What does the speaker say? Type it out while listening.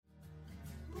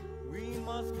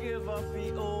give up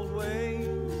the old ways,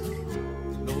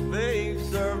 though they've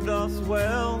served us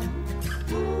well.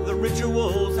 The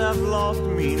rituals have lost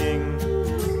meaning,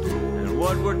 and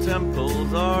what were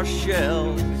temples are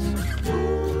shells.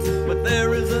 But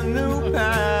there is a new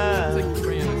path,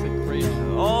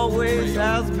 always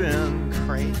has been.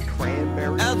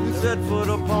 Cranberry. As we set foot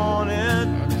upon it,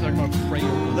 I'm just talking about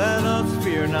Crayola. let us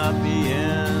fear not the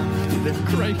end. Let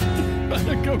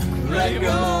go Let go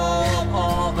Crayola. of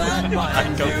all that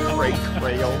binds you.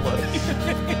 Crayola.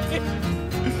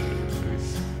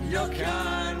 Your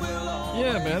kind will always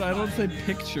Yeah, man, I don't say find you.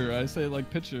 picture. I say, like,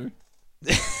 picture.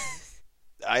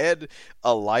 I had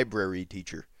a library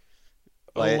teacher.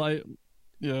 Like,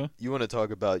 Yeah. you want to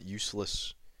talk about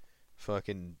useless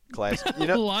fucking class? You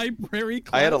know, Library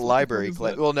class? I had a What the library fuck is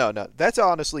class. that? Well, no. That's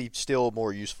honestly still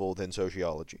more useful than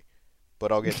sociology,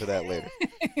 but I'll get to that later.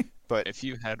 But If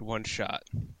you had one shot.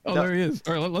 Oh, No. there he is.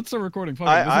 All right, let's start recording. Fuck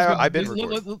I- it. This is I've good. been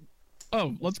recording.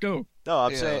 Oh, let's go. no,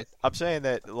 I'm Yeah. saying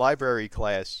that library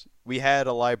class. We had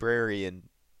a librarian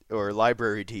or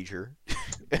library teacher,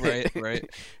 Right.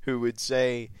 who wouldn't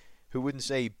say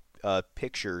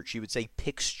picture. She would say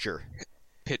picture.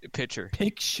 Pitcher.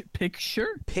 Picture?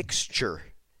 Picture. Picture.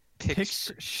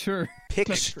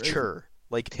 Picture.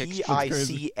 Like Picture.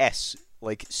 Pics,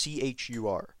 like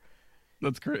CHUR.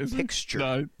 That's crazy. Picture.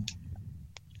 No,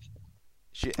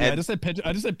 She, yeah, I and just said picture.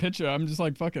 I just said picture. I'm just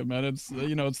like, fuck it, man. It's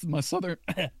it's my southern,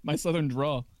 my southern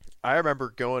draw. I remember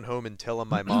going home and telling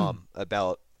my mom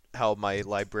about how my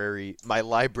library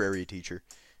teacher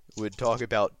would talk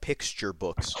about picture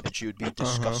books, and she would be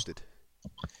disgusted.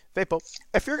 Vapo,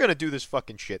 if you're gonna do this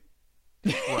fucking shit,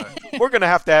 we're gonna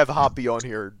have to have Hoppy on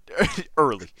here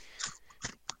early.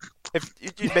 If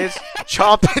you miss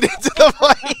chomping into the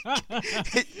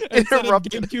mic, Instead of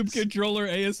interrupting GameCube controller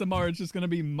ASMR, it's just gonna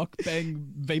be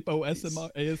mukbang vapo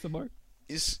ASMR.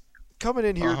 He's coming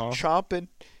in here Uh-huh. chomping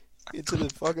into the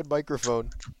fucking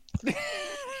microphone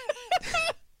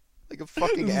like a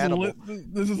fucking animal.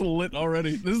 This is lit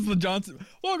already. This is the Johnson.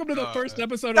 Welcome to the first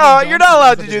episode. No, of the you're Johnson not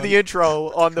allowed to do Episode. the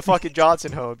intro on the fucking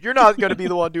Johnson home. You're not going to be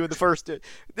the one doing the first.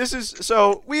 This is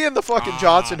so we in the fucking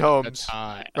Johnson homes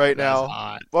right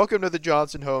now. Welcome to the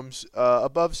Johnson homes.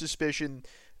 Above suspicion,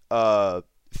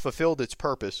 fulfilled its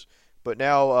purpose, but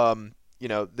now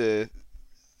the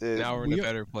Now we're in a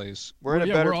better place. we're in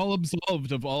a better. We're all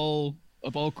absolved of all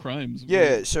crimes.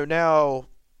 Yeah, so now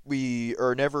we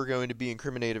are never going to be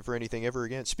incriminated for anything ever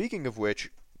again. Speaking of which,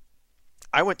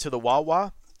 I went to the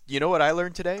Wawa. You know what I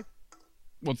learned today?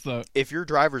 What's that? If your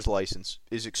driver's license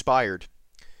is expired,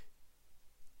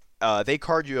 they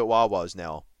card you at Wawa's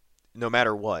now, no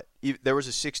matter what. There was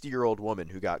a 60-year-old woman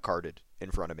who got carded in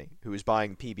front of me who was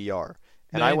buying PBR,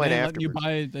 and I went they ain't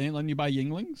afterwards. They ain't letting you buy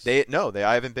Yinglings.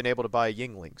 I haven't been able to buy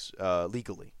Yinglings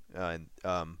legally,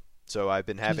 so I've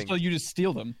been having. So you just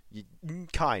steal them.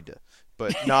 Kinda,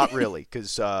 but not really,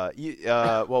 because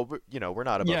well, we're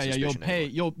not above Yeah, suspicion you'll pay.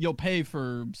 anymore. You'll pay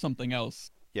for something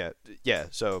else. Yeah.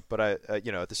 So, but I,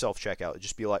 at the self checkout,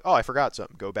 just be like, oh, I forgot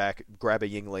something. Go back, grab a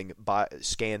Yingling,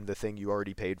 scan the thing you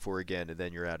already paid for again, and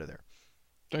then you're out of there.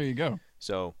 There you go.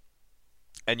 So,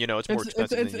 and it's more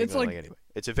expensive than it's Yingling like- anyway.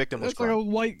 It's a victimless It's like a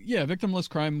crime. victimless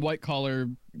crime, white collar.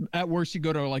 At worst, you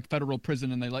go to like federal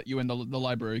prison and they let you in the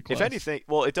library class. If anything,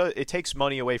 well, it takes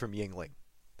money away from Yingling.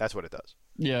 That's what it does,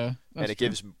 yeah, and that's it true.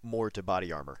 gives more to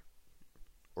Body Armor,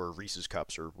 or Reese's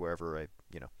Cups, or wherever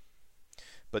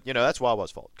But that's Wawa's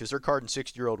fault because they're carding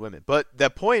 60-year-old women. But the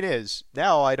point is,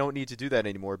 now I don't need to do that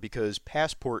anymore because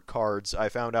passport cards I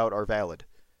found out are valid.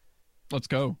 Let's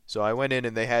go. So I went in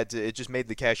and it just made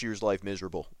the cashier's life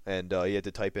miserable, and he had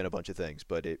to type in a bunch of things,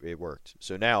 but it worked.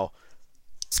 So now,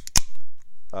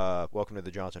 welcome to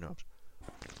the Johnson homes.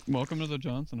 Welcome to the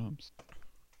Johnson homes.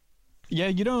 Yeah,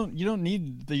 you don't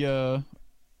need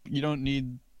you don't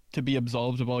need to be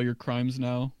absolved of all your crimes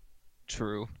now,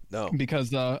 True. No.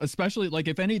 because especially like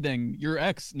if anything, your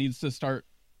ex needs to start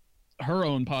her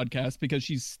own podcast because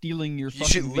she's stealing your.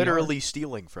 She's fucking literally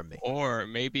stealing from me. Or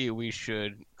maybe we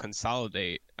should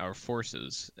consolidate our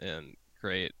forces and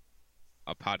create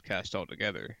a podcast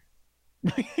altogether.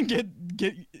 VR.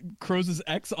 get Crow's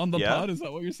ex on the Yeah. pod. Is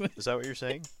that what you're saying? Is that what you're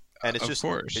saying? And it's Of just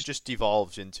course. it just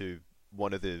devolves into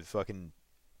one of the fucking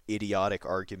idiotic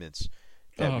arguments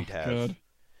that Oh, we'd have. God.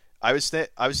 I was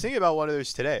thinking about one of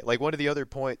those today. Like one of the other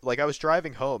like I was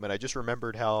driving home and I just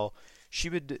remembered how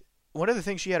one of the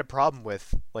things she had a problem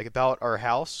with, like about our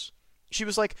house, she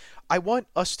was like, I want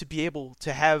us to be able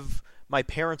to have my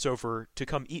parents over to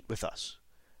come eat with us.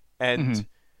 And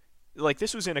like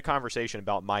this was in a conversation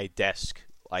about my desk,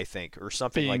 I think, or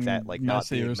something like Being that, like not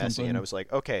messy being or messy. something. And I was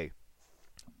like, okay,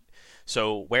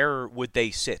 so where would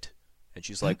they sit? And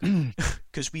she's like,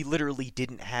 because we literally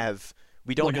didn't have,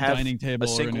 we don't Like a have dining table a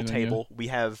or single anything, yeah. table. We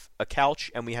have a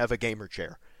couch and we have a gamer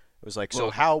chair. It was like, so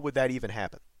Look. how would that even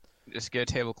happen? Just get a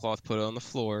tablecloth, put it on the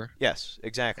floor. Yes,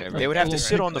 exactly. Every- They would have to Little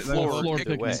sit on the picnic- little floor floor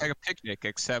either way. It's like a picnic,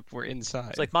 except we're inside.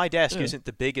 It's like my desk Yeah. isn't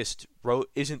the biggest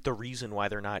isn't the reason why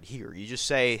they're not here. You just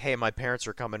say, "Hey, my parents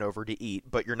are coming over to eat,"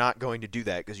 but you're not going to do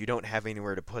that because you don't have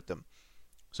anywhere to put them.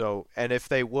 So, and if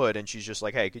they would, and she's just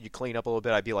like, "Hey, could you clean up a little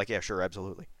bit?" I'd be like, "Yeah, sure,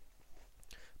 absolutely."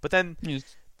 But then Yes.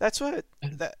 that's what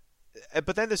that.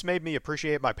 But then this made me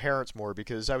appreciate my parents more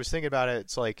because I was thinking about it.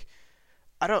 It's like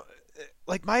I don't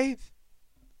like my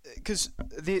because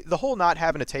the whole not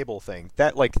having a table thing,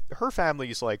 that like her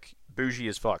family's like bougie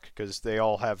as fuck because they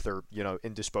all have their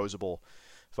indisposable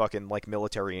fucking like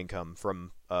military income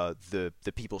from the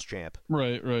People's Champ,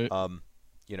 Right.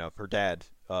 her dad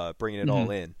bringing it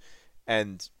all in,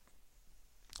 and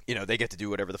they get to do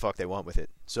whatever the fuck they want with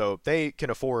it, so they can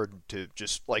afford to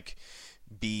just like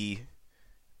be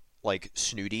like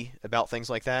snooty about things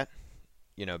like that,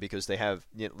 because they have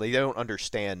they don't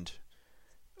understand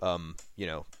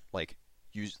like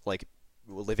use like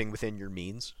living within your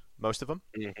means, most of them.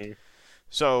 Mhm.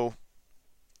 So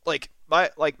like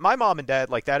my mom and dad,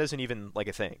 like that isn't even like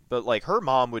a thing, but like her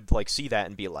mom would like see that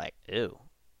and be like, ew,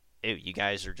 you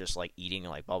guys are just like eating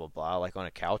like blah blah blah like on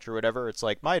a couch or whatever. It's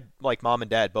like my like mom and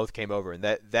dad both came over, and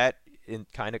that in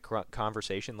kind of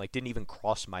conversation like didn't even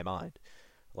cross my mind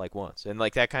like once, and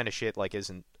like that kind of shit like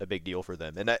isn't a big deal for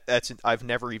them, and that's I've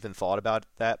never even thought about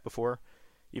that before,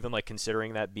 even like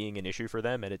considering that being an issue for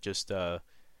them, and it just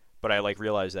but I like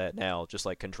realize that now, just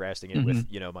like contrasting it with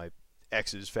my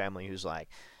ex's family, who's like,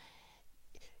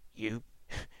 you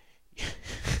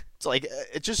it's like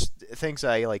it just things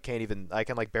I like can't even, I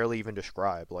can like barely even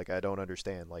describe, like I don't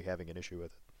understand like having an issue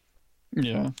with it.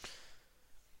 Yeah.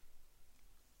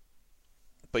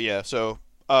 But yeah, so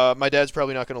my dad's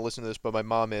probably not going to listen to this, but my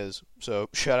mom is, so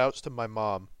shout outs to my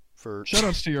mom for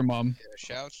Shoutouts to your mom. Yeah,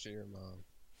 shouts to your mom.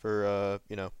 for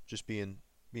just being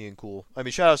cool. I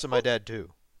mean, shout outs to my dad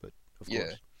too, but of Yeah.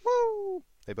 course. Woo!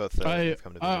 They both have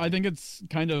come to visit. I think it's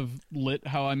kind of lit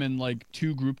how I'm in like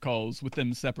 2 group calls with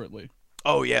them separately.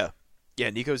 Oh yeah. Yeah,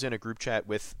 Nico's in a group chat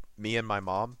with me and my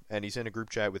mom, and he's in a group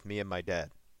chat with me and my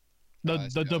dad. The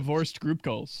Nice, the guys. divorced group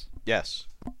calls. Yes.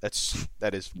 That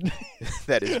is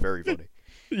that is very funny.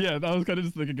 Yeah, I was kind of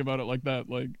just thinking about it like that.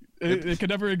 Like it could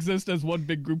never exist as one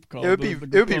big group call. It would The be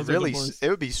group calls are really divorced. it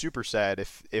would be super sad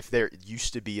if there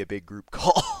used to be a big group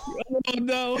call. Oh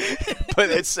no! But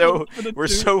it's so For the we're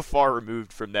 2. so far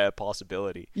removed from that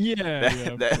possibility. Yeah,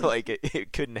 yeah. That like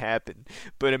it couldn't happen.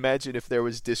 But imagine if there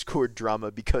was Discord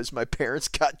drama because my parents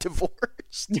got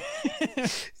divorced.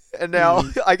 And now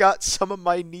I got some of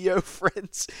my Neo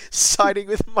friends siding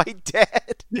with my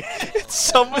dad, and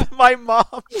some with my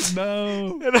mom,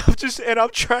 No. and I'm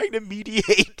trying to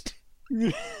mediate Yo,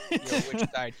 which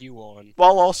side you on?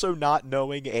 while also not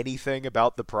knowing anything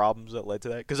about the problems that led to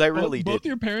that, because I really Both did.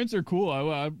 your parents are cool.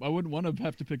 I wouldn't want to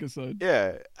have to pick a side.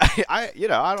 Yeah, I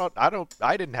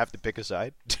I didn't have to pick a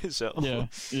side, so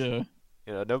Yeah.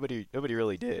 nobody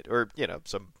really did, or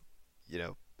some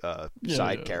Yeah,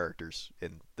 side yeah. characters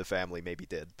in the family maybe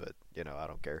did, but I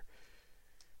don't care.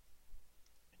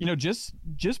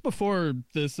 Just before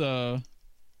this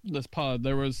this pod,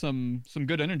 there was some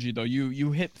good energy though.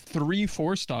 You hit 3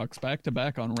 4 stocks back to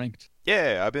back on ranked.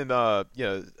 Yeah, I've been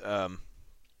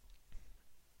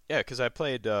because I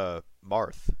played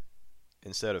Marth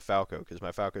instead of Falco, because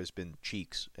my Falco's been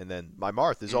Cheeks, and then my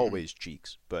Marth is always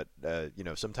Cheeks, but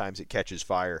sometimes it catches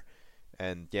fire,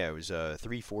 and yeah, it was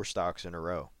 3 4 stocks in a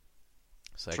row.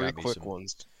 So I 3 got me quick some,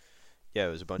 ones. Yeah,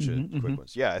 it was a bunch of quick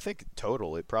ones. Yeah, I think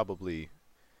total it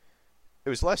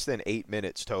was less than 8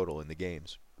 minutes total in the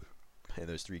games, in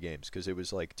those 3 games, because it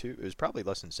was like it was probably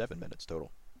less than 7 minutes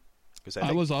total. Because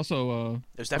I was also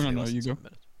it was definitely no, less than you go. 7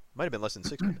 minutes. Might have been less than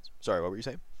 6 minutes. Sorry, what were you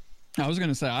saying? I was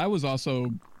gonna say I was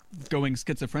also going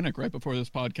schizophrenic right before this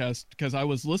podcast because I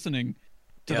was listening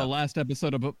to Yeah. the last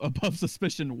episode of Above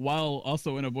Suspicion while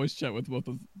also in a voice chat with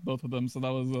both of them. So that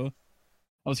was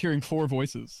I was hearing 4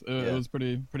 voices. It Yeah. was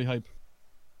pretty hype.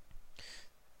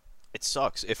 It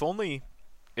sucks. If only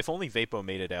Vapo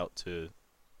made it out to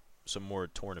some more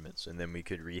tournaments, and then we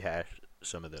could rehash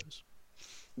some of those.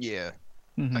 Yeah,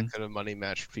 Mhm. I could have money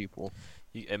matched people.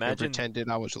 You I imagine pretended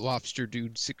I was Lobster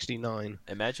Dude 69.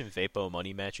 imagine Vapo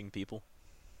money matching people.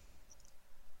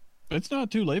 It's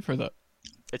not too late for that.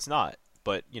 It's not,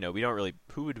 but we don't really.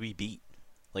 Who would we beat?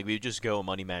 Like we would just go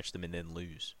money match them and then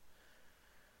lose.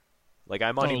 Like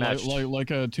I money matched.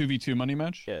 like a 2v2 money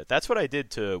match. Yeah, that's what I did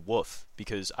to Wolf,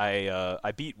 because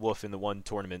I beat Wolf in the one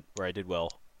tournament where I did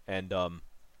well, and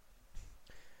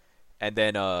And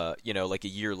then, like a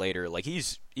year later, like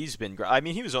he's been. I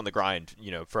mean, he was on the grind,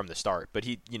 from the start. But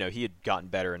he had gotten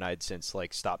better, and I had since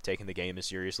like stopped taking the game as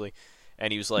seriously.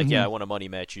 And he was like, "Yeah, I want to money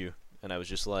match you." And I was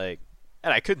just like,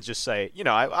 and I couldn't just say,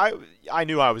 I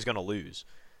knew I was gonna lose,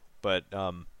 but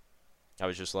I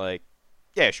was just like,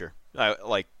 "Yeah, sure." I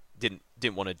like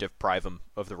didn't want to deprive him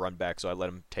of the run back, so I let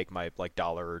him take my like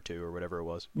 $1 or $2 or whatever it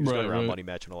was. He was going around money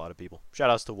matching a lot of people.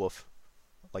 Shout outs to Wolf.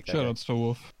 Like that. Shout outs to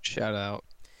Wolf. Shout out.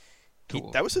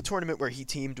 That was the tournament where he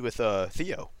teamed with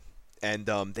Theo, and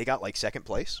they got like second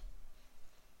place.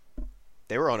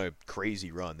 They were on a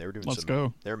crazy run. They were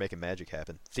doing They were making magic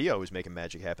happen. Theo was making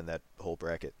magic happen that whole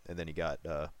bracket, and then he got,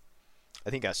 I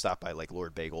think, he got stopped by like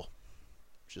Lord Bagel.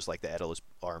 Just like the Edalus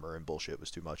armor and bullshit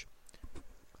was too much.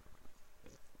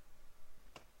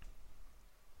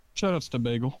 Shout outs to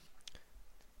Bagel.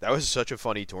 That was such a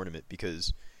funny tournament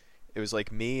because it was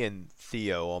like me and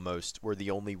Theo almost were the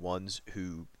only ones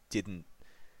who didn't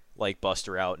like bust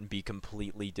her out and be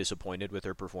completely disappointed with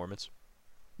her performance.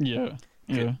 Yeah.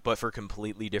 But for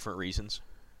completely different reasons.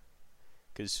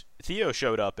 Because Theo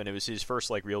showed up and it was his first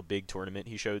like real big tournament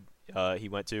he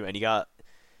went to, and he got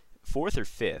 4th or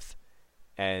 5th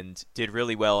and did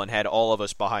really well and had all of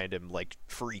us behind him like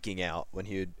freaking out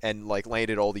when and like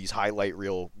landed all these highlight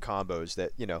reel combos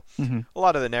that, a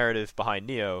lot of the narrative behind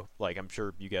Neo, like I'm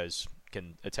sure you guys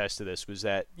can attest to this, was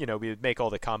that we would make all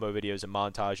the combo videos and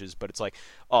montages, but it's like,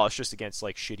 oh, it's just against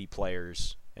like shitty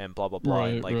players and blah blah blah,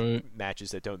 and like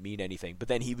matches that don't mean anything. But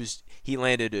then he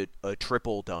landed a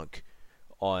triple dunk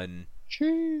on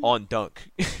dunk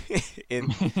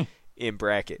in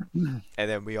bracket, and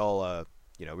then we all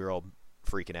we were all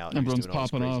freaking out. Everyone's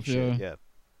popping off, yeah.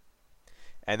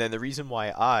 And then the reason why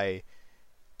I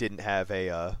didn't have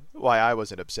why I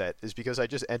wasn't upset is because I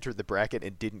just entered the bracket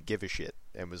and didn't give a shit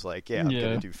and was like, I'm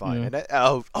gonna do fine. And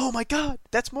oh my god,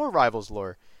 that's more Rivals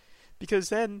lore,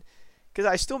 because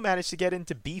I still managed to get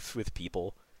into beef with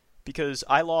people because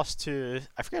I lost to,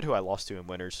 I forget who I lost to in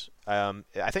winners. I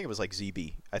think it was like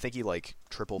ZB. I think he like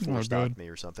triple 4-stocked me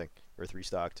or something, or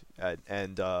 3-stocked,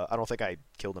 and I don't think I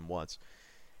killed him once.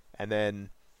 And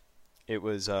then it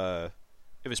was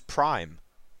Prime.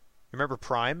 Remember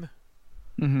Prime?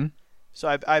 Mm-hmm.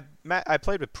 So I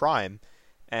played with Prime,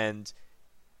 and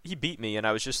he beat me, and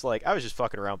I was just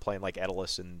fucking around playing like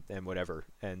Edalus and whatever,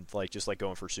 and like just like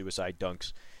going for suicide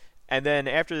dunks. And then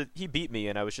after he beat me,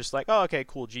 and I was just like, oh, okay,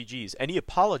 cool, GG's. And he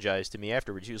apologized to me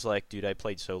afterwards. He was like, dude, I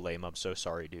played so lame. I'm so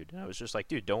sorry, dude. And I was just like,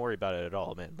 dude, don't worry about it at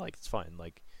all, man. Like, it's fine.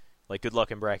 Like good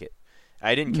luck in bracket.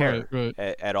 I didn't care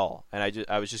at all. And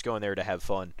I was just going there to have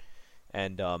fun.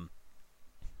 And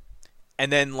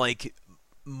then, like,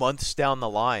 months down the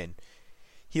line,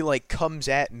 he, like, comes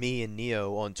at me and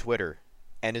Neo on Twitter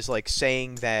and is, like,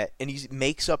 saying that, and he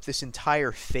makes up this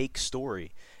entire fake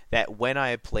story that when I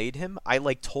had played him, I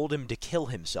like told him to kill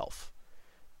himself.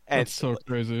 And that's so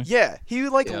crazy. Yeah, he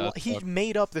he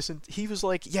made up this, and he was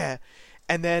like, yeah,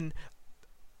 and then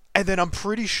I'm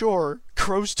pretty sure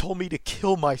Crows told me to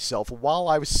kill myself while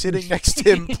I was sitting next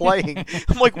to him playing.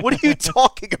 I'm like, what are you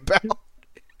talking about?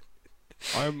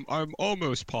 I'm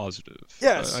almost positive.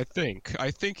 Yes, I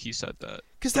think he said that.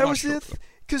 Because that was it.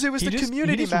 Because it was the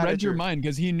community manager. He read your mind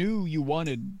because he knew you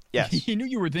wanted. Yes. He knew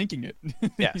you were thinking it.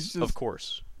 Yes, of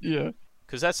course. Yeah.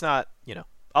 Because that's not,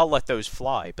 I'll let those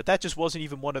fly. But that just wasn't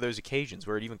even one of those occasions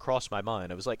where it even crossed my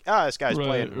mind. I was like, this guy's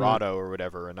playing Rado or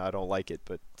whatever, and I don't like it.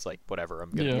 But it's like, whatever.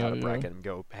 I'm going to be out of bracket and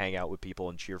go hang out with people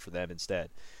and cheer for them instead.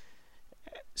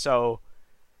 So,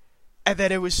 and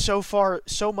then it was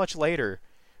so much later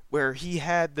where he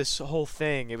had this whole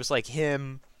thing. It was like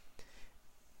him...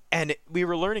 And we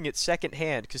were learning it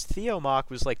secondhand because Theo Mock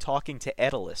was like talking to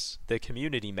Edalus, the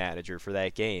community manager for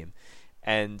that game,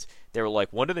 and they were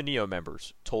like, one of the Neo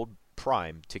members told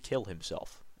Prime to kill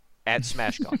himself at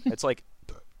SmashCon. It's like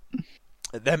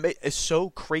it's so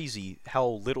crazy how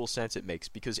little sense it makes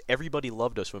because everybody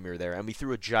loved us when we were there, and we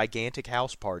threw a gigantic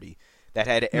house party that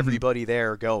had everybody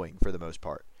there going for the most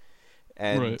part.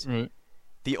 And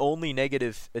the only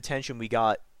negative attention we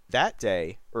got that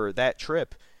day or that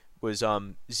trip was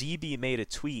ZB made a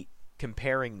tweet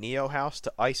comparing Neo House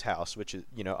to Ice House, which is,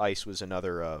 Ice was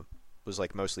another was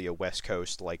like mostly a West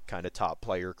Coast like kind of top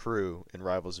player crew in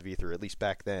Rivals of Aether, at least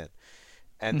back then.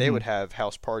 And they would have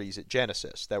house parties at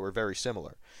Genesis that were very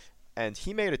similar. And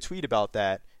he made a tweet about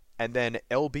that, and then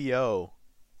LBO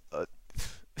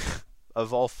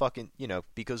of all fucking,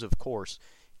 because of course,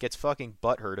 gets fucking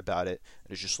butthurt about it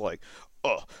and is just like,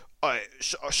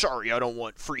 sorry, I don't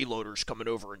want freeloaders coming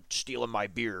over and stealing my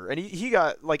beer. And he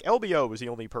got, like, LBO was the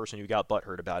only person who got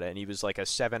butthurt about it, and he was like a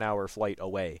 7-hour flight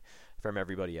away from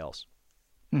everybody else.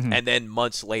 Mhm. And then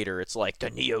months later, it's like the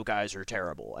Neo guys are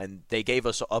terrible, and they gave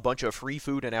us a bunch of free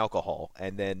food and alcohol,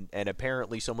 and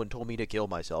apparently someone told me to kill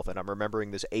myself, and I'm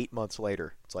remembering this 8 months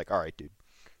later. It's like, all right, dude,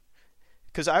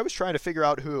 because I was trying to figure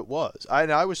out who it was.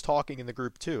 I was talking in the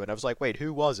group too, and I was like, wait,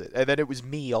 who was it? And then it was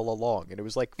me all along, and it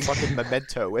was like fucking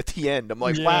Memento at the end. I'm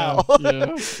like, Yeah, wow.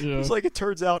 yeah. It's like it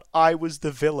turns out I was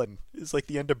the villain. It's like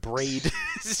the end of Braid.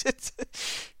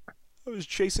 I was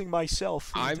chasing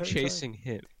myself. I'm chasing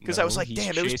him. Because I was No, like, he's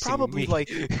damn, it was chasing probably me.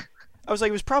 like, I was like,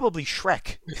 it was probably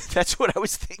Shrek. That's what I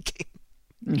was thinking.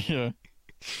 Yeah.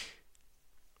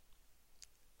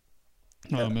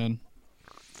 Oh man.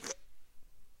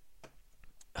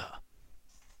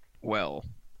 Well,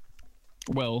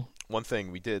 Well. One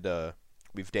thing we did,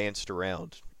 we've danced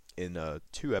around in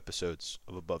 2 episodes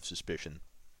of Above Suspicion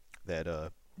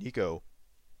that Nico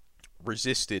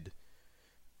resisted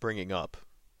bringing up.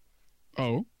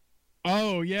 Oh.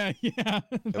 Oh yeah, yeah.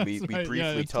 And we That's right. briefly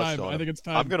Yeah, it's touched time. on I it. think it's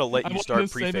time. I'm gonna let I you wanted start to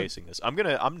say that- prefacing this. I'm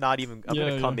gonna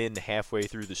Yeah, come in halfway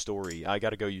through the story. I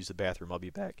gotta go use the bathroom. I'll be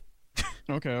back.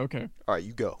 Okay, okay. All right,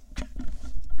 you go.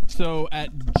 So at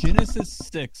Genesis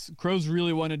 6, Crows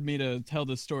really wanted me to tell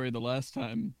this story the last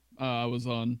time I was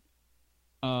on.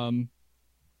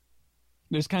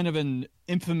 There's kind of an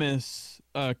infamous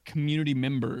community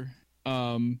member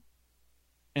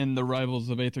in the Rivals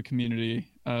of Aether community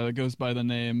that goes by the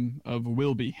name of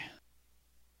Wilby.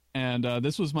 And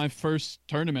this was my first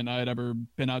tournament I had ever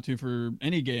been out to for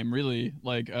any game, really,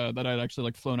 like that I'd actually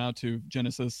like flown out to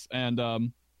Genesis.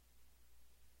 And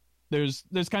there's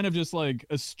kind of just like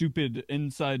a stupid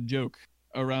inside joke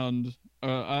around.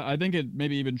 I think it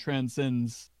maybe even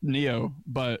transcends Neo,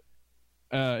 but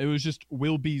it was just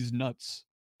Wilby's nuts,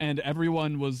 and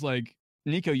everyone was like,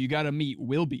 "Nico, you gotta meet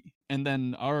Wilby." And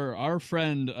then our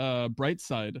friend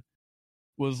Brightside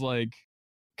was like,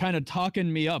 kind of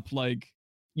talking me up, like,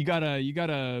 "You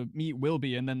gotta meet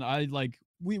Wilby." And then I like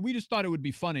we just thought it would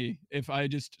be funny if I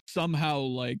just somehow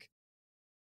like.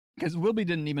 Because Wilby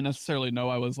didn't even necessarily know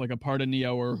I was like a part of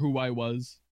Neo or who I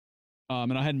was,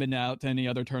 and I hadn't been out to any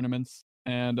other tournaments.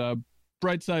 And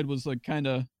Brightside was like kind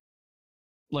of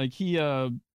like he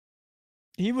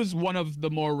was one of the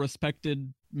more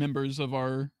respected members of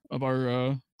our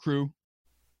crew,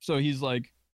 so he's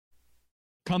like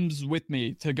comes with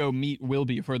me to go meet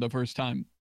Wilby for the first time,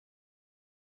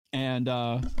 and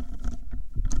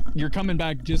you're coming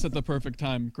back just at the perfect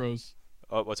time, Crows.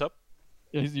 What's up?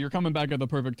 Yeah, you're coming back at the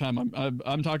perfect time.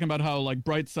 I'm talking about how like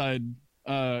Brightside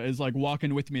is like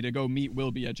walking with me to go meet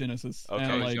Wilby at Genesis. Okay.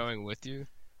 And, I was like, going with you.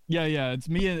 yeah, it's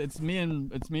me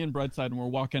and Brightside, and we're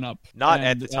walking up. Not and,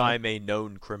 at the time a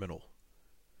known criminal.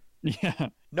 Yeah.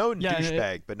 Known Yeah, and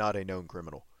douchebag, but not a known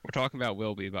criminal. We're talking about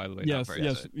Wilby, by the way. Yes. not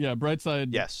Yes. Brightside. Yeah. Brightside.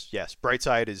 Yes.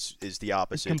 Brightside is the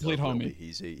opposite complete of Wilby. homie.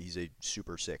 He's a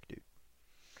super sick dude.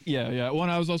 Yeah. Well,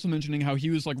 and I was also mentioning how he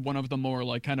was like one of the more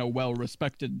like kind of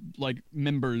well-respected like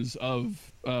members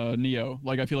of Neo.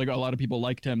 Like I feel like a lot of people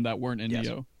liked him that weren't in Yes.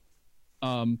 Neo.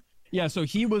 Yeah. So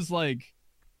he was like,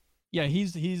 yeah,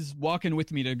 he's walking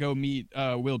with me to go meet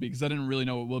Wilby, because I didn't really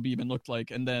know what Wilby even looked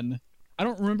like. And then I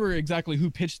don't remember exactly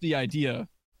who pitched the idea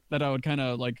that I would kind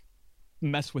of like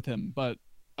mess with him, but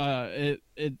I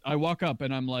walk up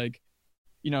and I'm like,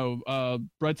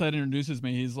 Brightside introduces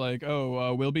me. He's like,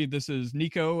 "Oh, Wilby, this is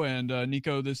Nico, and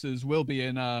Nico, this is Wilby."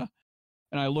 And I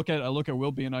look at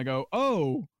Wilby and I go,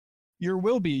 "Oh, you're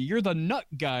Wilby. You're the nut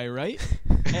guy, right?"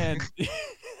 and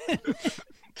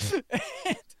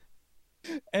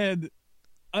and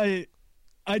I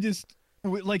just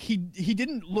like he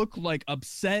didn't look like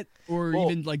upset or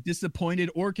Well- even like disappointed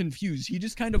or confused. He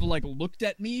just kind of like looked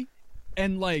at me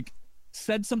and like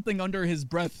said something under his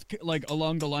breath, like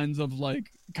along the lines of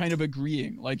like kind of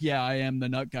agreeing, like, "Yeah, I am the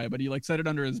nut guy," but he like said it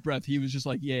under his breath. He was just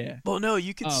like, "Yeah." Well, no,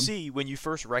 you can Um, see when you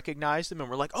first recognized him, and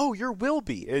we're like, "Oh, you're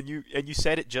Wilby," and you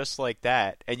said it just like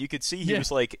that, and you could see he Yeah.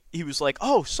 was like,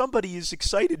 "Oh, somebody is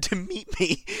excited to meet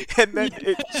me," and then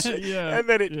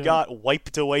it got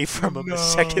wiped away from him a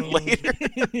second No. later.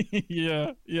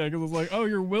 yeah, because it was like, "Oh,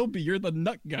 you're Wilby. You're the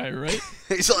nut guy, right?"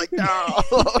 He's like, "No."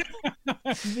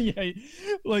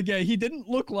 He didn't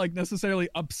look like necessarily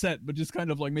upset, but just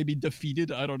kind of like maybe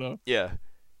defeated. I don't know. Yeah.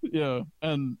 Yeah,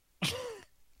 and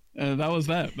that was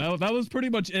that. That was pretty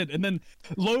much it. And then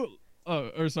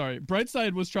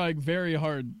Brightside was trying very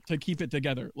hard to keep it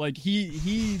together. Like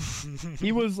he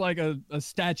was like a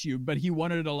statue, but he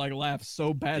wanted to like laugh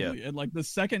so badly. And like the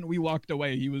second we walked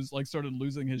away, he was like started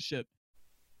losing his shit.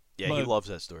 Yeah, he But- loves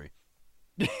that story.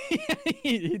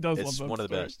 he does It's love that one of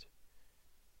the story. best.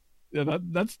 Yeah,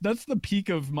 that's the peak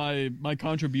of my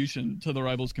contribution to the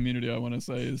Rivals community. I want to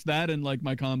say is that, and like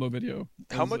my combo video.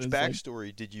 How is- much is, like,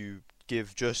 backstory did you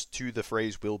give just to the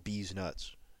phrase "Will B's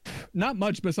nuts"? Not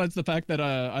much besides the fact that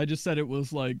I just said it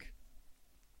was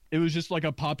just like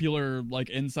a popular like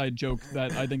inside joke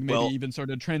that I think maybe Well, even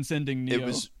started transcending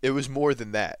Neo. It was more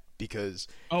than that because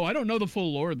Oh, I don't know the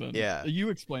full lore then. Yeah. You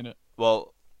explain it.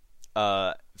 Well,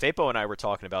 Vapo and I were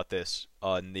talking about this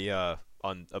on the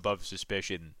on Above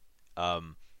Suspicion,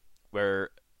 where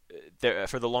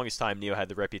for the longest time Neo had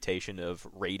the reputation of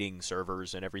raiding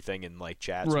servers and everything in like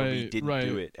chats when we Right, didn't right.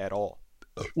 do it at all.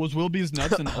 Was Wilby's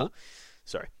nuts an alt?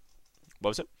 Sorry, what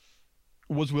was it?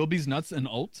 Was Wilby's nuts an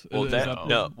alt? Well, Is that,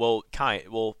 no. Well,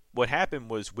 what happened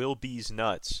was Will B's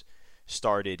nuts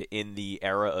started in the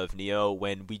era of Neo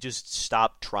when we just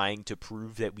stopped trying to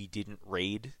prove that we didn't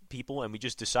raid people, and we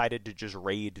just decided to just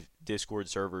raid Discord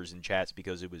servers and chats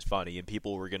because it was funny, and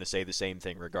people were going to say the same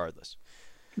thing regardless.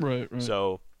 Right.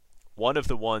 So, one of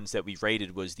the ones that we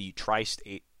raided was the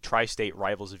Tri-State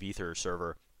Rivals of Ether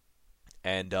server.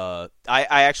 And I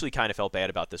actually kind of felt bad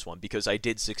about this one because I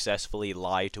did successfully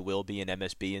lie to Wilby and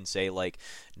MSB and say, like,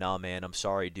 nah, man, I'm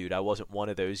sorry, dude. I wasn't one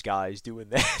of those guys doing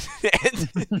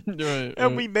that.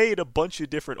 and we made a bunch of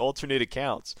different alternate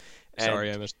accounts. And Sorry,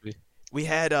 MSB. we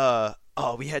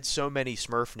had so many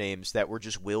Smurf names that were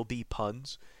just Wilby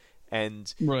puns.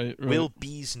 And Right. Will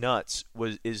B's Nuts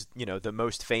is the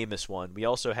most famous one. We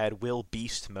also had Will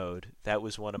Beast Mode. That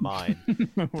was one of mine.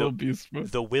 Will Beast Mode.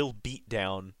 The Will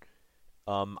Beatdown.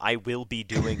 I will be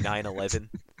doing 9/11.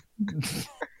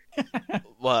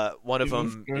 One of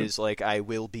them is like I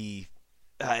will be,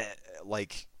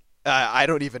 I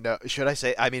don't even know. Should I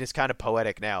say? I mean, it's kind of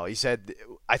poetic now. He said,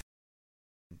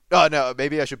 "Oh no,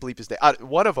 maybe I should bleep his name."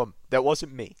 One of them that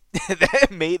wasn't me that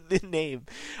made the name.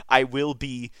 I will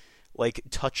be like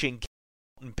touching.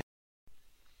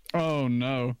 Oh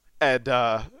no. And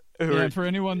for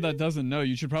anyone that doesn't know,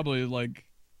 you should probably like.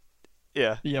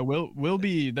 Yeah. Yeah,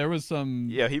 Wilby. There was some.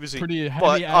 Yeah, he was pretty I'll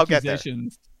heavy get there.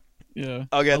 accusations. Yeah,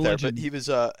 I'll get alleged.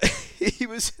 there,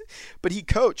 but he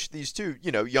coached these two,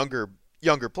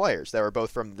 younger players that were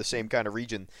both from the same kind of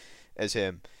region as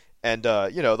him, and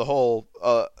the whole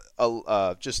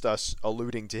just us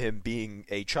alluding to him being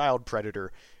a child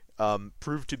predator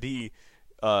proved to be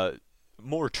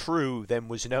more true than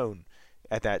was known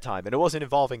at that time, and it wasn't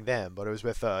involving them, but it was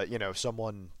with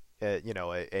someone.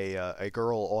 A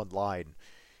girl online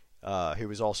who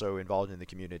was also involved in the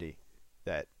community.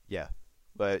 But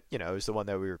it was the one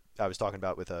that I was talking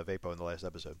about with Vapo in the last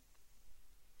episode.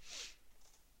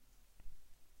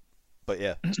 But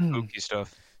yeah, Spooky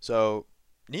stuff. So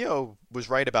Neo was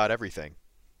right about everything.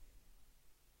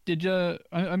 Did you?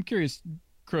 I'm curious,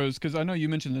 Crows, because I know you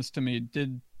mentioned this to me.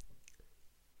 Did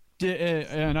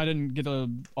and I didn't get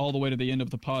all the way to the end of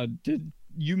the pod. Did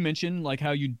you mention like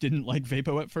how you didn't like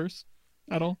Vapo at first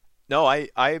at all? No,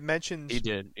 I mentioned He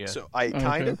did, yeah. So I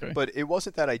okay. but it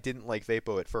wasn't that I didn't like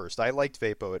Vapo at first. I liked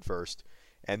Vapo at first,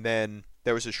 and then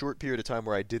there was a short period of time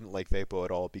where I didn't like Vapo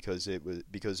at all because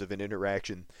of an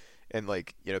interaction, and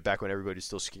back when everybody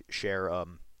still share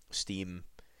Steam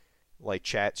like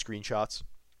chat screenshots,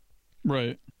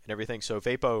 Right. and everything. So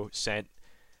Vapo sent,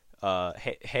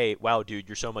 hey, wow, dude,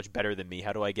 you're so much better than me.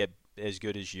 How do I get as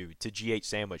good as you? To GH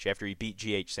Sandwich after he beat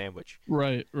GH Sandwich.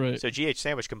 Right. So GH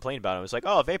Sandwich complained about him. I was like,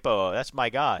 oh, Vapo, that's my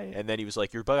guy. And then he was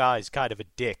like, your guy's kind of a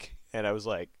dick. And I was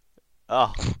like,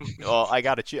 oh, well, I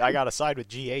gotta side with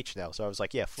GH now. So I was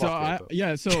like, yeah, fuck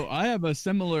Vapo. So I have a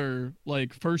similar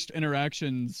like first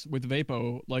interactions with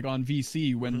Vapo like on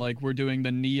VC when like we're doing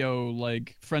the Neo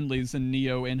like friendlies and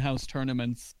Neo in-house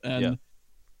tournaments, and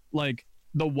like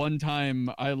the one time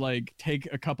I like take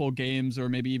a couple games or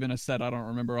maybe even a set, I don't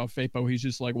remember, off Vapo, he's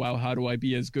just like, wow, how do I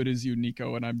be as good as you,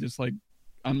 Nico? And I'm just like,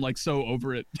 I'm like so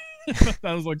over it.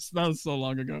 that was so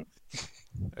long ago.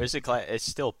 It's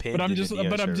still pinned. But I'm in just the Neo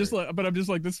server.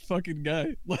 like this fucking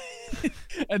guy.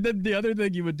 And then the other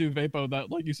thing you would do, Vapo,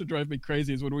 that like used to drive me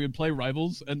crazy is when we would play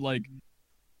Rivals and like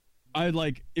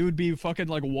it would be fucking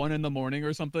like 1 a.m.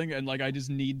 or something, and like I just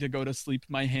need to go to sleep.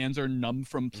 My hands are numb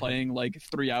from playing like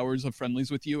 3 hours of friendlies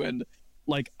with you, and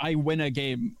like I win a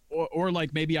game, or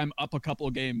like maybe I'm up a couple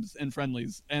games in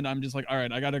friendlies, and I'm just like, all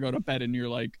right, I gotta go to bed, and you're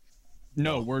like,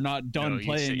 no, we're not done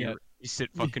playing yet. You sit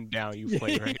fucking down. You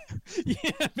play, right?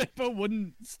 Yeah, Vapo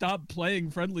wouldn't stop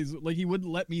playing friendlies. Like he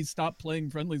wouldn't let me stop playing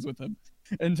friendlies with him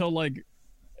until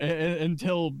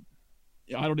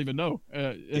I don't even know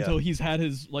until he's had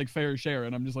his like fair share,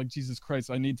 and I'm just like, Jesus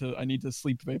Christ, I need to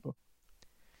sleep, Vapo.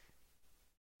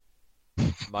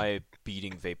 My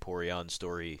beating Vaporeon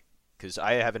story, because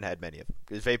I haven't had many of them.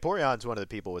 Because Vaporeon's one of the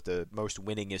people with the most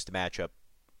winningest matchup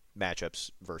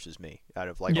matchups versus me out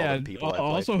of like all the people I played.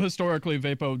 Also historically,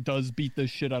 Vapo does beat the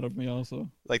shit out of me. Also,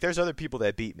 Like there's other people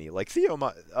that beat me. Like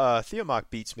Theomach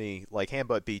beats me. Like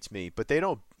Handbutt beats me, but they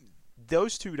don't.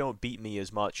 Those two don't beat me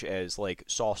as much as like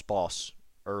Sauce Boss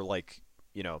or like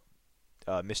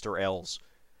Mr. L's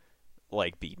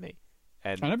like beat me.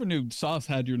 And I never knew Sauce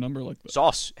had your number like that.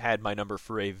 Sauce had my number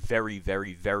for a very,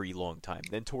 very, very long time.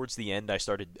 Then towards the end, I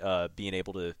started being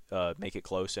able to make it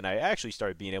close, and I actually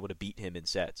started being able to beat him in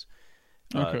sets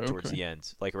towards the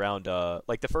end. Like around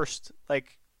like the first,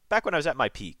 like back when I was at my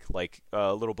peak, like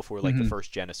a little before like the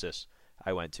first Genesis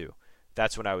I went to.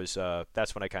 That's when I was.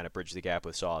 That's when I kind of bridged the gap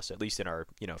with Sauce, at least in our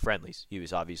friendlies. He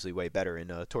was obviously way better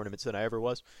in tournaments than I ever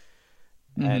was,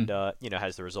 and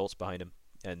has the results behind him.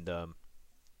 And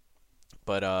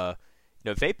but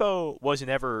Vapo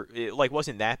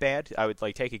wasn't that bad. I would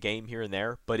like take a game here and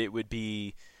there, but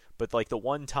like the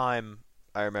one time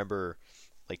I remember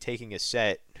like taking a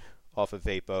set off of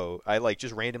Vapo, I like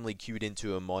just randomly queued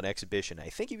into him on exhibition. I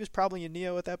think he was probably in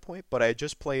Neo at that point, but I had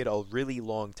just played a really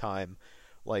long time,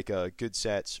 like good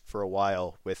sets for a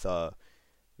while with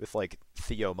like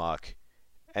Theomach,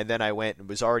 and then I went and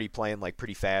was already playing like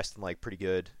pretty fast and like pretty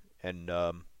good, and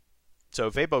so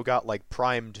Vapo got like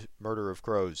primed Murder of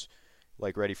Crows,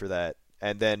 like ready for that.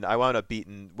 And then I wound up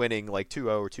winning like 2-0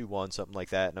 or 2-1, something like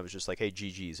that. And I was just like, hey,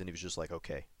 GG's. And he was just like,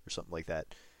 okay, or something like that.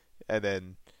 And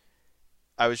then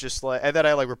I was just like, and then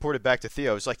I like reported back to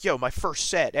Theo. I was like, yo, my first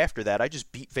set after that, I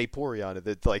just beat Vaporeon. And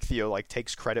then like Theo like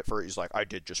takes credit for it. He's like, I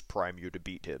did just prime you to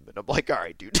beat him. And I'm like, all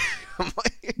right, dude. I'm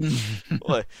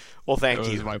like, well, thank you.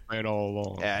 That was my plan all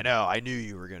along. Yeah, I know. I knew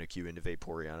you were going to queue into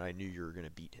Vaporeon. I knew you were going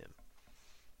to beat him.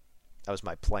 That was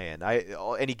my plan.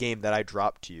 Any game that I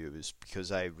dropped to you is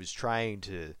because I was trying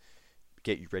to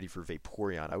get you ready for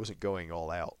Vaporeon. I wasn't going all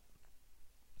out.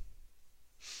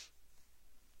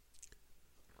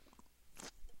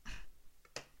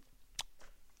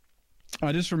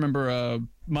 I just remember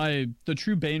the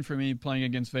true bane for me playing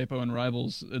against Vapo and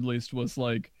Rivals at least was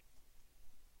like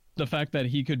the fact that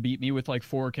he could beat me with like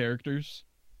 4 characters.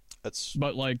 That's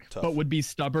but tough. But would be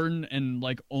stubborn and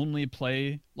like only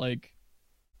play like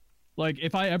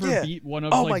if I ever beat one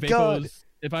of Vapo's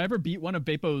if I ever beat one of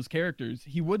Vapo's characters,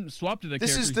 he wouldn't swap to the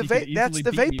this characters. Is the that's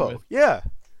the Vapo. Yeah.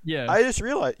 I just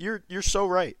realized you're so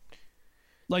right.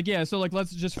 Like so like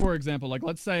let's just for example like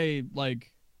let's say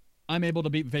like I'm able to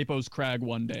beat Vapo's Crag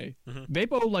one day.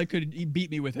 Vapo like could beat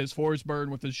me with his Forest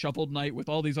Burn, with his Shuffled Knight, with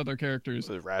all these other characters,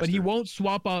 but he won't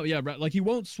swap out. Yeah, like he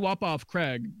won't swap off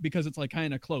Crag because it's like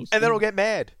kind of close. And then he'll get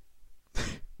mad.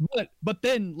 But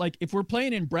then like if we're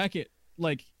playing in bracket,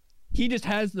 like he just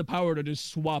has the power to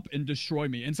just swap and destroy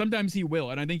me, and sometimes he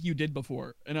will. And I think you did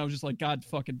before, and I was just like, God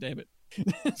fucking damn it.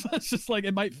 So it's just like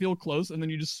it might feel close, and then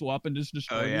you just swap and just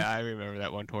destroy. Oh yeah, me. I remember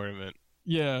that one tournament.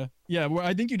 Yeah. Where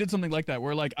I think you did something like that,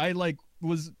 where like I like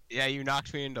was. Yeah, you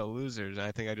knocked me into losers, and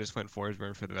I think I just went Forest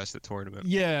Burn for the rest of the tournament.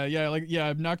 Yeah,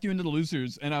 I've knocked you into the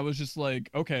losers, and I was just like,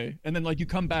 okay, and then like you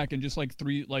come back and just like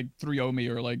 3-0 me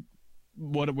or like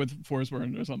what with Forest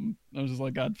Burn or something. I was just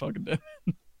like, God fucking damn.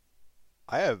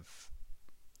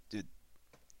 Dude,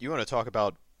 you want to talk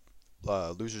about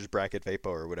losers bracket Vapo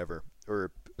or whatever,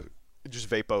 or just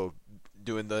Vapo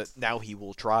doing the now he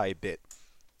will try bit.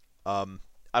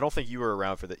 I don't think you were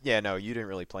around for that. Yeah, no, you didn't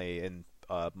really play in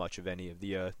much of any of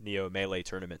the Neo Melee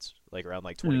tournaments, like around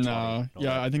like 2020. Nah,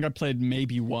 yeah, I think I played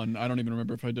maybe one. I don't even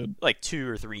remember if I did. Like 2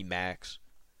 or 3 max.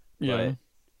 Yeah.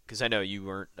 Because I know you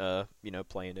weren't,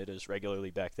 playing it as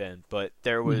regularly back then. But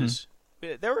there were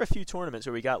a few tournaments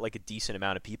where we got like a decent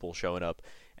amount of people showing up,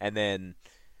 and then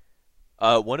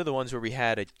one of the ones where we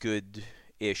had a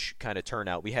good-ish kind of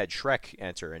turnout, we had Shrek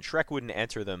enter, and Shrek wouldn't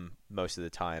enter them most of the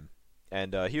time.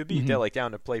 And he would be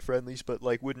down to play friendlies, but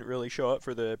like wouldn't really show up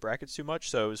for the brackets too much.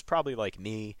 So it was probably like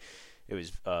me. It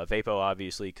was Vapo,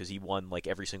 obviously, because he won like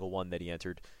every single one that he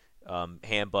entered.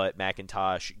 Handbutt,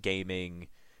 Macintosh, Gaming,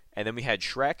 and then we had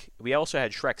Shrek. We also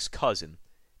had Shrek's cousin,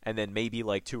 and then maybe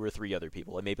like 2 or 3 other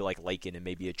people, and maybe like Lycan and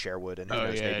maybe a Chairwood and who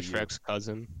knows, maybe Shrek's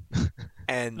cousin.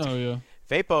 And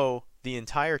Vapo the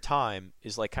entire time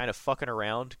is like kind of fucking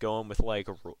around, going with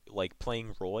like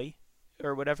playing Roy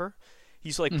or whatever.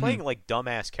 He's like playing like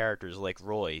dumbass characters like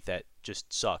Roy that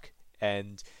just suck,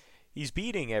 and he's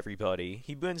beating everybody.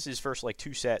 He wins his first like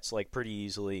 2 sets like pretty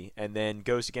easily, and then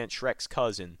goes against Shrek's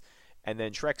cousin, and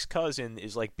then Shrek's cousin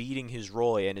is like beating his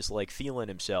Roy and is like feeling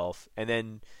himself, and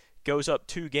then goes up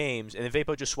 2 games, and then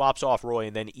Vapo just swaps off Roy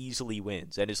and then easily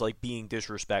wins and is like being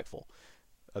disrespectful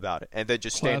about it, and then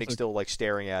just standing still like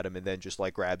staring at him, and then just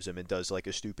like grabs him and does like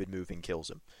a stupid move and kills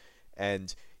him.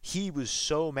 And he was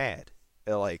so mad.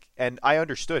 And I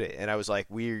understood it, and I was like,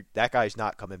 that guy's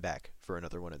not coming back for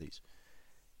another one of these.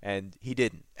 and he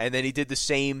didn't. And then he did the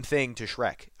same thing to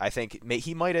Shrek. I think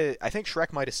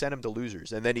Shrek might have sent him to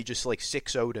losers, and then he just like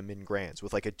 6-0'd him in grands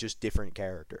with like a just different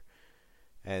character.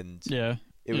 And Yeah.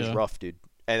 it was yeah. rough, dude.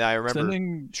 And I remember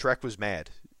Sending. Shrek was mad.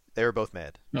 They were both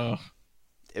mad.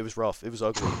 It was rough. It was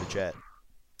ugly in the chat.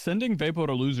 Sending Vapo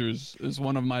to losers is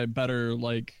one of my better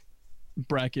like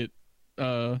bracket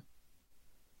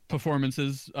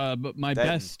performances. But my That and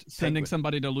best sending Penguin.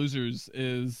 somebody to losers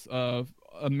is a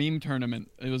meme tournament.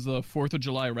 It was the 4th of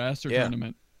July Raster Yeah.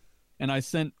 tournament, and I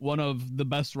sent one of the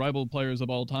best rival players of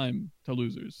all time to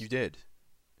losers. You did.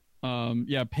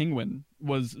 Yeah, Penguin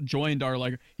was joined our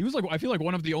like he was like I feel like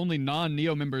one of the only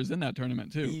non-Neo members in that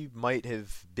tournament too. He might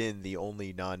have been the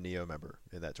only non-Neo member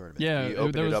in that tournament. Yeah, he it-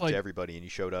 opened there it was, up like- to everybody, and he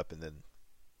showed up, and then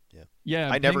Yeah,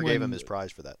 I never gave him Penguin, his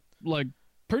prize for that. like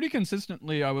pretty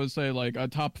consistently. I would say like a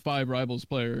top 5 rivals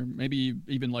player, maybe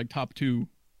even like top 2.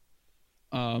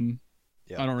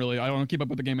 Yeah. I don't keep up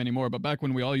with the game anymore, but back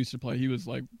when we all used to play, he was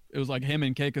like it was like him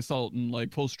and Cake Assault and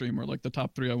like Full Stream were like the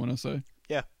top 3, I want to say.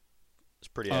 It's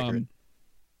pretty accurate. Um,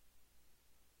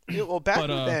 Yeah, well, back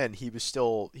but, then he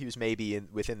was maybe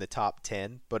within the top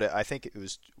 10, but I think it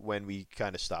was when we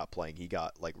kind of stopped playing. He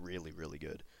got like really, really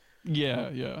good.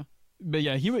 yeah. But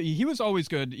yeah, he was always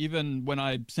good, even when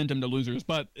I sent him to losers.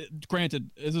 But granted,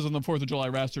 this is in the 4th of July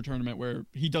Raster tournament where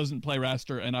he doesn't play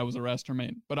Raster, and I was a Raster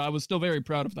main. But I was still very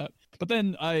proud of that. But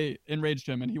then I enraged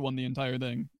him, and he won the entire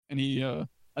thing. And he,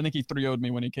 I think he 3-0'd me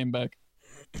when he came back.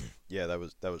 Yeah, that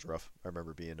was rough. I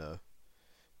remember being sad.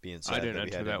 I didn't that we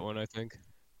enter had that him. one, I think.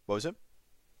 What was it?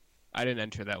 I didn't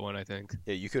enter that one, I think.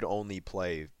 Yeah, you could only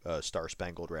play Star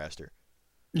Spangled Raster.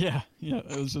 Yeah.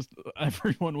 It was just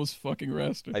everyone was fucking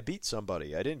Raster. I beat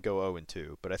somebody. I didn't go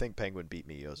 0-2, but I think Penguin beat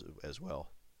me as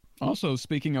well. Also,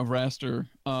 speaking of Raster,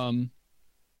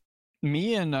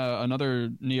 me and another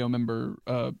Neo member,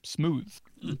 Smooth,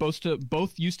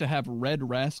 both used to have red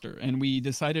Raster, and we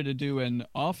decided to do an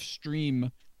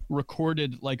off-stream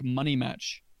recorded like money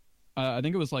match. I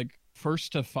think it was like 1st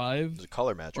to 5. It was a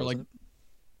color match, Or, wasn't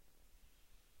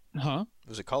it? Huh? It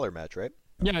was a color match, right?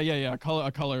 Yeah. A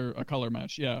color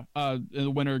match. Yeah. The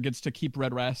winner gets to keep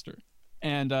red Raster,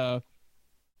 and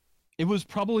it was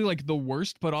probably like the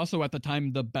worst, but also at the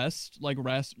time the best like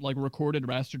recorded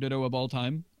Raster Ditto of all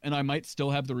time. And I might still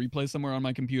have the replay somewhere on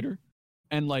my computer.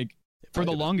 And like for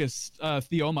the longest,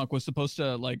 Theomach was supposed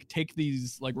to like take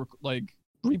these like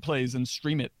replays and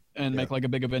stream it and make like a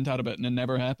big event out of it, and it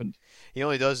never happened. He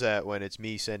only does that when it's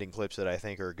me sending clips that I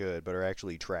think are good but are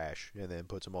actually trash, and then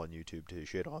puts them on YouTube to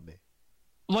shit on me.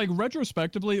 Like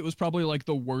retrospectively, it was probably like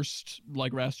the worst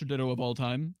like Raster Ditto of all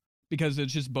time, because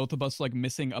it's just both of us like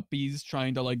missing upbees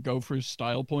trying to like go for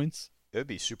style points. It would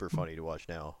be super funny to watch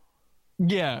now.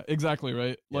 Yeah, exactly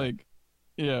right. Yeah. Like,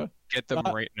 yeah. Get them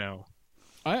right now.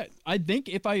 I think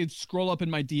if I scroll up in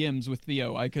my DMs with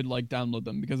Theo, I could like download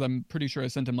them, because I'm pretty sure I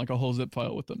sent him like a whole zip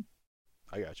file with them.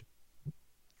 I got you.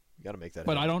 You got to make that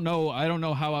But happen. I don't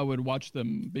know how I would watch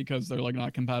them, because they're like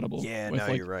not compatible. Yeah, with, no,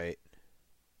 like, you're right.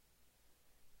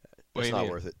 What do It's you not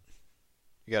mean? worth it.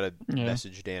 You got to Yeah.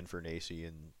 message Dan Fernacey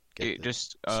and get Hey, the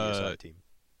just CSI team.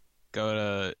 go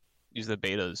to use the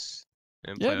betas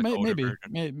and Yeah, play the older maybe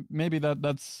version. maybe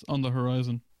that's on the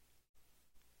horizon.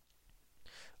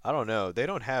 I don't know. They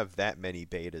don't have that many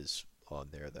betas on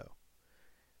there though,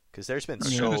 because there's been Yeah.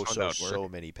 This one that would so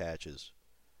work. many patches.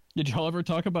 Did y'all ever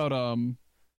talk about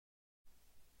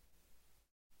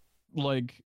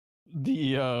like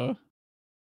the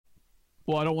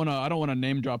well, I don't want to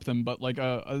name drop them, but like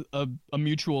a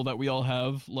mutual that we all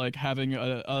have, like having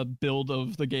a build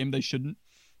of the game they shouldn't.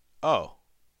 Oh,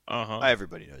 Uh-huh.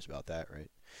 everybody knows about that, right?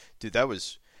 Dude,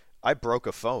 I broke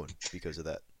a phone because of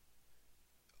that.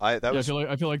 I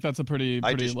feel like that's a pretty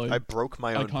I like broke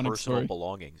my own iconic personal story.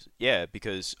 belongings. Yeah,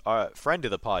 because our friend of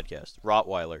the podcast,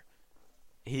 Rottweiler,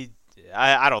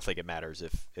 I don't think it matters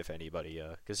if anybody,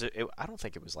 because I don't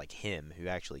think it was like him who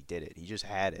actually did it. He just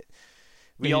had it.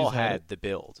 We Yeah, he all just had had the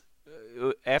build.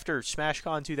 After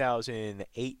SmashCon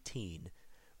 2018,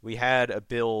 we had a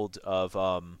build of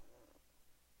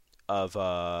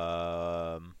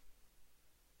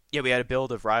we had a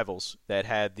build of Rivals that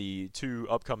had the 2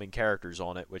 upcoming characters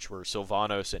on it, which were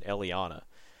Sylvanos and Eliana.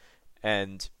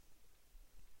 And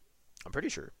I'm pretty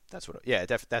sure that's what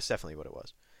that's definitely what it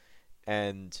was.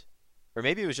 And or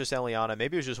maybe it was just Eliana,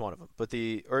 maybe it was just one of them. But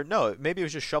maybe it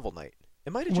was just Shovel Knight.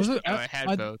 It might have Was just it? No, I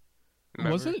had both.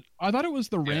 Was Remember? it? I thought it was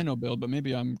the Yeah. Rano build, but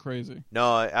maybe I'm crazy.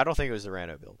 No, I don't think it was the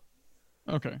Rano build.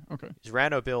 Okay. His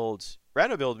Rano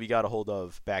build we got a hold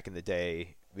of back in the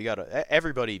day.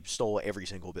 Everybody stole every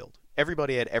single build.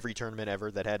 Everybody had every tournament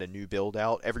ever that had a new build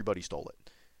out. Everybody stole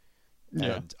it.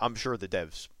 Yeah. And I'm sure the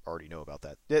devs already know about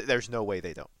that. There's no way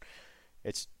they don't.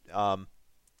 It's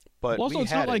but Well, also, we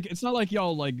it's had not like it's not like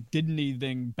y'all like did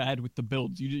anything bad with the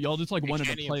builds. Y'all just like You wanted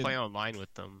can't to even play. play online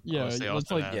with them. Yeah, unless they it's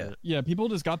also like have it. yeah, people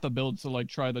just got the builds to like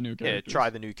try the new Yeah, characters. try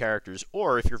the new characters.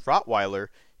 Or if you're Rottweiler,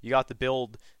 you got the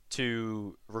build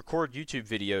to record YouTube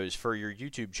videos for your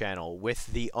YouTube channel with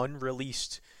the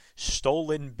unreleased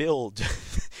stolen build.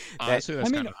 Honestly, that's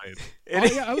I mean, kind of hype.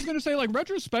 Oh, yeah, I was gonna say like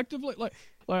retrospectively, like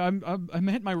I'm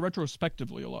hitting my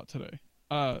retrospectively a lot today.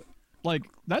 Like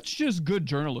that's just good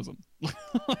journalism.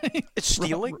 Like, It's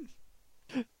stealing.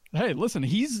 hey, listen,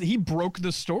 he broke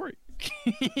the story.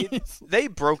 They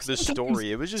broke the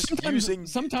story. It was just using.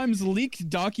 Sometimes leaked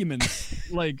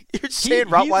documents like You're saying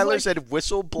he's Rottweiler like- said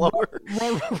whistleblower?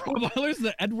 Rottweiler's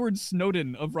the Edward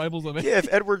Snowden of Rivals of Yeah, if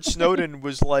Edward Snowden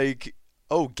was like,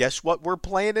 "Oh, guess what? We're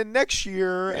playing in next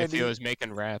year," and If he was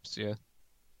making raps, yeah.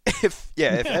 if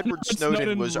Edward Edward Snowden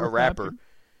Snowden was a rapping.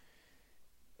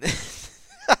 rapper,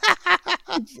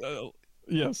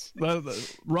 Yes,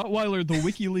 Rottweiler, the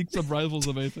WikiLeaks of Rivals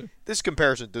of Aether. this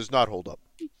comparison does not hold up.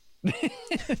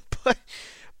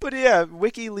 But yeah,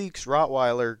 WikiLeaks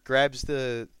Rottweiler grabs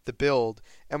the build,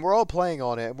 and we're all playing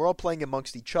on it, and we're all playing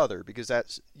amongst each other because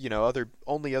that's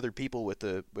only other people with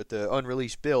the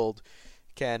unreleased build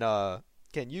can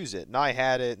use it. And I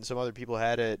had it, and some other people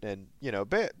had it, and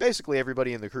basically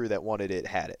everybody in the crew that wanted it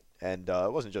had it. And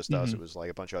it wasn't just us; it was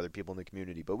like a bunch of other people in the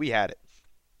community, but we had it.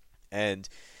 And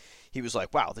he was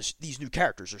like, "Wow, these new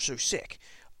characters are so sick.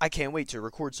 I can't wait to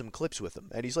record some clips with them."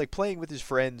 And he's like playing with his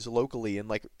friends locally and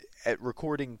like at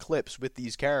recording clips with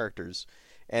these characters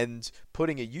and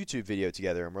putting a YouTube video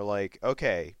together. And we're like,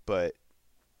 okay, but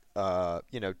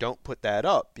don't put that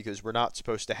up because we're not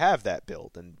supposed to have that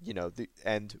build. And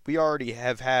and we already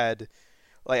have had,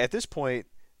 like at this point,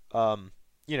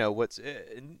 what's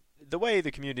the way the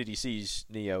community sees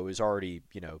Neo is already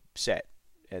set,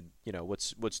 and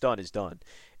what's done is done.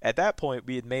 At that point,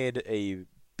 we had made a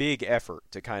big effort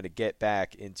to kind of get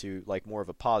back into like more of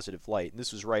a positive light, and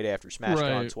this was right after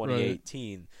SmashCon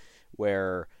 2018,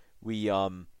 where we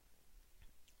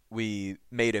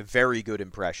made a very good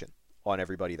impression on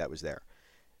everybody that was there.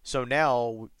 So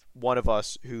now one of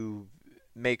us who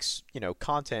makes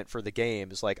content for the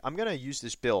game is like, I'm gonna use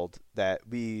this build that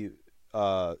we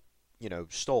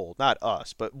stole, not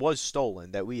us, but was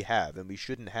stolen, that we have and we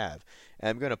shouldn't have, and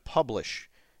I'm gonna publish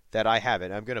that I have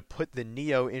it. I'm gonna put the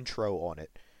Neo intro on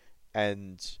it.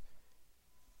 And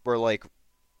we're like,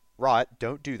 Rot,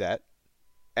 don't do that.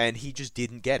 And he just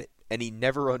didn't get it. And he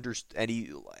never understood.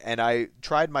 And I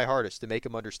tried my hardest to make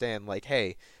him understand, like,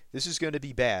 hey, this is going to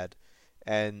be bad.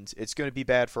 And it's going to be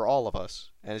bad for all of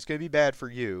us. And it's going to be bad for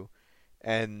you.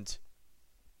 And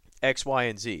X, Y,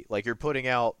 and Z. Like, you're putting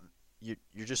out, you're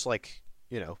just like,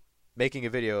 making a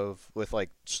video with like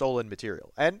stolen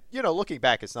material. And, looking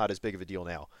back, it's not as big of a deal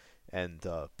now. And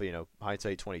but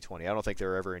hindsight 2020. I don't think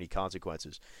there are ever any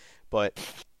consequences. But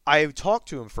I talked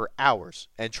to him for hours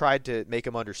and tried to make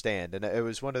him understand. And it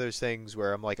was one of those things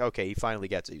where I'm like, okay, he finally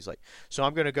gets it. He's like, so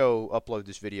I'm gonna go upload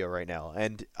this video right now.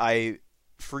 And I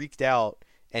freaked out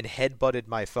and headbutted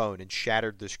my phone and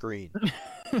shattered the screen.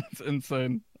 It's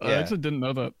insane. Yeah. I actually didn't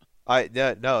know that.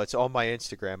 No, it's on my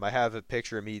Instagram. I have a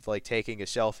picture of me like taking a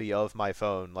selfie of my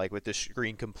phone, like with the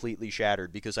screen completely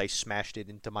shattered because I smashed it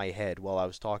into my head while I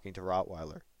was talking to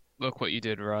Rottweiler. Look what you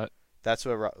did, Rot. That's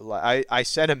what I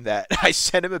sent him that. I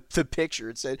sent him the picture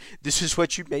and said, "This is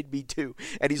what you made me do."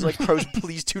 And he's like, "Pros,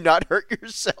 please do not hurt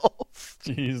yourself."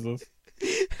 Jesus. And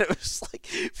it was like,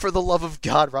 for the love of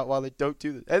God, Rottweiler, don't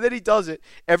do this. And then he does it.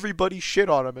 Everybody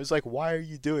shit on him. It's like, why are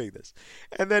you doing this?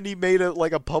 And then he made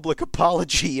a public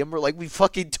apology, and we're like, we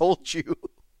fucking told you.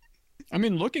 I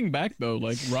mean, looking back though,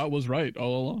 like Rot was right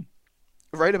all along.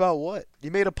 Right about what? He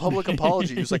made a public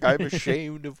apology. He was like, I'm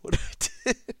ashamed of what I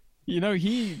did.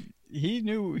 He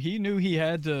knew he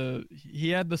had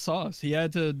the sauce. He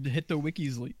had to hit the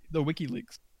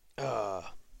WikiLeaks.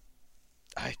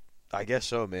 I guess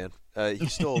so, man.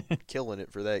 He's still killing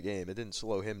it for that game. It didn't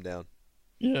slow him down.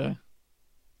 Yeah.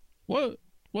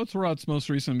 What's Rot's most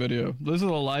recent video? This is a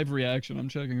live reaction. I'm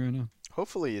checking right now.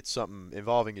 Hopefully it's something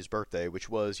involving his birthday, which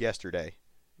was yesterday.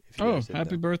 If you Oh, guys didn't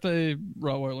happy know. birthday,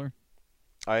 Rottweiler.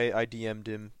 I DM'd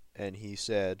him, and he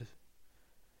said,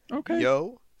 Okay.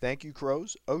 Yo, thank you,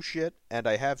 Crows. Oh, shit, and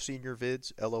I have seen your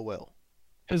vids, LOL.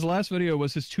 His last video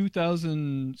was his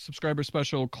 2,000 subscriber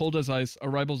special, Cold as Ice, a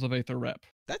Rivals of Aether rep.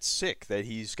 That's sick that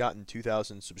he's gotten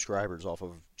 2,000 subscribers off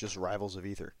of just Rivals of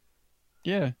Ether.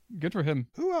 Yeah, good for him.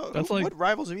 What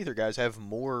Rivals of Ether guys have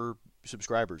more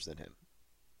subscribers than him?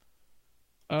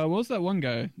 What was that one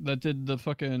guy that did the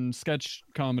fucking sketch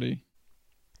comedy?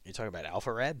 You talking about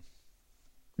Alpha Rad?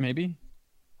 Maybe.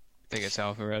 I think it's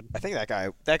Alpha Red. I think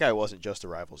that guy wasn't just a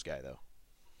Rivals guy though.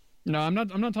 No, I'm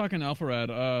not talking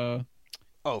Alpharad.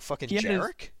 Oh, fucking He had his-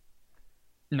 Jarek?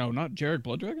 No, not Jarek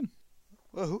Blooddragon.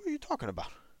 Well, who are you talking about?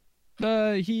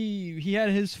 He had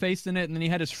his face in it, and then he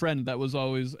had his friend that was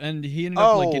always, and he ended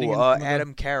up like getting. Oh,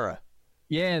 Adam Kara.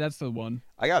 Yeah, that's the one.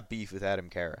 I got beef with Adam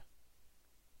Kara.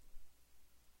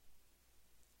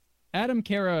 Adam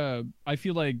Kara, I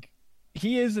feel like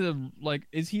he is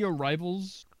is he a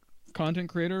Rivals content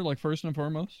creator, like first and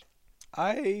foremost?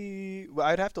 I'd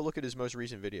have to look at his most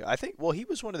recent video. I think, well, he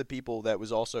was one of the people that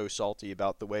was also salty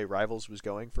about the way Rivals was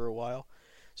going for a while.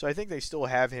 So I think they still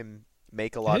have him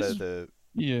make a lot of the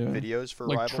videos for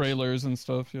like Rivals. Trailers and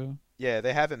stuff. Yeah, Yeah,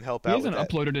 they have him help he out hasn't with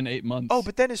that. uploaded in 8 months. Oh,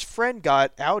 but then his friend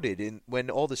got outed when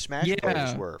all the Smash Yeah.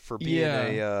 players were for being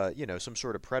Yeah. some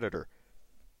sort of predator.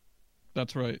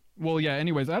 That's right. Well, yeah.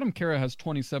 Anyways, Adam Kara has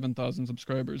 27,000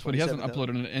 subscribers, but he hasn't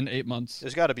 27,000? uploaded in 8 months.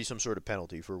 There's got to be some sort of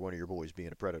penalty for one of your boys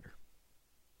being a predator.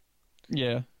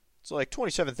 Yeah. It's like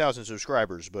 27,000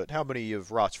 subscribers, but how many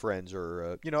of Rot's friends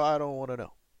are, I don't want to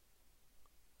know.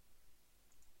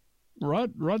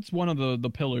 Rod's one of the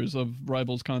pillars of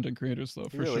Rivals content creators, though. He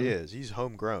For really sure. is. He's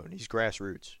homegrown. He's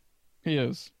grassroots. He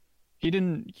is. He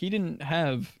didn't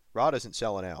have. Rod isn't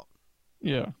selling out.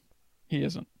 Yeah, he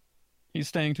isn't. He's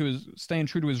staying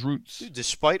true to his roots. Dude,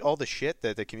 despite all the shit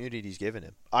that the community's given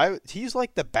him, he's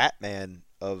like the Batman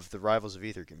of the Rivals of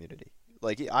Aether community.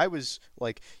 Like, I was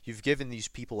like, you've given these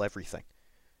people everything.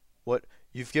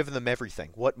 You've given them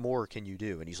everything. What more can you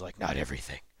do? And he's like, not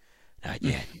everything. Not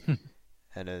yet.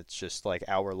 And it's just like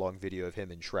hour-long video of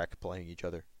him and Shrek playing each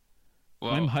other.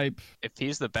 Well, I'm hype. if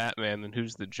he's the Batman, then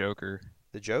who's the Joker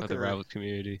The of the Joker. Rivals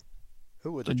community?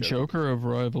 Who would The the Joker? Joker of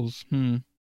Rivals.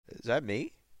 Is that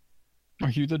me? Are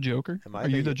you the Joker? Am I Are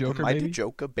you the Joker, Am I baby? the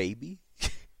Joker, baby?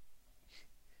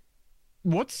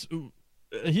 What's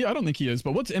he? I don't think he is.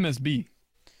 But what's MSB?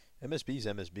 MSB's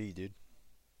MSB, dude.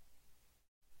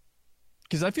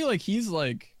 Because I feel like he's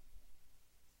like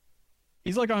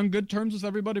on good terms with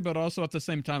everybody, but also at the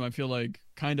same time, I feel like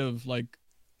kind of like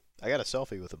I got a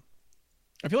selfie with him.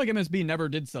 I feel like MSB never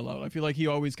did sell out. I feel like he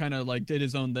always kind of like did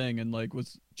his own thing and like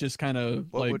was just kind of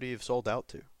What like. would he have sold out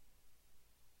to?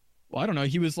 Well, I don't know.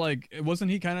 He was like,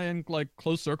 wasn't he kind of in like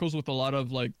close circles with a lot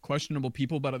of like questionable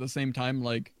people, but at the same time,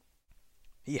 like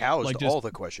He housed Like, just- all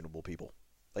the questionable people.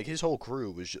 Like, his whole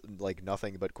crew was like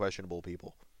nothing but questionable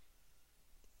people.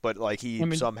 But like he I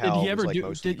mean, somehow did he was ever like do-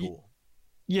 mostly did he- cool.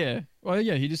 yeah, well,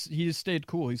 yeah. He just stayed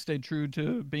cool. He stayed true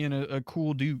to being a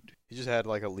cool dude. He just had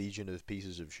like a legion of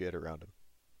pieces of shit around him.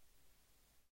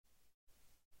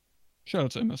 Shout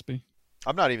out to MSB.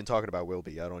 I'm not even talking about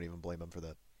Wilby. I don't even blame him for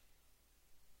that.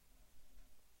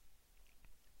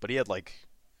 But he had like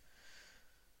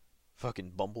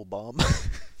fucking Bumble Bomb.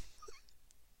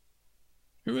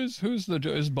 Is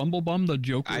Bumblebum the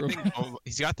Joker? I of- think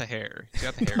he's got the hair. He's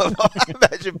got the hair.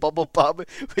 Imagine Bumble Bomb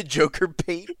with Joker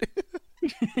paint.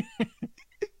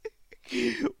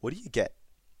 What do you get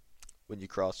when you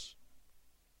cross?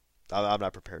 I'm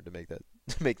not prepared to make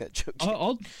that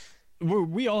joke.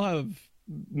 we all have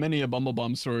many a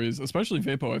Bumblebum stories, especially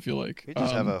Vapo. I feel like We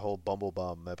just have a whole Bumble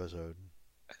Bomb episode.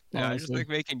 Yeah, I just honestly. like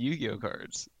making Yu-Gi-Oh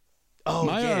cards. Oh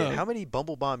My, yeah, how many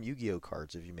Bumble Bomb Yu-Gi-Oh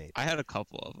cards have you made? I had a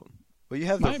couple of them. Well, you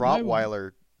have the my-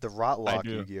 Rottweiler, the Rotlock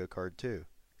do. Yu-Gi-Oh card too.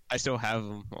 I still have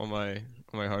them on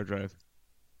my hard drive.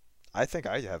 I think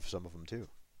I have some of them too.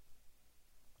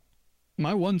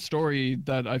 My one story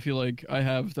that I feel like I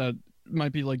have that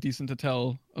might be like decent to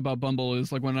tell about Bumble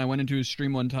is like when I went into his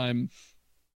stream one time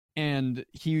and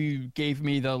he gave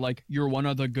me the like, you're one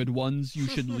of the good ones, you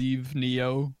should leave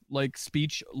Neo like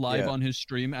speech live Yeah. on his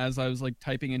stream as I was like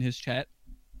typing in his chat.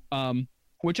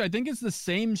 Which I think is the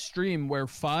same stream where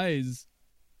Fiz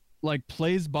like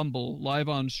plays Bumble live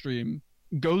on stream,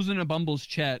 goes into Bumble's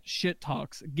chat, shit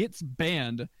talks, gets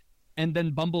banned, and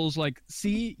then Bumble's like,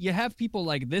 see, you have people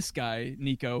like this guy,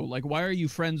 Nico. Like, why are you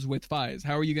friends with Fiz?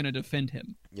 How are you gonna defend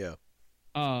him? Yeah.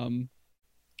 And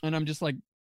I'm just like,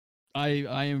 I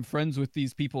am friends with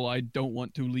these people. I don't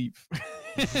want to leave.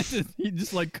 He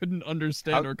just like couldn't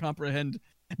understand or comprehend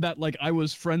that like I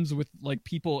was friends with like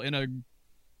people in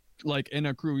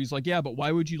a crew. He's like, yeah, but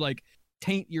why would you like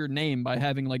taint your name by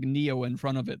having like Neo in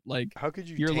front of it? Like, How could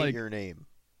you You're taint like- your name?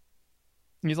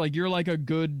 he's like, you're like a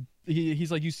good.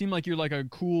 He's like, you seem like you're like a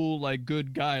cool, like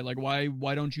good guy. Like, why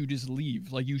don't you just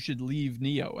leave? Like, you should leave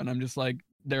Neo. And I'm just like,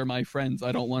 they're my friends.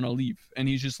 I don't want to leave. And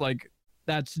he's just like,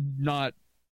 that's not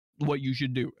what you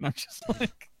should do. And I'm just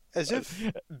like, As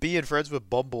if being friends with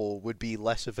Bumble would be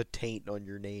less of a taint on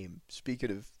your name. Speaking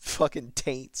of fucking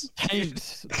taints.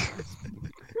 taint.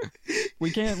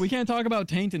 We can't talk about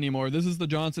taint anymore. This is the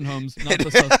Johnson Homes, not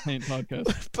the Sus Taint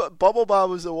podcast. But Bubble Bob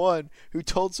was the one who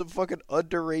told some fucking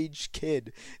underage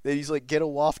kid that he's like, get a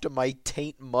waft of my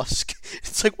taint musk.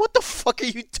 It's like, what the fuck are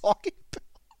you talking about?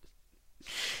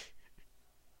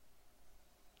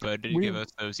 But it did give us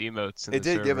those emotes. In It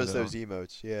the did give server, us though. those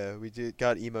emotes. Yeah, we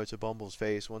got emotes of Bumble's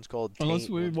face. One's called taint, Unless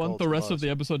we one's want called the rest of musk. the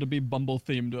episode to be Bumble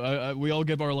themed, we all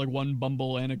give our like one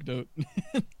Bumble anecdote.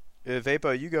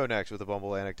 Vapo, you go next with a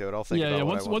Bumble anecdote. I'll think about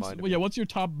what I want mine to be. What's your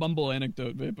top Bumble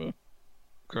anecdote, Vapo?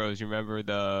 Crows, you remember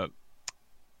the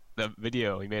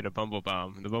video we made a Bumble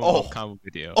Bomb, the Bumble Bomb combo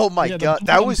video? Oh my Yeah, the god, Bumble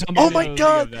that Bomb was. combo Oh my video.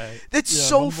 god, That. that's Yeah,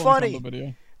 so Bumble Bomb funny. combo video.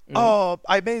 Yeah. Oh,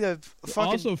 I made a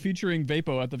fucking Also featuring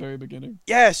Vapo at the very beginning.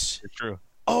 yes. It's true.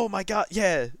 Oh my god,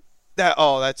 yeah.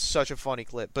 That's such a funny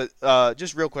clip. But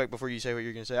just real quick before you say what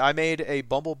you're gonna say, I made a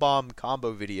Bumble Bomb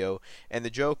combo video, and the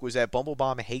joke was that Bumble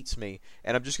Bomb hates me,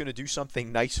 and I'm just gonna do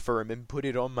something nice for him and put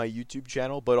it on my YouTube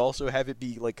channel, but also have it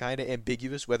be like kind of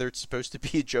ambiguous whether it's supposed to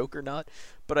be a joke or not.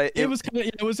 But It was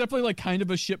definitely like kind of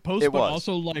a shit post, It but was.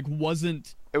 also like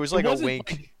wasn't. it was it like a wasn't,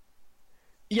 wink. like-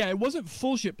 yeah, it wasn't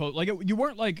full shit post. Like you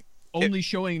weren't like only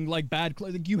showing like bad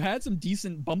clips. Like, you had some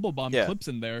decent Bumble Bomb Yeah. clips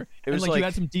in there, It was and like you like-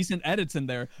 had some decent edits in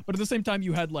there. But at the same time,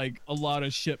 you had like a lot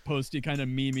of shit posty kind of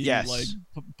memey Yes. like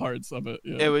parts of it.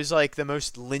 Yeah. It was like the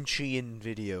most Lynchian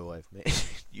video I've made.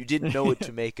 You didn't know what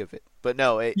to make of it, but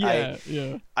no, yeah.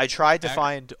 I tried to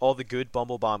find all the good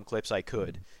Bumble Bomb clips I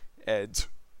could, and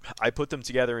I put them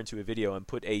together into a video and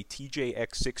put a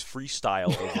TJX6 freestyle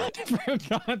over it. I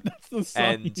forgot that's the song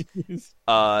And- you used.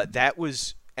 That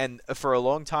was, and for a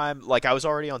long time, like I was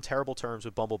already on terrible terms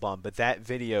with Bumble Bomb, but that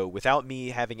video, without me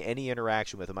having any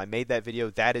interaction with him, I made that video.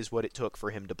 That is what it took for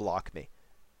him to block me.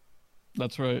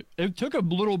 That's right. It took a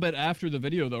little bit after the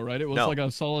video, though, right? It was No. like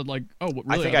a solid, like, really?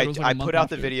 I think thought it was, like, I a month put out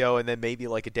the after. video, and then maybe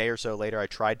like a day or so later, I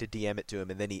tried to DM it to him,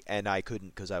 and then I couldn't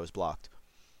because I was blocked.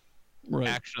 Right.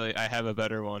 Actually, I have a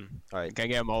better one. All right. Can I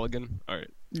get a mulligan? All right.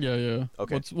 Yeah.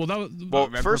 Okay. That was. Well,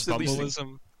 Remember first at least-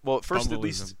 Bumbleism? Well, first at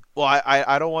least, Bumbleism. well,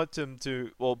 I don't want him to.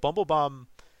 Well, Bumble Bomb,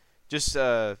 just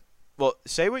well,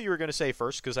 say what you were gonna say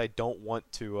first, because I don't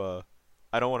want to.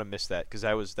 I don't want to miss that, because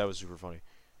that was super funny.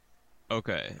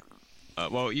 Okay.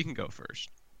 Well, you can go first.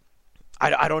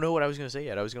 I don't know what I was gonna say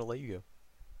yet. I was gonna let you go.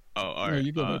 Oh, all No, right.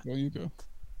 you go, Vapo, you go.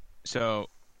 So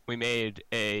we made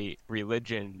a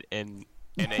religion in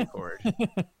NA chord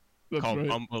That's called right.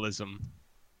 Bumbleism,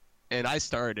 and I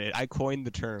coined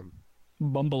the term,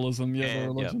 Bumbleism, yeah, the And-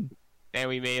 religion. and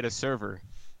we made a server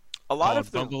A lot called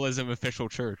of the Bumbleism Official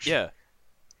Church. yeah.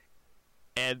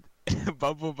 And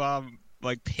Bumble Bomb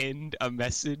like pinned a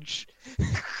message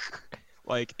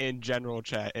like in general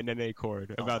chat in NA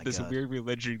chord Oh about my this God. weird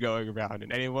religion going around,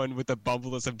 and anyone with the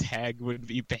Bumbleism tag would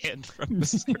be banned from the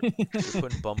server. We're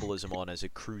putting Bumbleism on as a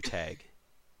crew tag.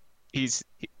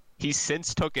 He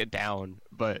since took it down,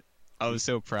 but I was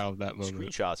so proud of that moment.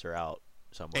 Screenshots are out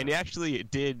somewhere. And he actually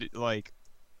did like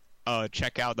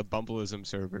check out the Bumbleism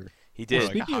server. He Well, did.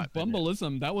 like a speaking of hot minute.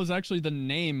 Bumbleism, that was actually the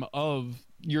name of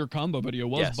your combo video.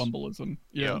 Was Yes. Bumbleism?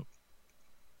 Yeah. Yep.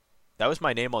 That was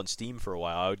my name on Steam for a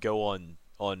while. I would go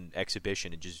on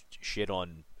exhibition and just shit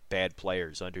on bad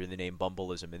players under the name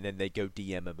Bumbleism, and then they'd go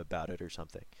DM him about it or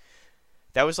something.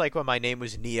 That was like when my name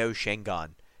was Neo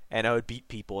Shengon, and I would beat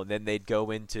people, and then they'd go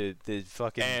into the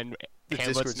fucking And the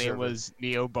Hamlet's Discord name server. was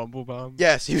Neo Bumblebomb.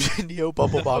 Yes, he was Neo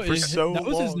Bumblebomb for so That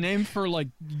was long. his name for like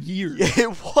years. Yeah, it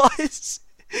was.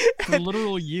 For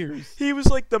literal years. He was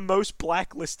like the most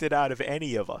blacklisted out of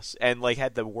any of us, and like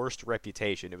had the worst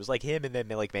reputation. It was like him, and then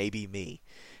like maybe me,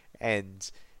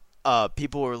 and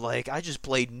people were like, "I just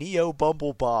played Neo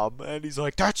Bumblebomb," and he's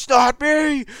like, "That's not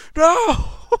me, no."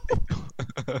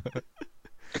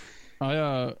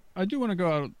 I do want to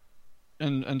go out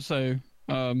and say,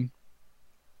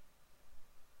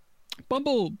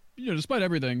 Bumble, despite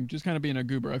everything, just kind of being a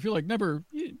goober. I feel like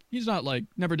he's not like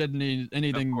never did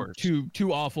anything course.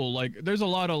 too awful. Like there's a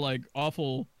lot of like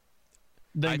awful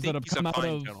I things that think have he's come a out fine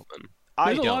of. gentleman.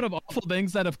 I There's a lot don't. of awful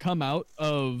things that have come out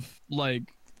of like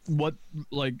what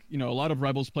like a lot of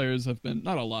Rebels players have been,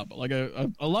 not a lot, but like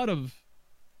a lot of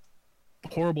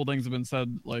horrible things have been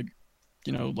said, like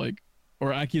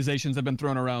or accusations have been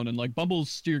thrown around, and like Bumble's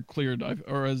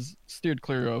has steered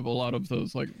clear of a lot of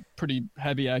those like pretty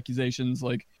heavy accusations,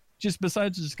 like just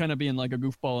besides just kind of being like a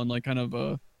goofball and like kind of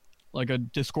a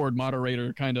Discord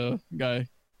moderator kind of guy,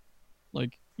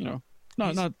 like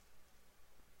not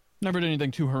never did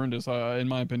anything too horrendous in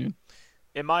my opinion.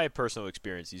 In my personal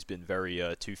experience, he's been very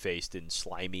two-faced and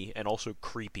slimy, and also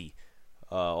creepy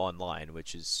online,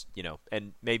 which is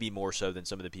and maybe more so than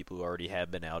some of the people who already have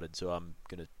been outed. So I'm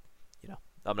gonna,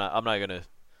 I'm not gonna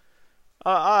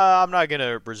I'm not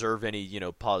gonna reserve any,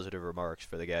 positive remarks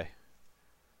for the guy.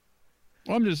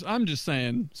 Well, I'm just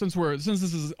saying, since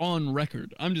this is on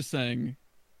record, I'm just saying,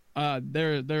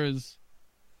 there is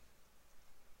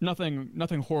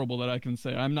nothing horrible that I can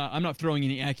say. I'm not throwing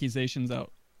any accusations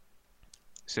out.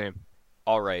 Same.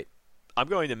 All right, I'm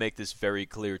going to make this very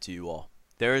clear to you all.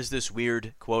 There is this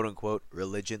weird quote unquote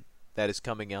religion that is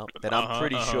coming out that I'm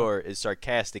pretty sure is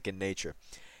sarcastic in nature.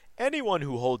 Anyone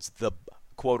who holds the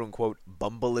quote unquote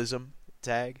bumbleism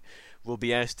tag will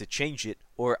be asked to change it,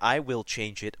 or I will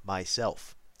change it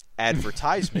myself.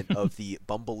 Advertisement of the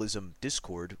Bumbleism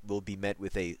Discord will be met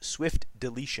with a swift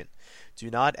deletion. Do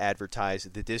not advertise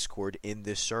the Discord in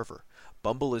this server.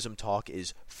 Bumbleism talk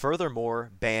is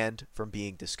furthermore banned from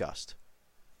being discussed.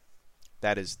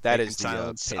 That is the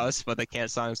silence pin. us, but they can't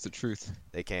silence the truth.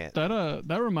 They can't.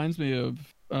 That reminds me of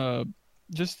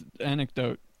just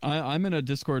anecdote. I'm in a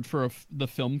Discord for the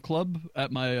film club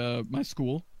at my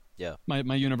school. Yeah.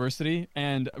 My university,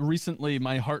 and recently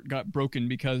my heart got broken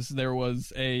because there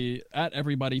was a @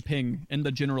 everybody ping in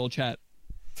the general chat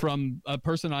from a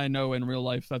person I know in real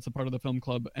life that's a part of the film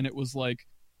club, and it was like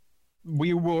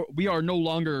we are no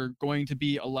longer going to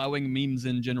be allowing memes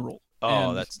in general. Oh,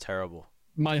 and that's terrible.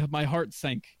 My heart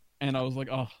sank, and I was like,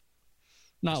 oh,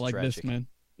 not That's like tragic. this, man.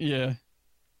 Yeah.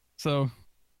 So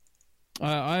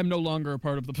I am no longer a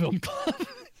part of the film club.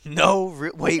 No,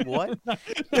 wait, what? No,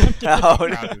 Oh,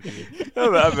 no. Proud of you.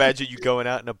 Imagine you going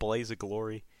out in a blaze of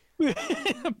glory.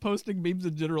 posting memes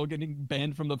in general, getting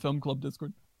banned from the film club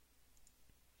Discord.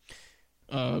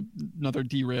 Another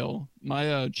derail.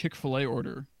 My Chick-fil-A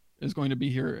order is going to be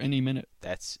here any minute.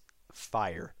 That's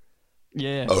fire.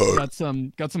 Yeah, got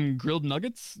some grilled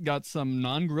nuggets, got some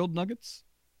non-grilled nuggets.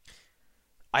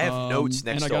 I have notes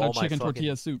next and to I got all a my chicken fucking...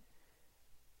 tortilla soup.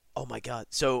 Oh my god.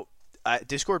 So,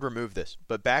 Discord removed this,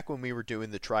 but back when we were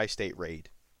doing the Tri-State raid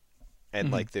and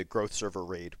Mhm. like the growth server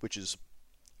raid, which is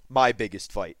my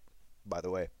biggest fight, by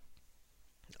the way.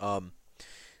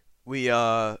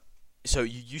 So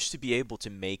you used to be able to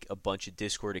make a bunch of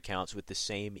Discord accounts with the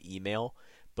same email,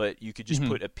 but you could just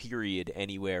put a period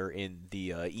anywhere in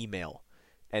the email,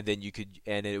 and then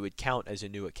it would count as a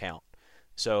new account.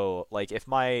 So, like, if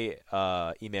my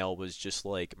email was just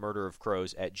like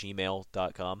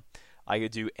murderofcrows@gmail.com, I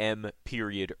could do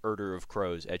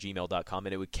m.murderofcrows@gmail.com,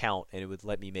 and it would count, and it would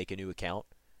let me make a new account.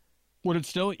 Would it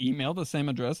still email the same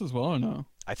address as well, or no?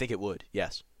 I think it would,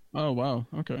 yes. Oh wow,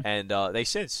 okay. And they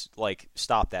since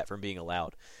stopped that from being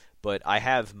allowed. But I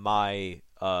have my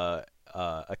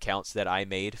accounts that I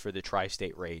made for the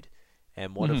Tri-State raid,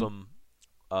 and one of them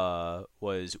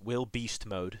was Will Beast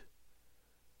Mode.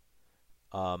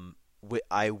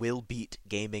 I will beat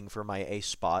gaming for my ace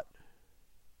spot.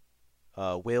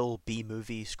 Will B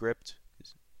movie script.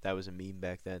 That was a meme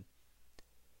back then.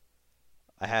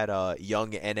 I had young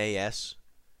NAS.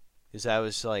 Because that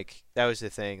was the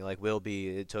thing. Like, Will B,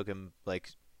 it took him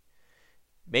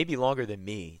maybe longer than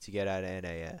me to get out of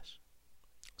NAS.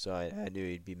 So I knew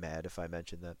he'd be mad if I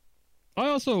mentioned that. I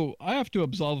have to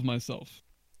absolve myself.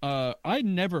 I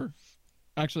never,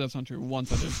 actually that's not true.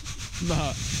 Once I did,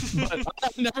 but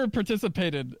I've never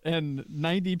participated in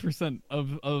 90%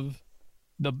 of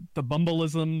the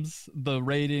bumbleisms, the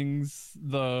ratings,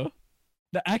 the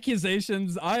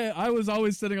accusations. I was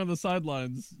always sitting on the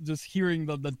sidelines, just hearing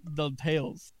the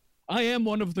tales. I am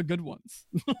one of the good ones.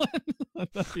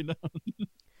 Let that be known.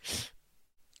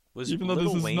 Was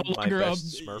Lil Wayne my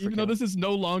best Smurf even though account? this is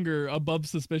no longer above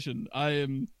suspicion, I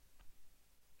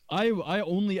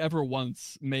only ever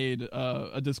once made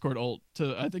a Discord alt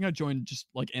I think I joined just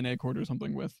like NA Court or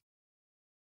something with.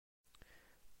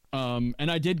 And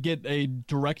I did get a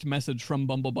direct message from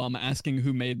Bumblebomb asking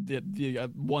who made the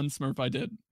one Smurf I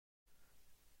did.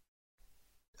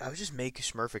 I would just make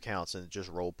Smurf accounts and just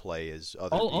role play as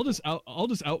other I'll people.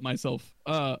 just out myself.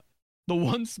 The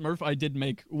one Smurf I did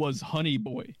make was Honey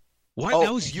Boy. What? Oh,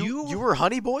 That was you? You were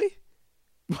Honey Boy?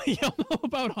 You don't know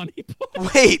about Honey Boy?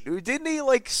 Wait, didn't he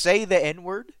say the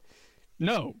N-word?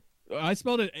 No, I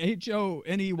spelled it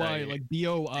HONEY Hey, like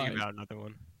BOI. Think about another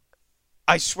one.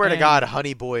 I swear to And- God,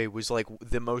 Honey Boy was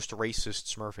the most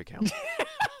racist Smurf account.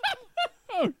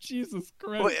 Oh Jesus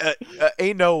Christ! Wait,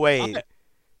 ain't no way.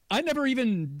 I never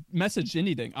even messaged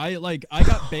anything. I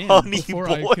got banned Honey before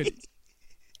Boy. I could.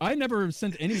 I never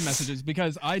sent any messages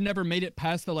because I never made it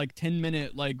past the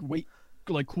 10-minute wait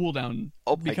cooldown.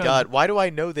 Oh my because, God, why do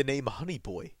I know the name Honey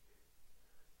Boy?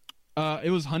 It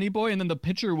was Honey Boy, and then the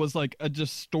picture was a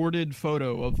distorted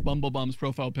photo of Bumblebumb's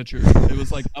profile picture. It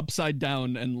was upside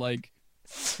down and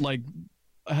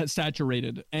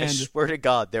saturated. I And swear to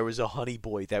God, there was a Honey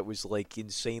Boy that was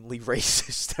insanely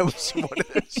racist. That was one of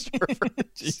those servers.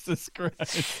 Jesus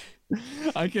Christ!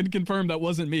 I can confirm that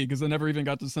wasn't me because I never even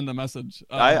got to send a message.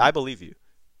 I believe you.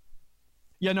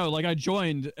 Yeah, no, like I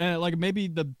joined, and like maybe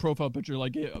the profile picture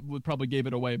like would probably gave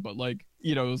it away, but like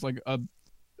it was like a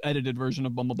edited version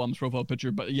of Bumblebom's profile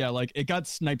picture. But yeah, like it got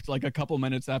sniped like a couple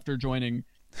minutes after joining,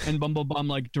 and Bumblebomb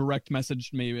like direct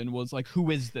messaged me and was like,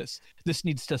 "Who is this? This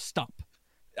needs to stop.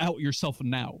 Out yourself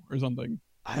now," or something.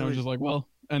 And I was just like, well,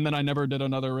 and then I never did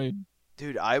another raid.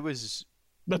 Dude, I was.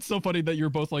 That's so funny that you're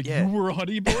both like, Yeah. you were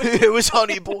Honey Boy. It was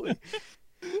Honey Boy.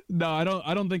 No,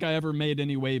 I don't think I ever made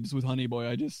any waves with Honey Boy.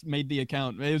 I just made the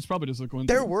account. It was probably just a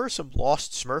coincidence. There were some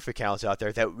lost Smurf accounts out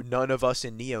there that none of us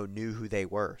in Neo knew who they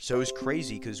were. So it was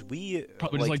crazy because we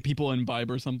probably just like people in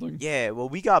Vibe or something. Yeah, well,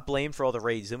 we got blamed for all the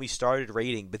raids. Then we started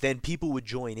raiding, but then people would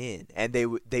join in, and they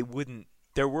wouldn't.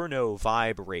 There were no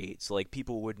Vibe raids. Like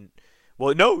people wouldn't.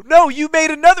 Well, no, you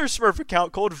made another Smurf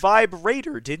account called Vibe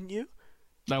Raider, didn't you?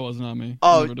 That was not me.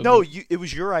 Oh Never did no, that. it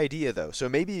was your idea though. So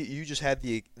maybe you just had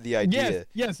the idea.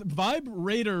 Yes. Vibe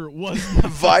Raider was my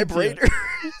Vibe idea. Raider.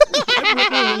 Vibe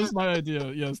Raider was my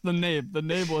idea. Yes, the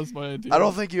name was my idea. I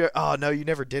don't think you. Oh no, you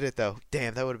never did it though.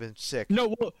 Damn, that would have been sick.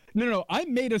 No, no. I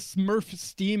made a Smurf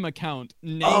Steam account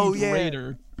named Yeah.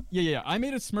 Raider. Yeah. I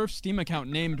made a Smurf Steam account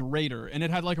named Raider, and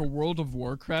it had like a World of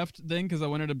Warcraft thing because I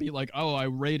wanted to be like, oh, I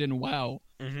raid in WoW.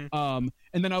 Mm-hmm.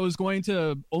 And then I was going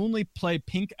to only play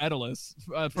Pink Edalus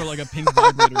for like a pink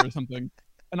vibrator or something.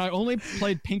 And I only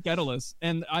played Pink Edalus,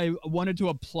 and I wanted to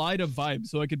apply to Vibe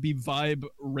so I could be Vibe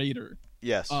Raider.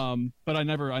 Yes. But I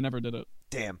never did it.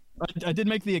 Damn. I did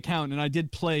make the account, and I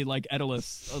did play like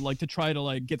Edalus, like to try to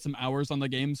like get some hours on the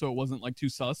game so it wasn't like too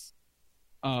sus.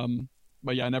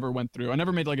 But yeah, I never went through. I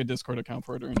never made like a Discord account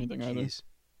for it or anything either. Jeez.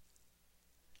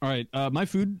 All right, my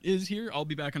food is here. I'll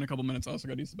be back in a couple minutes. I also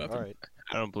got to use the bathroom. All right.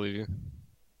 I don't believe you.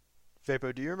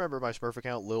 Vapo, do you remember my Smurf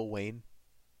account, Lil Wayne?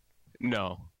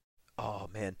 No. Oh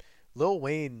man, Lil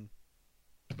Wayne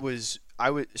was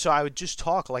I would just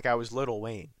talk like I was Lil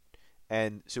Wayne,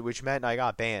 and so which meant I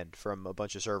got banned from a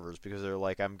bunch of servers because they're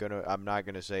like I'm not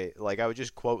gonna say, like, I would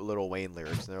just quote Lil Wayne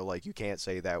lyrics and they're like, you can't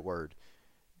say that word,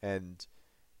 and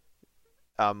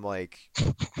I'm like,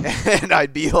 and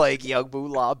I'd be like, Young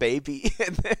Moolah baby,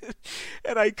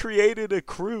 and I created a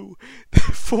crew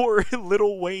for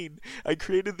Lil Wayne. I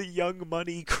created the Young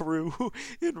Money crew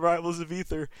in Rivals of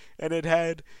Ether, and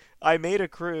I made a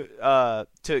crew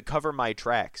to cover my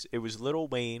tracks. It was Lil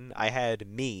Wayne. I had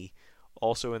me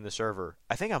also in the server.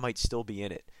 I think I might still be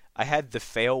in it. I had the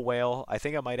Fail Whale. I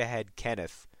think I might have had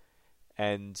Kenneth,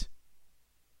 and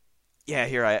yeah,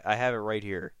 here I have it right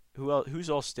here. Who's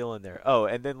all still in there? Oh,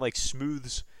 and then like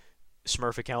Smooth's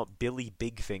Smurf account, Billy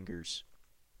Big Fingers.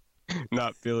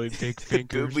 Not Billy Big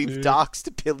Fingers. We've dude.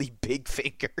 doxed Billy Big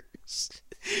Fingers,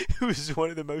 who's one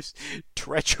of the most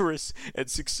treacherous and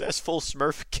successful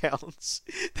Smurf accounts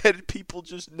that people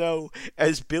just know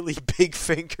as Billy Big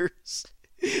Fingers.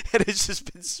 And it's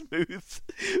just been Smooth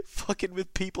fucking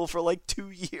with people for like 2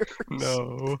 years.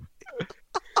 No.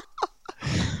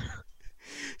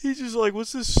 He's just like,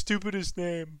 what's the stupidest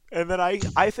name? And then I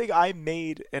think I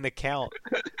made an account.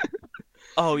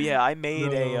 Oh yeah, I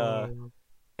made an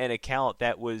account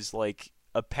that was like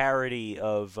a parody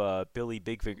of Billy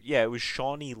Big Finger. Yeah, it was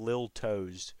Shawnee Lil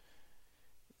Toes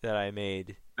that I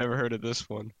made. Never heard of this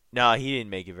one. Nah, he didn't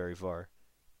make it very far.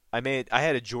 I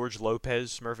had a George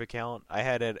Lopez Smurf account. I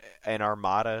had an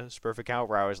Armada Smurf account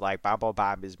where I was like,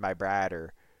 Bob is my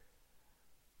brother.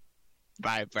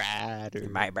 My brother.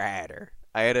 My brother.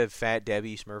 I had a Fat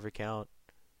Debbie Smurf account.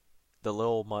 The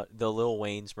Lil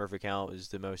Wayne Smurf account was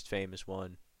the most famous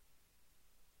one.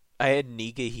 I had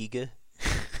Niga Higa.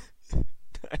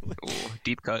 Ooh,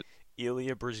 deep cut.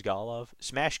 Ilya Brizgalov.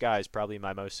 Smash Guy is probably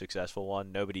my most successful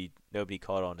one. Nobody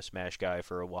caught on to Smash Guy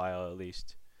for a while at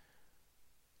least.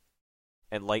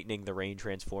 And Lightning the Rain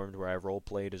Transformed, where I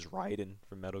roleplayed as Raiden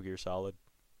from Metal Gear Solid.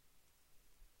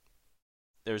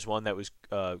 There's one that was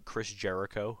Chris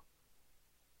Jericho.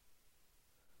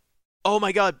 Oh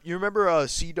my god, you remember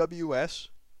CWS?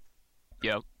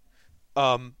 Yep.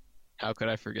 How could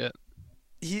I forget?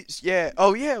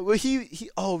 Well,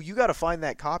 you gotta find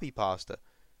that copy pasta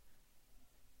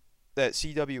that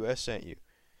CWS sent you,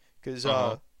 because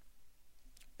so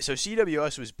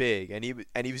CWS was big, and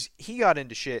he got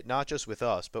into shit not just with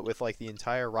us, but with like the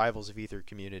entire Rivals of Ether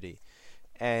community,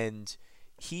 and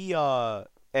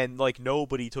and like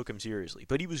nobody took him seriously,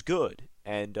 but he was good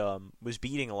and was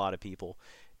beating a lot of people,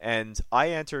 and I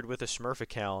entered with a Smurf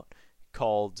account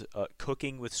called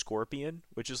Cooking with Scorpion,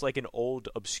 which is like an old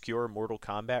obscure Mortal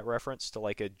Kombat reference to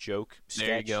like a joke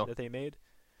sketch that they made.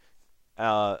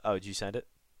 Did you send it?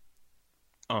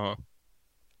 Uh-huh.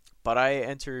 But I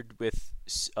entered with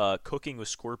Cooking with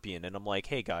Scorpion, and I'm like,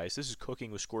 hey guys, this is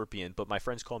Cooking with Scorpion, but my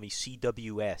friends call me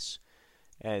CWS,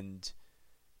 and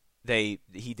he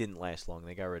didn't last long.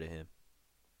 They got rid of him.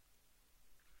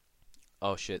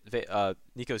 Oh shit!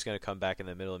 Nico's gonna come back in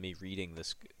the middle of me reading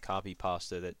this copy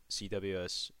pasta that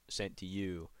CWS sent to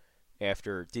you.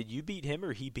 After, did you beat him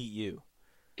or he beat you?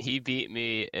 He beat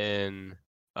me in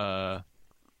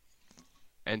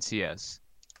NCS.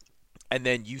 And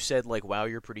then you said like, "Wow,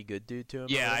 you're pretty good, dude." To him.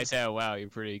 Yeah, I said, "Wow, you're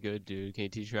pretty good, dude. Can you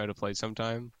teach me how to play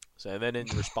sometime?" So and then in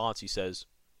response, he says,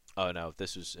 "Oh no,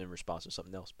 this was in response to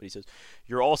something else." But he says,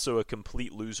 "You're also a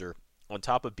complete loser. On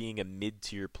top of being a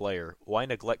mid-tier player, why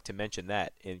neglect to mention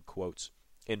that?" In quotes,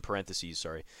 in parentheses,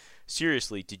 sorry.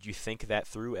 Seriously, did you think that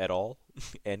through at all?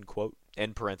 End quote.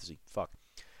 End parenthesis. Fuck.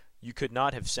 You could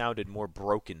not have sounded more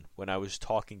broken when I was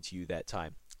talking to you that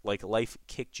time. Like life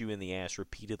kicked you in the ass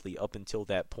repeatedly up until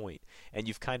that point, and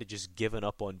you've kind of just given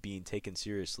up on being taken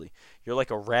seriously. You're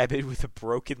like a rabbit with a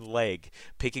broken leg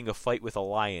picking a fight with a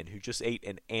lion who just ate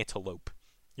an antelope.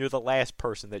 You're the last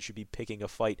person that should be picking a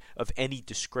fight of any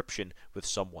description with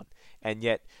someone, and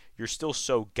yet you're still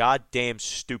so goddamn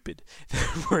stupid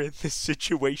that we're in this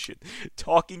situation.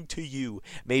 Talking to you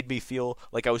made me feel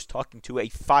like I was talking to a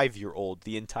 5-year-old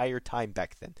the entire time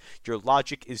back then. Your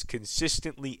logic is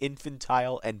consistently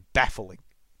infantile and baffling.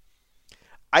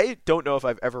 I don't know if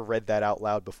I've ever read that out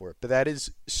loud before, but that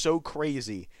is so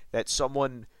crazy that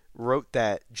someone wrote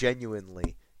that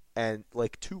genuinely. And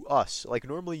like to us, like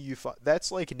normally that's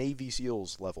like Navy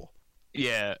SEALs level.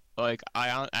 Yeah, like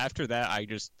after that, I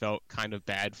just felt kind of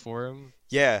bad for him.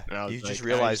 Yeah, you like, just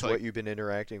realize what you've been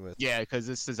interacting with. Yeah, because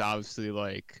this is obviously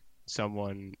like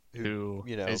someone who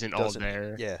you know isn't all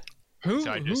there. Yeah. Who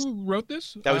wrote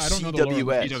this? That was I don't know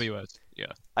CWS. CWS. Yeah.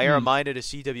 I got reminded of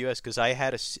CWS because I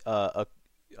had a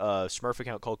Smurf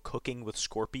account called Cooking with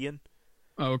Scorpion.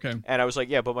 Oh, okay. And I was like,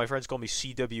 yeah, but my friends call me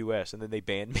CWS, and then they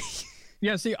banned me.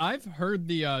 Yeah, see, I've heard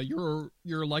the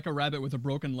you're like a rabbit with a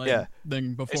broken leg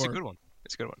thing before. It's a good one.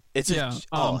 It's a good one. It's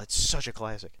such a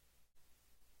classic.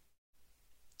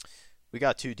 We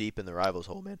got too deep in the rivals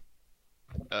hole, man.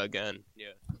 Again,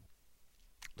 yeah.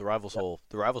 The rivals hole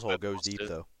goes deep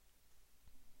though.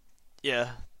 Yeah.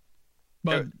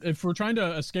 But if we're trying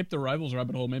to escape the rivals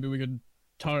rabbit hole, maybe we could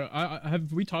talk.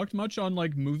 Have we talked much on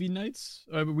like movie nights?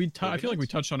 I feel like we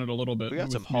touched on it a little bit. We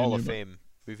got some Hall of Fame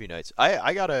movie nights.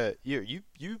 I gotta you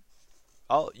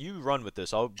run with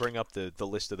this. I'll bring up the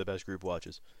list of the best group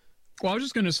watches. Well, I was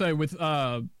just gonna say with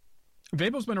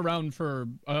Vapo's been around for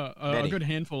a good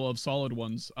handful of solid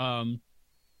ones.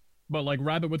 But like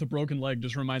Rabbit with a Broken Leg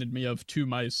just reminded me of Two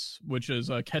Mice, which is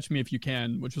Catch Me If You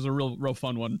Can, which was a real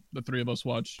fun one. The three of us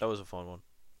watched. That was a fun one.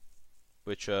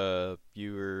 Which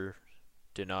you were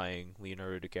denying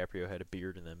Leonardo DiCaprio had a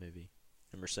beard in that movie.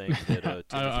 And we're saying that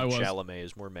Timothée Chalamet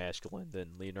is more masculine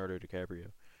than Leonardo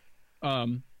DiCaprio.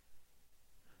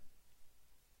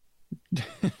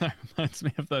 That reminds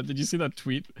me of that. Did you see that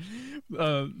tweet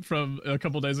from a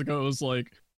couple days ago? It was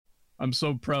like, I'm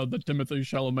so proud that Timothée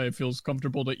Chalamet feels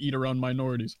comfortable to eat around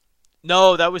minorities.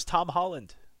 No, that was Tom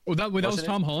Holland. Oh, that was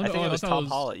Tom Holland? I think it was Tom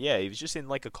Holland. Yeah, he was just in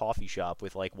like a coffee shop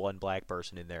with like one black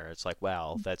person in there. It's like,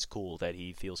 wow, that's cool that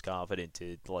he feels confident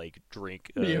to like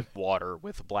drink water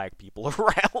with black people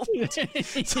around.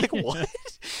 It's like, what?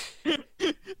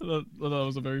 That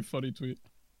was a very funny tweet.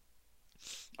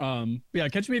 Yeah,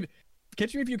 Catch Me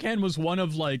If You Can was one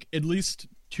of like at least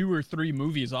 2 or 3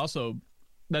 movies also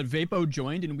that Vapo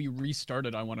joined and we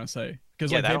restarted, I want to say.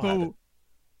 Because like Vapo,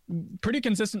 pretty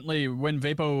consistently when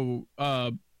Vapo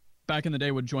back in the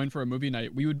day would join for a movie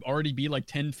night, we would already be like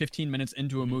 10-15 minutes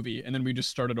into a movie and then we just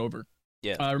started over.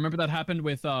 Yeah. I remember that happened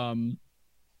with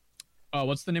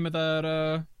what's the name of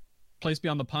that Place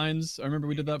Beyond the Pines? I remember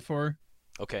we did that for.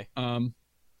 Okay. Trying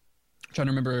to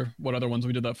remember what other ones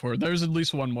we did that for. There's at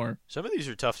least one more. Some of these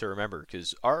are tough to remember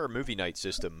because our movie night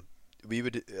system, we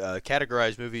would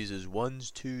categorize movies as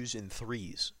 1s, 2s, and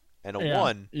 3s, and a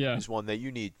 1 is one that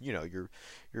you need, your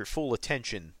full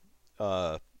attention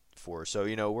for.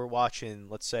 So we're watching.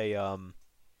 Let's say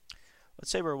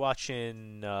we're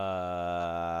watching, Blade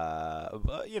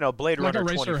Runner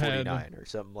 2049 or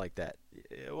something like that.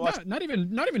 Not even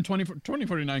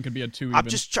 2049 could be a 2.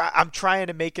 I'm trying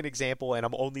to make an example, and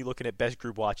I'm only looking at best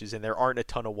group watches, and there aren't a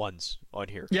ton of 1s on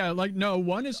here. Yeah, like no,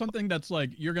 1 is something that's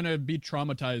like you're gonna be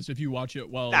traumatized if you watch it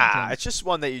while. It's just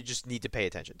one that you just need to pay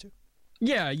attention to.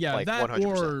 Yeah, like that 100%.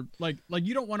 Or like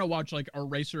you don't want to watch like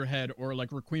Eraserhead or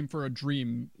like Requiem for a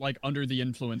Dream like under the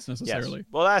influence necessarily. Yes.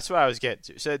 Well, that's what I was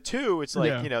getting to. So 2, it's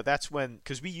like that's when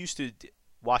because we used to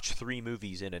watch 3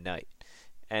 movies in a night,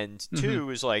 And 2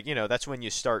 is like, that's when you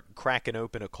start cracking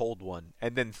open a cold one.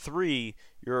 And then 3,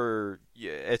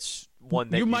 it's one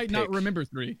that you might not pick. remember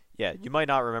 3. Yeah, you might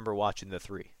not remember watching the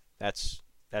 3. That's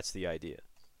the idea.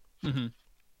 Mm-hmm.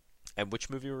 And which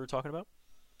movie were we talking about?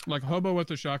 Like Hobo with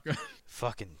a Shotgun.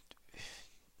 Fucking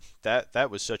that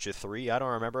was such a 3. I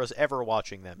don't remember us ever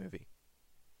watching that movie.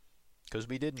 Because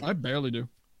we didn't. I barely do.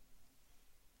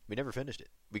 We never finished it.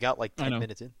 We got like 10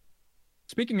 minutes in.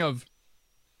 Speaking of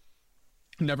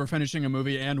never finishing a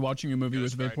movie and watching a movie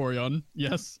Ghost with Rider. Vaporeon.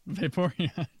 Yes,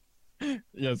 Vaporeon.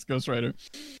 Yes, Ghost Rider.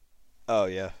 Oh,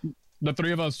 yeah. The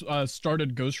three of us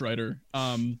started Ghost Rider.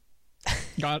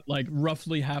 Got like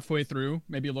roughly halfway through,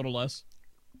 maybe a little less.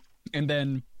 And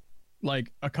then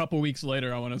like a couple weeks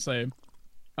later, I want to say,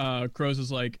 Crows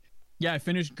is like, yeah, I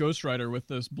finished Ghost Rider with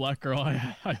this black girl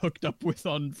I hooked up with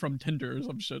from Tinder or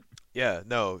some shit. Yeah,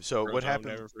 no. So Bro, what I'll happened?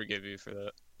 never forgive you for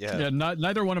that. Yeah.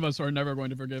 Neither one of us are never going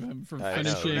to forgive him for I know.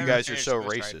 finishing. You guys are Finished so Ghost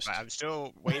Rider, racist. but I'm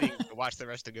still waiting to watch the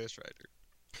rest of Ghost Rider.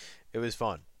 It was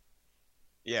fun.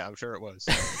 Yeah, I'm sure it was.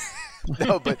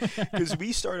 No, but because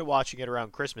we started watching it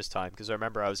around Christmas time, because I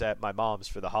remember I was at my mom's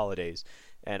for the holidays,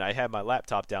 and I had my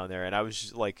laptop down there, and I was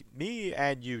just, like, me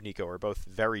and you, Nico, are both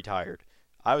very tired.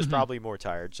 I was probably more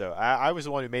tired, so I was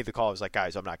the one who made the call. I was like,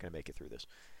 guys, I'm not going to make it through this.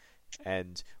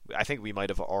 And I think we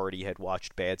might have already had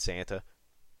watched Bad Santa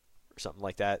or something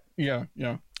like that. Yeah.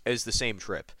 It was the same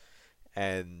trip.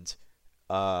 And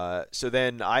so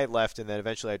then I left, and then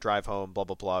eventually I drive home, blah,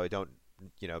 blah, blah. We don't,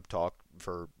 talk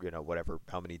for, whatever,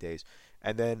 how many days.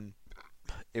 And then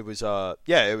it was,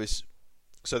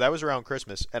 so that was around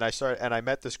Christmas, and I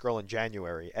met this girl in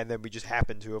January, and then we just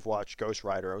happened to have watched Ghost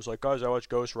Rider. I was like, guys, I watched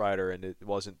Ghost Rider, and it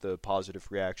wasn't the positive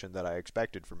reaction that I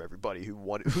expected from everybody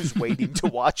who's waiting to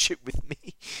watch it with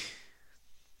me.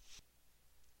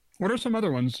 What are some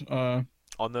other ones?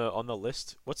 On the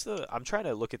list, I'm trying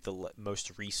to look at the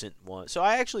most recent one. So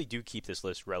I actually do keep this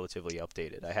list relatively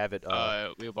updated. I have it.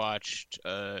 We watched.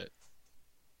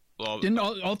 Well, Didn't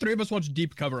all three of us watch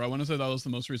Deep Cover? I want to say that was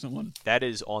the most recent one. That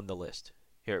is on the list.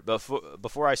 Here,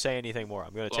 before I say anything more,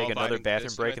 I'm going to take another Law-Abiding bathroom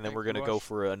Citizen, break, I and then think we're going to we go watched.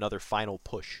 for another final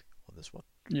push on this one.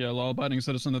 Yeah, Law Abiding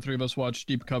Citizen. The three of us watched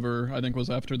Deep Cover. I think was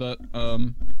after that.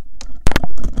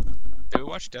 Did we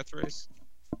watch Death Race?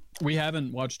 We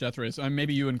haven't watched Death Race.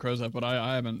 Maybe you and Crows have, but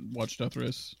I haven't watched Death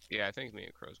Race. Yeah, I think me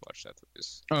and Crows watched Death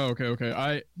Race. Oh, okay.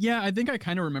 I think I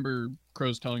kind of remember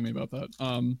Crows telling me about that.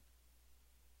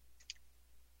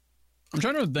 I'm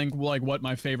trying to think like what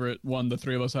my favorite one the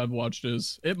three of us have watched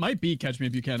is. It might be Catch Me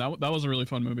If You Can. That was a really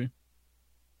fun movie.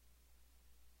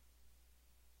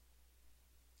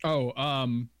 Oh,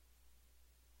 I'm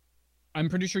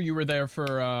pretty sure you were there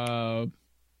for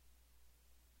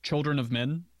Children of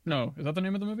Men. No, is that the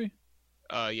name of the movie?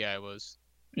 Yeah, it was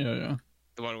Yeah.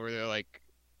 the one where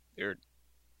they're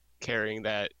carrying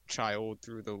that child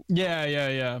through the.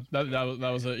 Yeah. That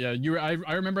was it. Yeah,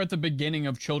 I remember at the beginning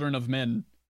of Children of Men,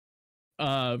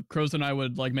 Crows and I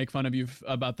would like make fun of you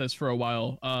about this for a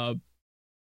while.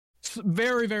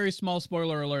 Very, very small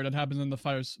spoiler alert. It happens in the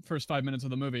first 5 minutes of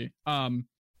the movie.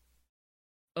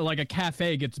 Like a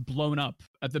cafe gets blown up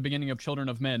at the beginning of Children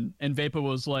of Men, and Vapor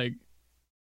was like,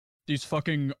 these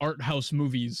fucking art house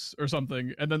movies or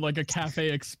something, and then like a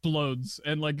cafe explodes,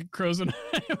 and like Crows and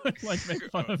I would like make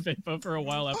fun of Vapor for a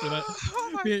while after that.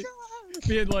 Oh my being, god!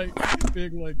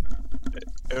 being like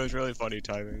It was really funny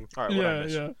timing. All right, what I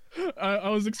miss? I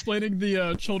was explaining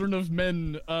the Children of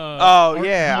Men. Oh art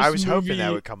yeah, I house was hoping that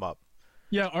movie- would come up.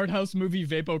 Yeah, art house movie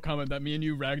Vapo comment that me and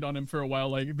you ragged on him for a while.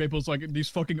 Like Vapo's like these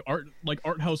fucking art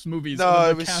house movies. No, and then it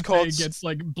the was cafe called gets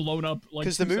like blown up. Like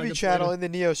Because the 2 movie seconds channel later. in the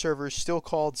Neo server is still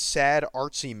called Sad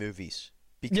Artsy Movies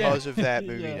because of that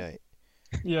movie Yeah. night.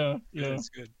 Yeah. It's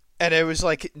good. And it was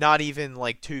like not even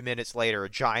like 2 minutes later, a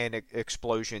giant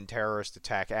explosion, terrorist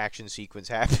attack action sequence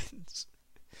happens.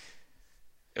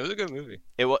 It was a good movie.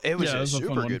 It was Yeah, it a was a fun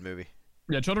super one. good movie.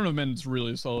 Yeah, Children of Men is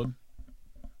really solid.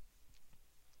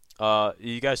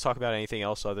 You guys talk about anything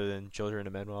else other than Children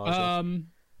of Men while I was there?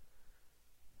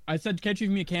 I said Catch Me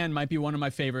If You Can might be one of my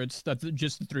favorites that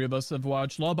just the three of us have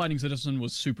watched. Law Abiding Citizen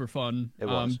was super fun. It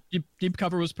was. Deep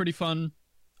Cover was pretty fun.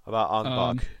 How about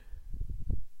Ong Bak?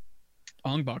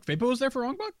 Ong Bak. Vapo was there for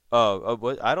Ong Bak?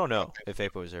 What? I don't know if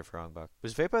Vapo was there for Ong Bak.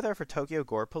 Was Vapo there for Tokyo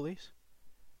Gore Police?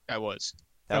 I was.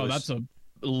 That's a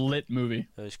lit movie.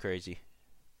 That was crazy.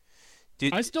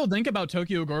 I still think about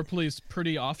Tokyo Gore Police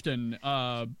pretty often.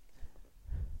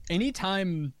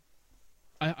 Anytime,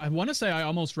 I want to say I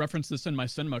almost referenced this in my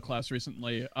cinema class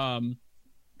recently,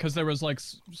 because there was like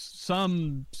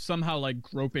somehow like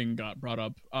groping got brought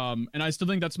up, and I still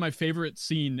think that's my favorite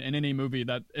scene in any movie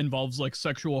that involves like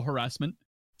sexual harassment.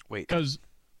 Wait. Because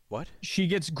What? She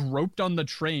gets groped on the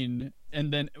train,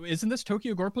 and then isn't this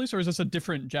Tokyo Gore Police or is this a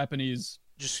different Japanese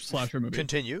Just slasher movie?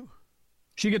 continue.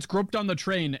 She gets groped on the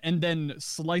train and then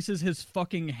slices his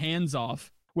fucking hands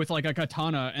off with like a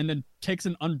katana, and then takes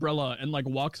an umbrella and like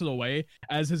walks it away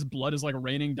as his blood is like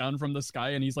raining down from the sky,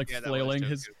 and he's like Yeah, that was flailing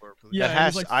his. Tokyo Gore Police. Yeah, That and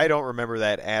has. he's, like, I don't remember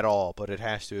that at all, but it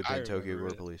has to have I been Tokyo remember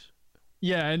Gore it. Police.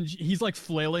 Yeah, and he's like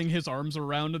flailing his arms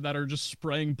around that are just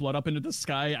spraying blood up into the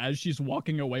sky as she's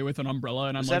walking away with an umbrella,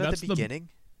 and I'm Was like, that at that's the beginning?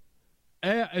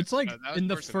 It's like No, that was in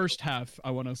the towards the first half, I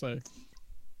want to say.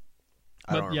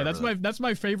 I don't But yeah, remember that's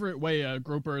my favorite way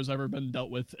Groper has ever been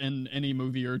dealt with in any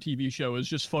movie or TV show is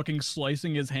just fucking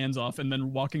slicing his hands off and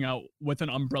then walking out with an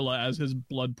umbrella as his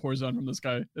blood pours down from the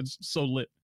sky. It's so lit.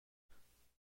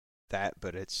 that,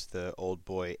 but it's the old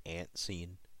boy ant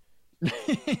scene.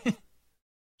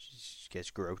 She gets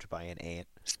groped by an ant.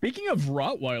 Speaking of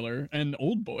Rottweiler and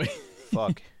Old Boy,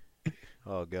 Fuck.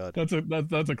 Oh god.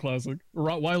 that's a classic.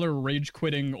 Rottweiler rage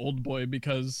quitting Old Boy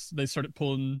because they started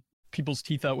pulling people's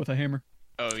teeth out with a hammer.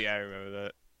 Oh yeah, I remember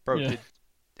that. Bro, Yeah.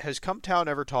 has Cumtown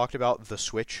ever talked about the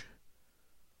Switch?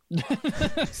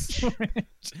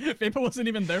 Fable wasn't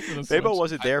even there for this. Fabo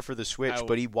wasn't there for the Switch, I-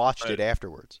 but he watched right. it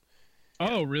afterwards.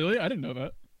 Oh, really? I didn't know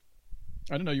that.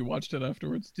 I didn't know you watched it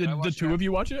afterwards. Did I the watched two it of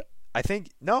you watch it? I think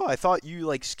no, I thought you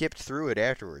like skipped through it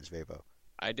afterwards, Fabo.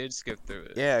 I did skip through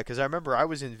it. Yeah, because I remember I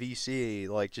was in VC,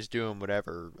 like just doing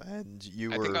whatever, and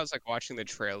you I were. think I was like watching the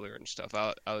trailer and stuff.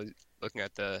 I was looking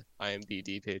at the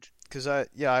IMDb page, Because I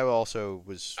also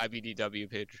was. IBDW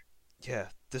page. Yeah,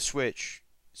 The Switch,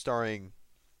 starring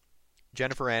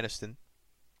Jennifer Aniston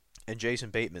and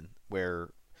Jason Bateman, where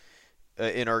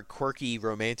in our quirky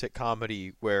romantic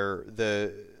comedy, where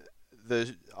the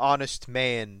honest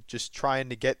man just trying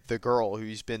to get the girl who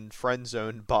he's been friend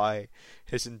zoned by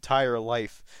his entire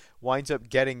life winds up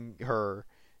getting her,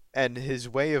 and his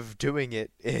way of doing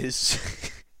it is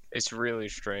It's really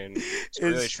strange. It's a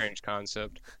really It's- strange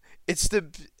concept.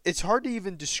 it's hard to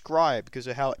even describe because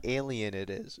of how alien it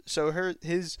is. So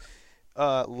his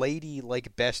lady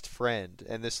like best friend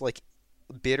and this like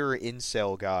bitter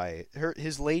incel guy.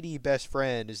 His lady best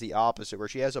friend is the opposite, where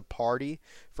she has a party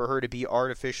for her to be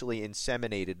artificially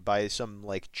inseminated by some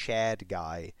like Chad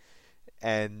guy,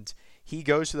 and he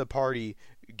goes to the party,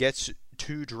 gets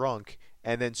too drunk,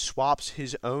 and then swaps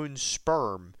his own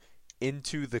sperm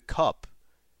into the cup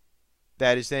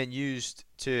that is then used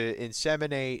to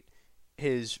inseminate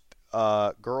his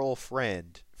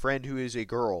friend who is a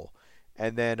girl,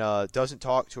 and then doesn't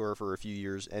talk to her for a few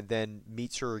years, and then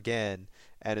meets her again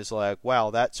and is like, wow,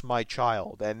 that's my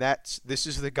child, and this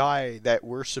is the guy that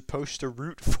we're supposed to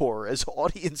root for as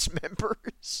audience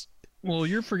members. Well,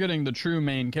 you're forgetting the true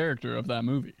main character of that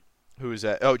movie. Who is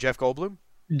that? Oh, Jeff Goldblum?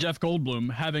 Jeff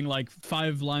Goldblum having like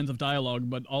 5 lines of dialogue,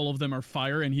 but all of them are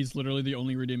fire, and he's literally the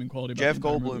only redeeming quality. About Jeff the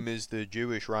entire Goldblum movie. is the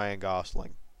Jewish Ryan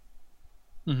Gosling.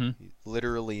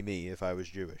 Literally me if I was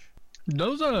Jewish.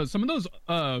 Those some of those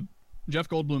Jeff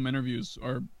Goldblum interviews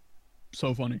are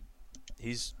so funny.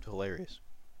 He's hilarious.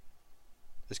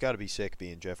 It's got to be sick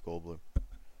being Jeff Goldblum.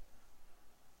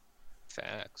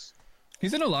 Facts.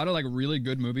 He's in a lot of like really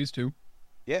good movies too.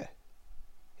 Yeah.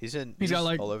 He's got,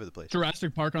 like, all over the place.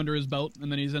 Jurassic Park under his belt,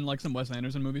 and then he's in like some Wes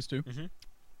Anderson movies too.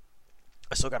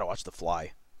 I still got to watch The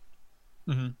Fly.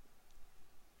 Mm-hmm.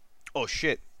 Oh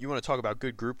shit! You want to talk about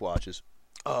good group watches?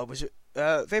 Was it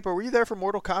Vapor? Were you there for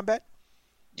Mortal Kombat?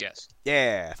 Yes.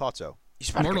 Yeah, I thought so.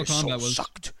 Mortal Kombat was-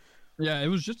 sucked. Yeah, it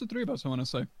was just the 3 of us. I want to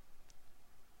say.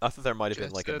 I thought there might have been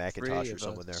Just like a the Macintosh three or of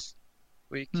someone there. us.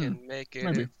 We can make it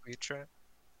maybe. if we try.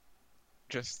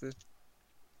 Just the.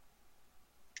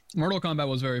 Mortal Kombat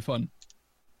was very fun.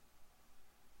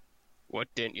 What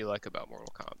didn't you like about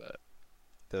Mortal Kombat?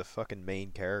 The fucking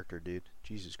main character, dude.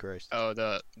 Jesus Christ. Oh,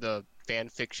 the fan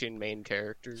fiction main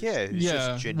characters. Yeah, he's Yeah,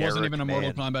 just generic wasn't even a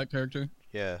Mortal man. Kombat character.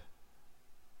 Yeah.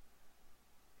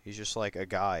 He's just like a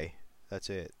guy. That's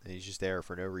it. And he's just there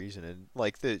for no reason. And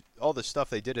like all the stuff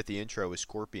they did at the intro with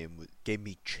Scorpion gave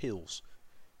me chills.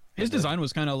 His And, design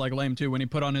was kind of like lame too when he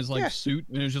put on his like Yeah. suit,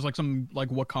 and it was just like some like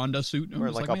Wakanda suit. And I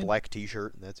Wearing was like a man, black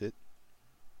T-shirt and that's it.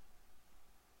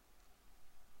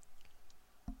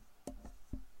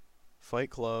 Fight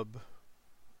Club,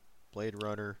 Blade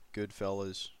Runner,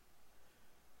 Goodfellas,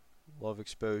 Love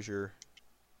Exposure.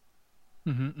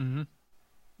 Mm-hmm.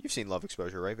 You've seen Love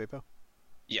Exposure, right, Vapo?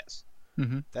 Yes.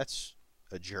 Mm-hmm. That's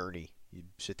a journey. You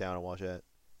sit down and watch that.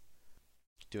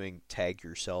 Doing tag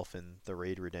yourself in the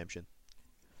Raid Redemption.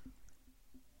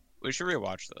 We should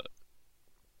rewatch that.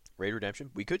 Raid Redemption?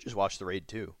 We could just watch the Raid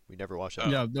 2. We never watched that. Oh,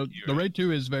 Yeah, the you're- Raid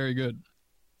 2 is very good.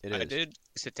 It I is. did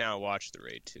sit down and watch the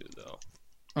Raid 2, though.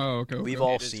 Oh, okay. We've okay.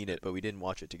 all It is seen it, but we didn't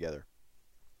watch it together.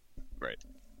 Right.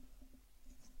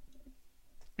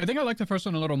 I think I like the first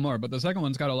one a little more, but the second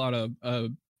one's got a lot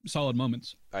of solid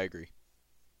moments. I agree.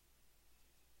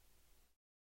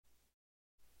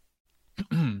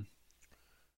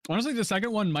 Honestly, the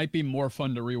second one might be more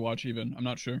fun to rewatch. Even I'm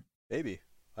not sure. Maybe.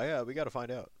 Oh, yeah, we got to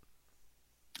find out.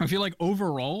 I feel like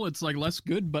overall it's like less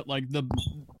good, but like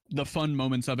the fun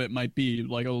moments of it might be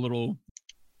like a little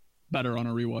better on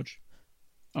a rewatch.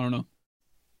 I don't know.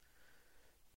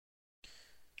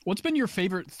 What's been your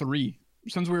favorite 3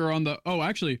 since we were on the? Oh,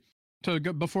 actually,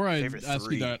 before I Favorite ask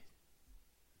 3. you that,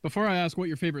 before I ask what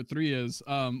your favorite 3 is,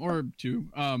 or 2,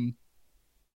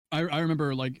 I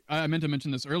remember like I meant to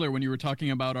mention this earlier when you were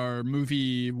talking about our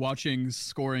movie watching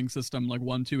scoring system, like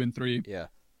 1, 2, and 3. Yeah.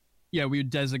 Yeah, we would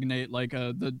designate like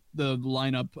the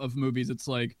lineup of movies. It's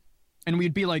like, and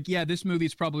we'd be like, yeah, this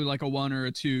movie's probably like a 1 or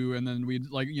a 2, and then we'd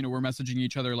like, you know, we're messaging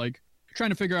each other like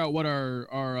trying to figure out what our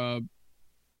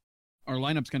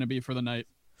lineup's gonna be for the night.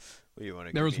 What do you want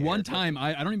to There was one time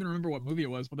I don't even remember what movie it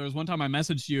was, but there was one time I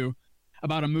messaged you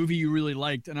about a movie you really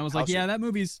liked, and I was like, Hausu. yeah, that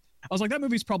movie's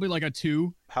probably like a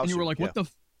 2, and you were Hausu, like, what the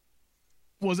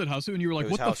was it Hausu? And you were like,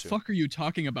 It was what the Hausu. fuck are you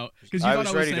talking about? Because you I thought was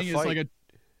I was ready to saying it's like fight.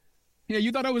 yeah,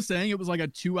 you thought I was saying it was like a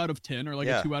 2 out of 10 or like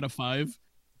Yeah. a 2 out of 5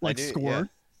 like knew- score.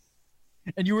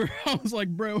 yeah. And you were I was like,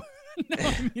 bro, no,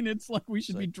 I mean it's like we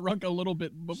should be like- drunk a little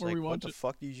bit It's before like, we what watch the it.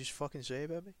 fuck do you just fucking say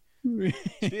about me?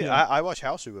 Yeah, I watch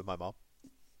Hausu with my mom.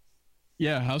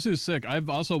 yeah, Hausu is sick. I've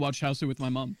also watched Hausu with my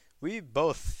mom. We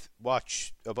both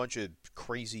watch a bunch of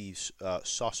crazy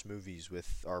sauce movies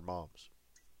with our moms.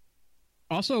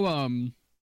 Also,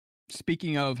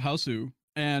 speaking of Hausu,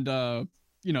 and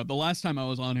you know, the last time I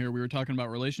was on here, we were talking about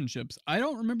relationships. I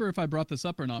don't remember if I brought this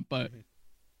up or not, but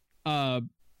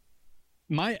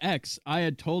my ex, I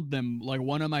had told them like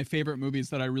one of my favorite movies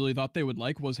that I really thought they would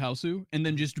like was Hausu, and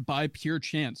then just by pure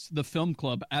chance, the film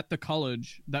club at the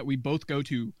college that we both go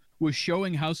to was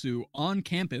showing Hausu on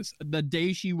campus the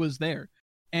day she was there.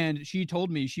 And she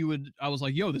told me I was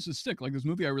like, yo, this is sick. Like this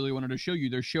movie I really wanted to show you.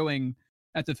 They're showing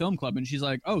at the film club. And she's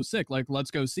like, oh, sick. Like,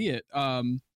 let's go see it.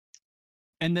 And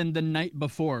then the night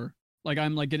before, like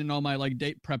I'm like getting all my like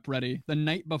date prep ready. The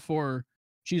night before,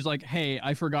 she's like, hey,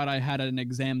 I forgot I had an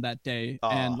exam that day.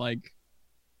 And like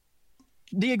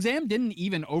the exam didn't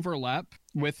even overlap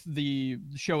with the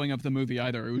showing of the movie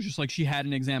either. It was just like she had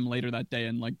an exam later that day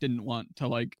and like didn't want to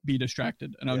like be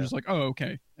distracted. And I was Yeah. just like, oh,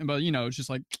 okay. And but you know, it's just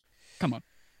like, come on.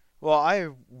 Well, I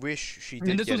wish she did.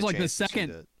 And this get was a like the chance to see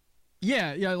second- that.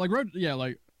 Yeah, like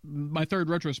my third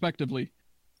retrospectively.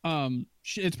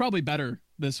 It's probably better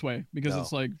this way because No.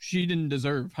 it's like she didn't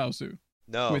deserve Hausu.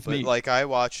 No, with but me. like I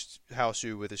watched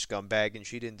Hausu with a scumbag, and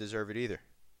she didn't deserve it either.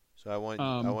 So I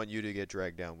want you to get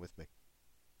dragged down with me.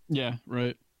 Yeah,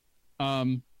 right. But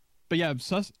yeah,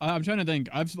 I'm trying to think.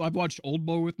 I've watched Old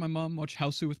Boy with my mom, watched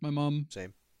Hausu with my mom.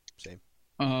 Same.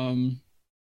 I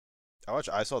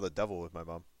saw The Devil with my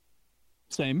mom.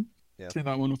 Same. Yeah. Seen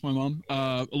that one with my mom.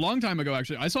 A long time ago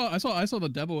actually. I saw The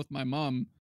Devil with my mom.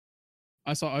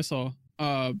 I saw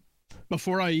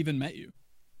before I even met you.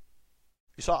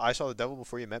 I saw The Devil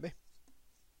before you met me.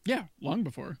 Yeah, long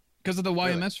before because of the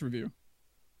YMS review.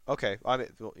 Okay, I mean,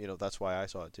 well, you know, that's why I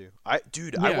saw it too. I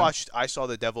Yeah. saw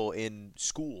The Devil in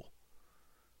school,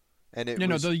 and it You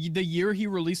know, was the year he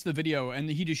released the video and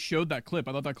he just showed that clip.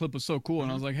 I thought that clip was so cool, and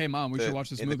I was like, "Hey, mom, we should watch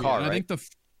this in the movie." car, and I right? think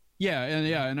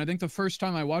and I think the first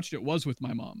time I watched it was with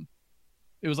my mom.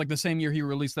 It was like the same year he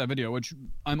released that video, which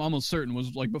I'm almost certain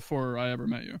was like before I ever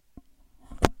met you.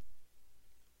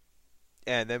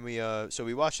 and then we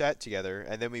we watched that together,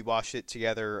 and then we watched it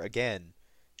together again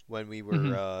when we were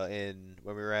Mhm.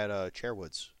 when we were at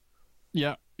Chairwoods.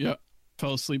 Yeah.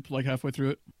 Fell asleep like halfway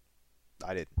through it.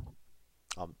 I did.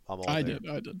 I'm all I there.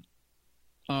 did.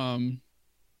 Fapo,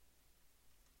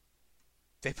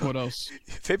 What else?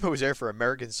 Fapo was there for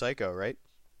American Psycho, right?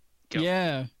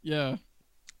 Yeah.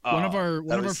 One of our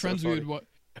that was so friends we funny. would watch.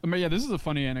 I mean, yeah, this is a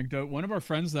funny anecdote. One of our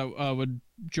friends that would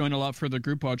join a lot for the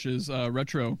group watch is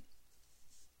Retro.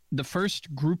 The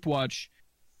first group watch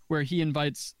where he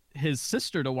invites his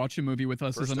sister to watch a movie with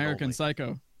us First is and American only.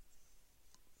 Psycho.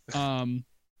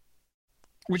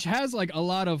 Which has like a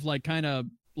lot of like kind of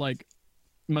like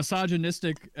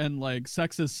misogynistic and like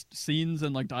sexist scenes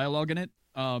and like dialogue in it.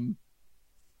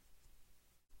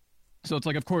 So it's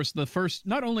like, of course,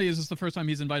 not only is this the first time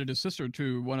he's invited his sister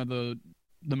to one of the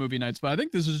movie nights, but I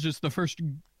think this is just the first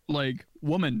like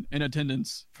woman in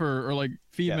attendance or like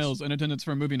females in attendance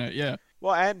for a movie night. Yeah.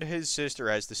 Well, and his sister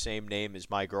has the same name as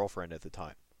my girlfriend at the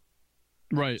time.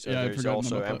 Right. So yeah. I there's forgot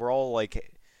also, about and that. we're all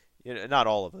like, you know, not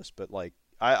all of us, but like,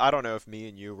 I don't know if me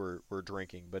and you were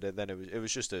drinking, but then it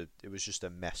was just a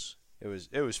mess. It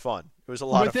was fun. It was a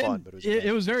lot of fun, but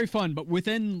it was very fun. But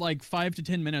within like 5 to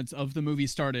 10 minutes of the movie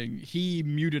starting, he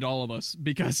muted all of us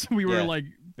because we were like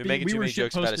making too many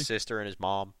jokes about shitposting. his sister and his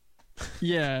mom.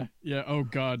 Yeah. Oh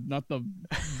God, not the.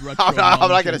 I'm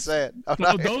not gonna say it.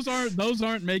 Those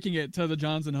aren't making it to the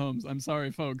Johnson homes. I'm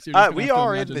sorry, folks. We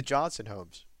are in the Johnson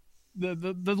homes.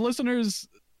 The listeners,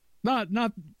 not.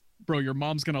 Bro, your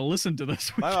mom's gonna listen to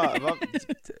this. My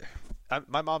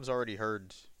mom's already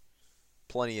heard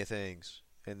plenty of things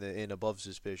in Above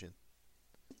Suspicion.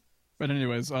 But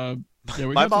anyways, yeah,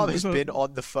 my mom has been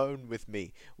on the phone with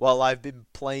me while I've been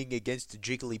playing against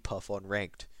Jigglypuff on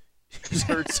Ranked. She's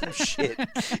heard some shit.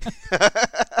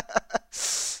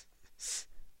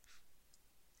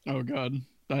 Oh God,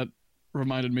 that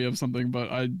reminded me of something,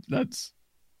 but I'll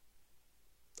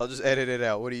just edit it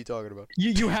out. What are you talking about?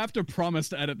 You have to promise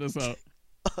to edit this out.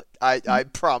 I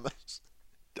promise.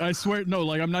 I swear, no,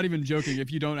 like I'm not even joking. If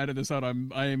you don't edit this out,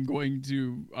 I am going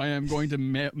to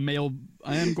mail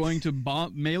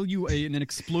you an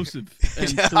explosive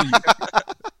and kill you.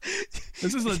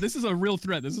 This is a real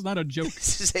threat. This is not a joke.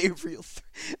 This is a real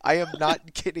threat. I am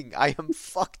not kidding. I am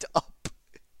fucked up.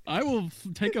 I will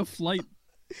take a flight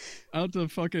out to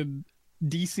fucking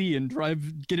DC and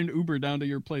get an Uber down to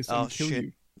your place and kill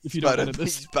you if you don't edit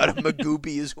this. He's about to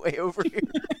Magooby his way over here.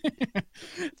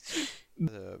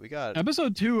 We got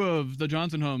episode 2 of the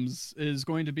Johnson homes is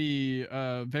going to be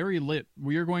very lit.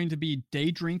 We are going to be day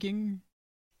drinking.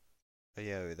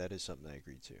 Yeah, that is something I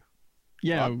agreed to.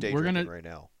 Yeah, I'm day we're drinking gonna right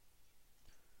now.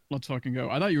 Let's fucking go.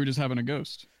 I thought you were just having a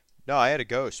ghost. No, I had a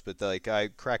ghost, but like I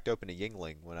cracked open a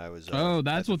Yingling when I was.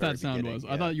 That's what that sound was.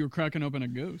 Yeah. I thought you were cracking open a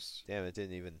ghost. Damn, it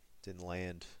didn't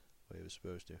land the way it was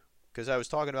supposed to. Because I was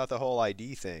talking about the whole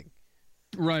ID thing.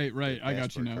 Right. I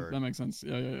got you now. Card. That makes sense.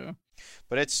 Yeah.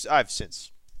 But I've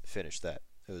since finished that.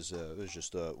 It was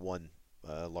just one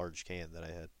large can that I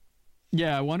had.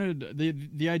 Yeah, I wanted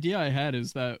the idea I had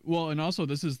is that and also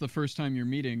this is the first time you're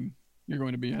going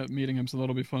to be meeting him, so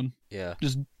that'll be fun. Yeah.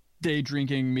 Just day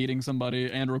drinking, meeting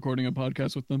somebody, and recording a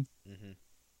podcast with them. Mm-hmm.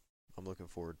 I'm looking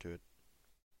forward to it.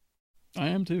 I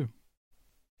am too.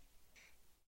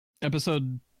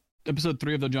 Episode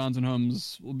 3 of the Johnson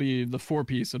homes will be the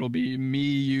 4-piece. It'll be me,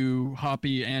 you,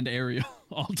 Hoppy, and Ariel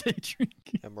all day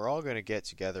drinking. And we're all gonna get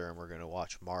together and we're gonna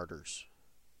watch Martyrs.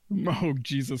 Oh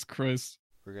Jesus Christ!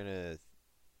 We're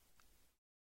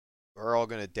all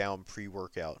gonna down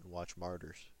pre-workout and watch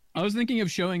Martyrs. I was thinking of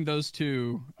showing those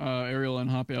two, Ariel and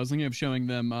Hoppy. I was thinking of showing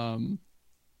them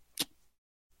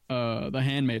The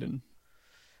Handmaiden.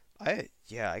 I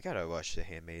gotta watch The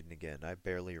Handmaiden again. I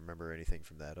barely remember anything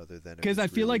from that other than because I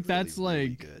feel like that's really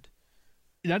like good.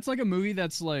 That's like a movie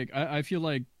that's like I feel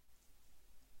like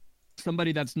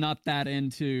somebody that's not that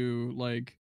into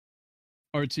like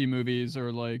artsy movies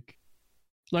or like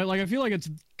I feel like it's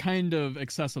kind of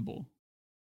accessible,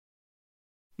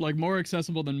 like more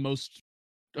accessible than most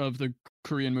of the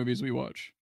Korean movies we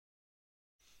watch.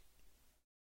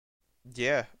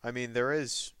 Yeah, I mean there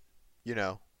is,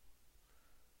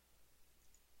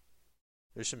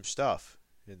 there's some stuff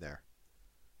in there.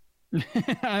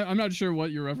 I'm not sure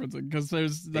what you're referencing because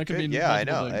that could be. Yeah, I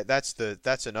know.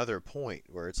 That's another point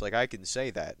where it's like I can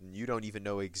say that and you don't even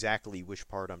know exactly which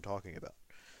part I'm talking about.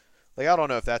 Like I don't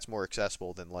know if that's more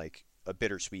accessible than like A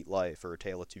Bittersweet Life or A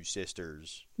Tale of Two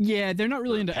Sisters. Yeah, they're not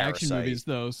really into Parasite. action movies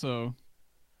though, so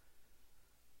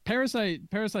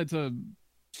Parasite's a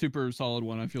super solid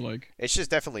one, I feel like. It's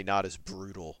just definitely not as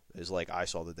brutal as like I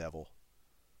Saw the Devil.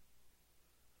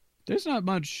 There's not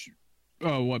much.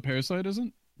 Oh, what Parasite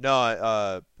isn't?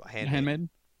 No, Handmaiden.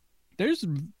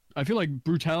 I feel like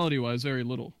brutality-wise, very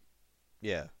little.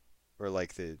 Yeah, or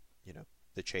like the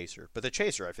Chaser, but the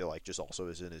Chaser I feel like just also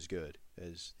isn't as good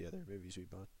as the other movies we've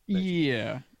done.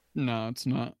 Yeah, no, it's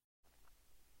not.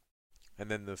 And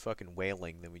then the fucking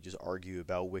Wailing, then we just argue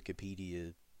about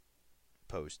Wikipedia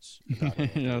posts. About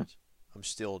it Yeah. I'm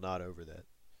still not over that.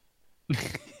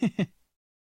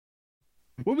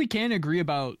 What we can agree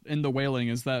about in The Wailing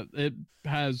is that it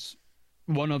has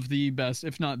one of the best,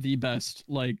 if not the best,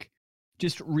 like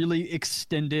just really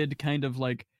extended kind of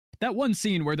like that one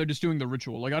scene where they're just doing the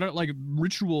ritual. Like I don't like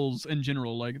rituals in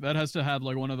general. Like that has to have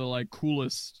like one of the like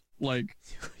coolest like.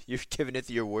 You're giving it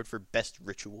the award for best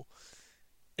ritual.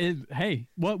 Hey,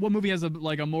 what movie has a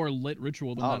more lit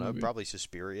ritual than I that don't know, movie? probably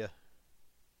Suspiria.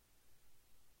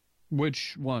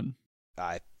 Which one?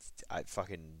 I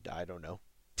don't know.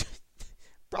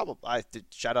 Probably.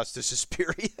 Shoutouts to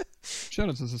Suspiria. Shout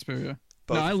out to Suspiria.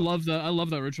 Both no, I of them. love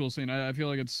that ritual scene. I feel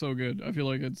like it's so good. I feel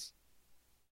like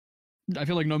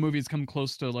no movie's come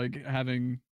close to like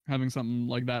having something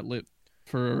like that lit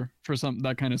for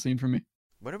that kind of scene for me.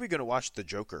 When are we gonna watch The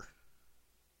Joker?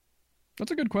 That's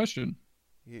a good question.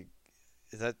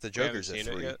 Is that the We haven't Joker's a seen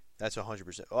it 3? yet? That's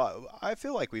 100%. I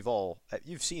feel like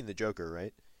you've seen the Joker,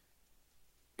 right?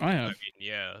 I I have. mean,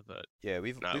 yeah, but Yeah,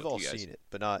 we've Not with all you guys. seen it,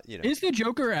 but not, you know. Is the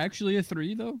Joker actually a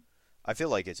 3 though? I feel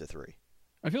like it's a 3.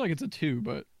 I feel like it's a 2,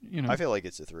 but you know, I feel like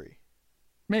it's a 3.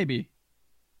 maybe.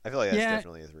 I feel like that's Yeah.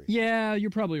 definitely a 3. Yeah,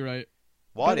 you're probably right.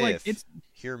 What but, like, if, it's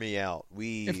hear me out,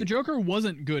 if the Joker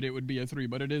wasn't good, it would be a 3,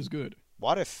 but it is good.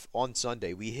 what if on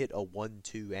Sunday we hit a 1,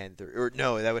 2, and 3? Or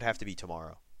no, that would have to be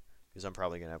tomorrow, because I'm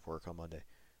probably going to have work on Monday.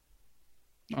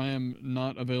 I am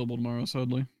not available tomorrow,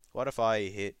 sadly. What if I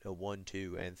hit a 1,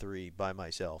 2, and 3 by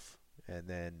myself, and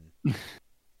then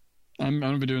I'm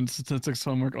gonna be doing statistics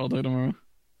homework all day tomorrow.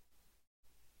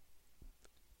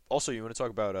 also you want to talk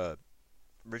about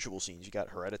ritual scenes? You got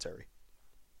Hereditary.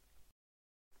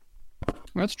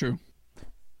 That's true,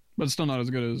 but it's still not as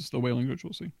good as the Wailing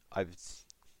Ritual scene. I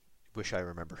wish I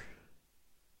remember.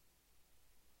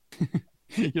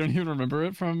 You don't even remember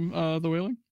it from the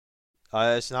Wailing?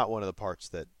 It's not one of the parts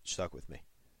that stuck with me.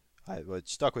 What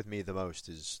stuck with me the most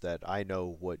is that I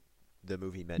know what the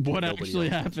movie meant. What but nobody actually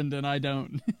else does. happened, and I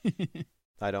don't.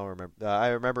 I don't remember. I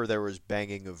remember there was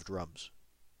banging of drums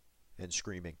and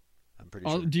screaming. I'm pretty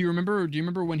sure. Do you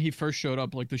remember when he first showed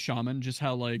up, like the shaman, just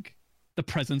how like the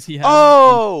presence he had?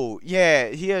 Oh, yeah.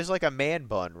 He has like a man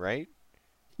bun, right?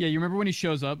 Yeah, you remember when he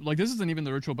shows up? Like, this isn't even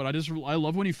the ritual, but I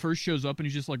love when he first shows up and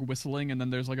he's just like whistling, and then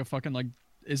there's like a fucking like,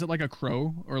 is it like a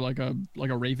crow or like a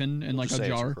raven in We'll like just a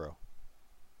say it's jar? crow.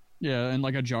 Yeah, in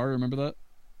like a jar. Remember that?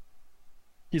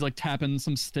 He's like tapping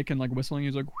some stick and like whistling.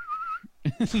 He's like,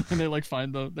 and they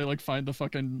find the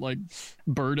fucking like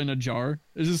bird in a jar.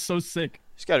 It's just so sick.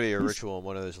 There's got to be a ritual in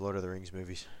one of those Lord of the Rings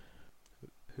movies.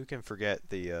 Who can forget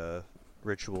the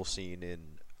ritual scene in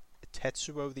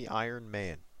Tetsuo the Iron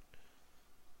Man?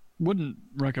 Wouldn't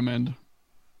recommend.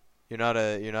 You're not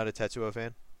a Tetsuo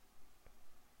fan?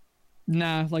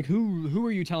 Nah, like who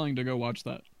are you telling to go watch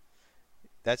that?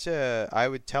 That's I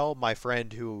would tell my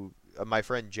friend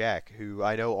Jack, who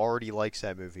I know already likes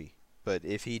that movie. But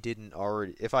if he didn't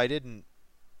already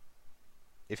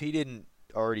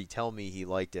already tell me he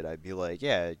liked it, I'd be like,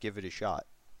 yeah, give it a shot.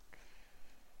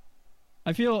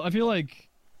 I feel like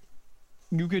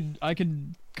I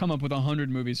could come up with 100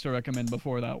 movies to recommend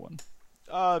before that one.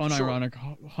 Sure. Unironic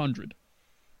 100.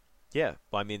 Yeah,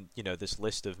 well, I mean, this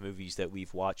list of movies that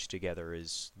we've watched together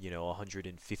is,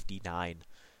 159,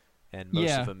 and most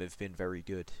Yeah. of them have been very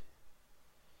good.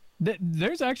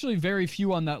 There's actually very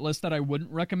few on that list that I wouldn't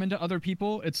recommend to other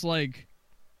people. It's like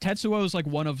Tetsuo is like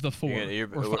one of the 4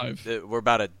 or 5. We're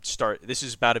about to start. This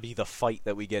is about to be the fight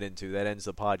that we get into. That ends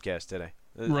the podcast today.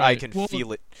 I Right. can Well,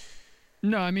 feel it.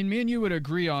 No, I mean, me and you would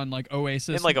agree on like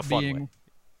Oasis In like a fun being, way.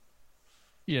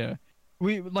 Yeah,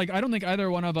 we like. I don't think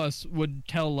either one of us would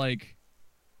tell like.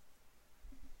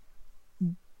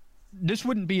 This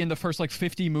wouldn't be in the first like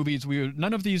 50 movies we would.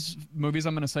 None of these movies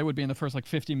I'm gonna say would be in the first like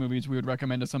 50 movies we would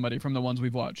recommend to somebody from the ones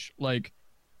we've watched. Like,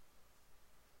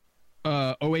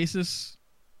 Oasis,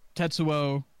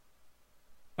 Tetsuo.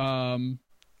 I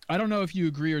don't know if you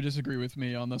agree or disagree with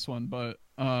me on this one, but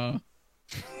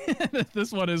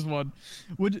this one is one.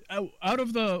 Would out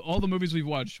of all the movies we've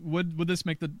watched, would this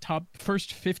make the top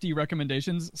first 50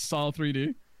 recommendations? Saw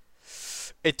 3D.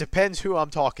 It depends who I'm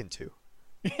talking to.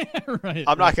 Right.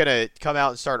 I'm not gonna come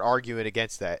out and start arguing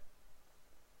against that.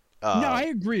 No, I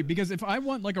agree, because if I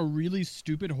want like a really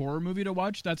stupid horror movie to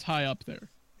watch, that's high up there.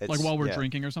 Like while we're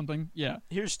drinking or something. Yeah.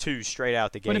 Here's 2 straight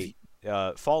out the But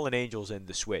gate. Fallen Angels and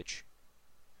The Switch.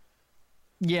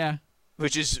 Yeah.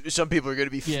 Which is, some people are going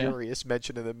to be Yeah. furious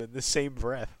mentioning them in the same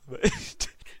breath. But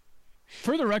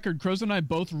For the record, Crows and I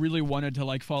both really wanted to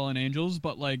like Fallen Angels,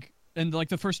 but like in like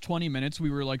the first 20 minutes we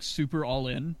were like super all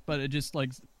in, but it just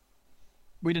like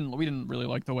we didn't really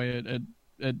like the way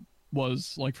it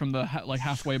was like from the like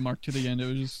halfway mark to the end.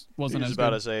 It just wasn't I was as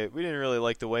about good. to say, we didn't really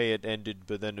like the way it ended,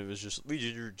 but then it was just, we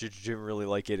didn't really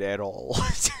like it at all.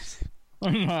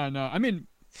 No, I mean,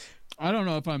 I don't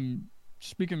know if I'm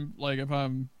speaking like if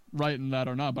I'm right in that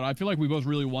or not, but I feel like we both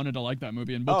really wanted to like that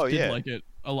movie and both did like it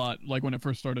a lot. Like when it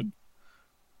first started,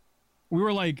 we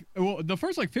were like, well, the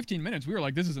first like 15 minutes, we were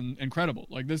like, this is incredible.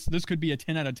 Like this could be a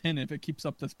 10 out of 10 if it keeps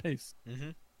up this pace. Mm-hmm.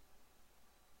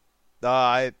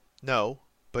 No,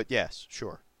 but yes,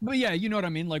 sure. But yeah, you know what I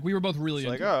mean. Like we were both really It's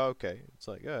like, into it. oh, okay. It's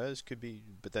like, this could be,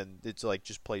 but then it's like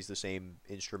just plays the same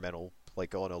instrumental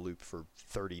like on a loop for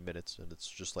 30 minutes, and it's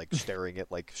just like staring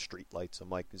at like street lights. I'm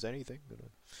like, is anything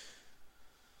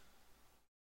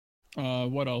gonna?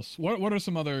 What else? What are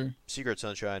some other Secret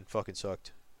Sunshine fucking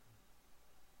sucked.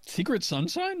 Secret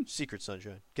Sunshine? Secret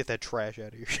Sunshine, get that trash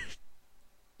out of here.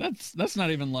 That's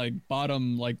not even like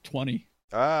bottom like 20.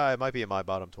 It might be in my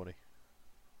bottom 20.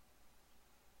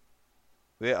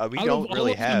 we Out don't of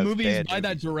really all of have the movies bad by that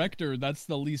movies. director, that's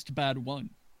the least bad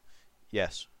one.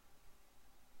 Yes.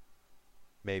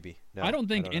 Maybe. No, I don't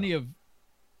think know. any of.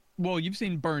 Well, you've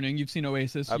seen Burning, you've seen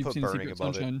Oasis, I you've put seen Burning Secret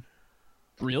above it. Sunshine.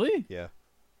 Really? Yeah,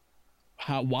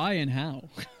 How? Why and how?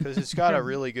 because it's got a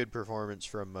really good performance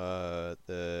from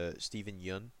the Stephen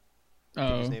Yeun. I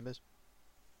think his Oh, name is.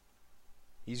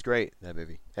 He's great in that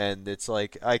movie, and it's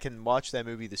like I can watch that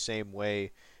movie the same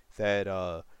way that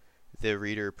the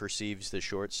reader perceives the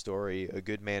short story "A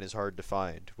Good Man Is Hard to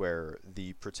Find," where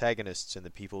the protagonists and the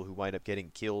people who wind up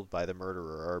getting killed by the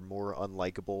murderer are more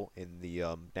unlikable in the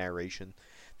narration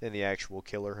than the actual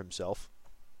killer himself.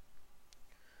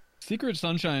 Secret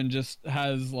Sunshine just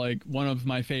has like one of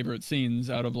my favorite scenes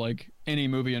out of like any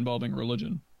movie involving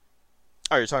religion.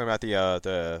 Oh, you're talking about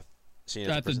the scene at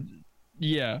the At the, prison?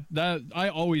 yeah, that I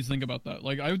always think about that.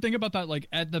 Like I would think about that like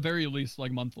at the very least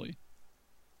like monthly.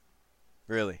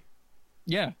 Really?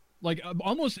 Yeah, like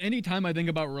almost any time I think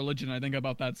about religion, I think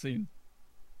about that scene.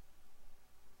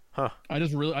 Huh. I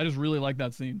just really like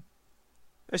that scene.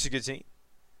 That's a good scene.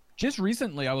 Just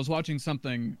recently, I was watching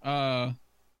something.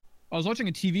 I was watching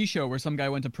a TV show where some guy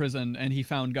went to prison and he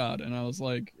found God, and I was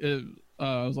like,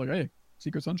 hey,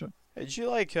 Secret Sunshine. Did you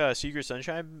like Secret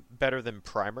Sunshine better than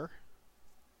Primer?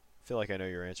 I feel like I know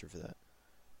your answer for that.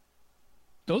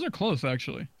 Those are close,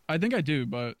 actually. I think I do,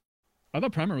 but I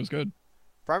thought Primer was good.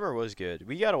 Primer was good.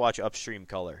 We gotta watch Upstream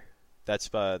Color. That's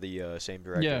by the same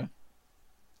director. Yeah.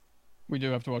 We do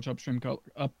have to watch Upstream Color.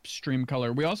 Upstream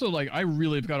Color. We also I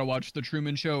really have got to watch The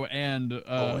Truman Show and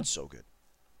Oh, it's so good.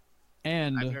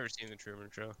 and I've never seen the Truman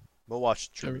Show. We'll watch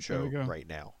the Truman There we Show go. right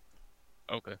now.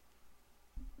 Okay.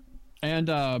 and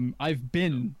I've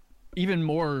been even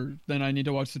more than I need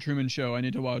to watch The Truman Show. I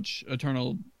need to watch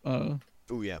Eternal. Oh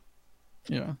yeah,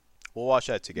 Yeah. we'll watch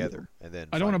that together, and then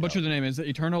I don't want to find butcher out. the name. Is it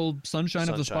Eternal Sunshine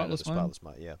of the Spotless Mind? Spotless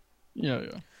Mind. Yeah,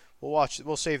 Yeah. we'll watch.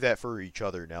 We'll save that for each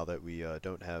other now that we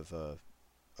don't have.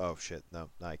 Oh shit! No,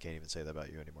 I can't even say that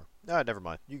about you anymore. No, never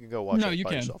mind. You can go watch. No, that you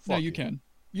by can. yourself. No, Fuck you can.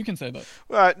 You can say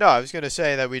that. No, I was gonna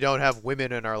say that we don't have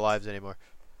women in our lives anymore.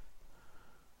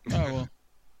 Oh well.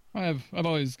 I've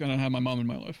always gonna have my mom in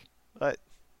my life. But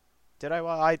did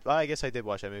I? I guess I did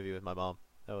watch that movie with my mom.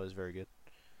 That was very good.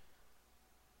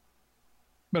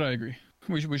 But I agree.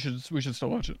 We should still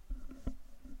watch it.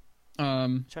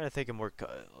 I'm trying to think of more.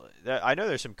 I know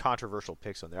there's some controversial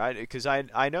picks on there. Because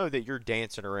I know that you're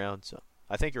dancing around, so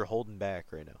I think you're holding back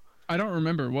right now. I don't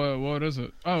remember what is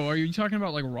it. Oh, are you talking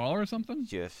about like Raw or something?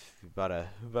 Jeff, about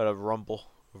a rumble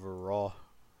over Raw.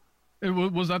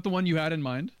 Was that the one you had in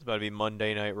mind? It's about to be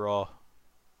Monday Night Raw.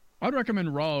 I'd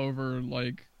recommend Raw over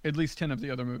like at least 10 of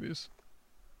the other movies.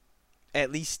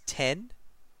 At least 10.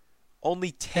 Only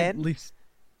At 10. least.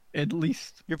 At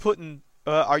least. You're putting.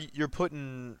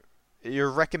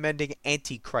 You're recommending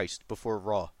Antichrist before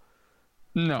Raw.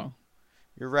 No.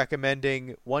 You're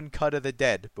recommending One Cut of the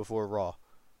Dead before Raw.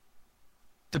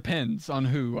 Depends on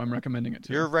who I'm recommending it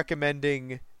to. You're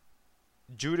recommending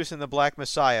Judas and the Black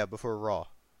Messiah before Raw.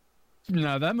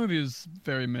 No, that movie is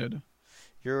very mid.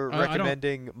 You're I don't-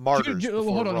 recommending Martyrs before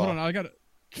hold on, Raw. hold on. I got it.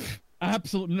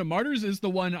 Absolutely. No, Martyrs is the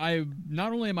one I.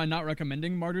 Not only am I not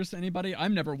recommending Martyrs to anybody,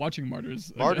 I'm never watching Martyrs.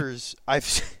 again. Martyrs,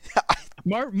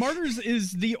 Martyrs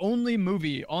is the only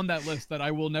movie on that list that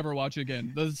I will never watch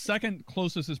again. The second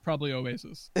closest is probably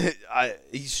Oasis.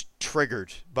 He's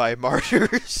triggered by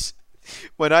Martyrs.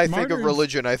 When I think of Martyrs-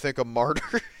 religion, I think of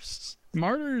Martyrs.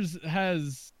 Martyrs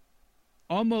is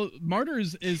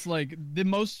like the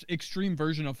most extreme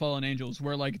version of Fallen Angels,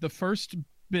 where like the first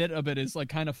bit of it is like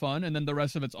kind of fun, and then the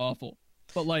rest of it's awful,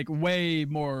 but like way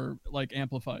more like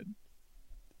amplified.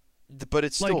 But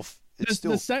it's Like,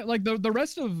 still the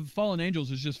rest of Fallen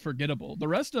Angels is just forgettable. The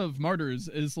rest of Martyrs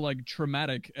is like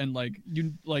traumatic and like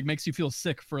you like makes you feel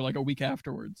sick for like a week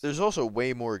afterwards. There's also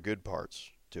way more good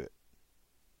parts to it.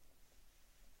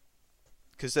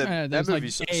 Because that There's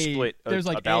movie's split there's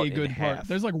like about a in good part. half.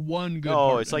 There's like one good No,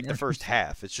 part. it's in like the there. first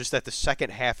half. It's just that the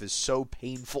second half is so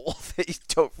painful that you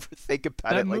don't think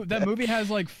about it like that. That movie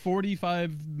has like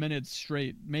 45 minutes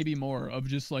straight, maybe more, of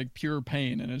just like pure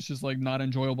pain, and it's just like not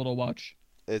enjoyable to watch.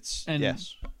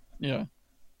 Yes. Yeah,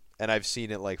 And I've seen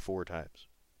it like 4 times.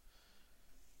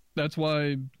 that's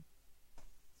why.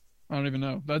 I don't even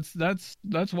know.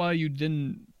 That's why you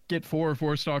didn't get 4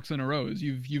 stocks in a row. Is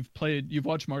you've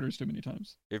watched Martyrs too many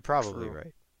times. You're probably True.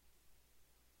 right.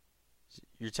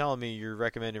 You're telling me you're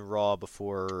recommending Raw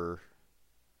before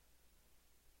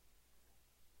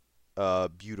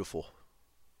Beautiful.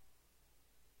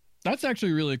 That's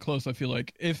actually really close. I feel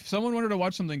like if someone wanted to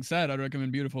watch something sad, I'd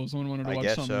recommend Beautiful. If someone wanted to I watch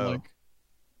guess something so. like,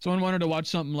 someone wanted to watch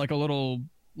something like a little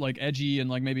like edgy and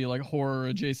like maybe like horror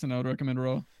adjacent, I would recommend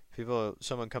Raw.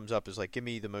 Someone comes up is like, give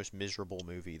me the most miserable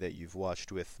movie that you've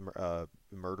watched with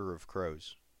Murder of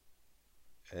Crows.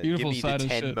 Give Beautiful, me the sad as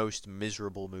 10 shit. most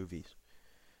miserable movies.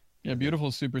 Yeah,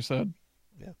 Beautiful, super sad.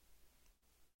 Yeah.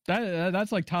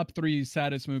 That's like top 3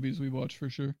 saddest movies we watched for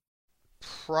sure.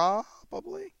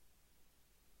 Probably.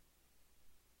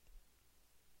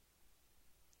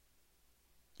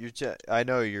 I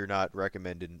know you're not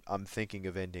recommending. I'm thinking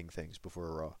of ending things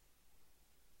before Raw.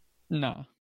 Nah.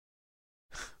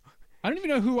 I don't even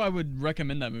know who I would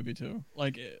recommend that movie to.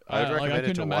 Like, I'd like, recommend it to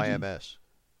couldn't imagine. YMS.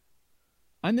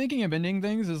 I'm thinking of ending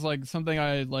things is like something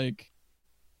I like.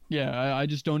 Yeah, I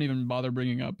just don't even bother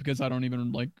bringing up because I don't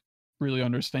even like really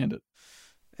understand it.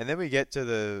 And then we get to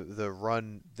the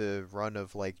run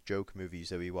of like joke movies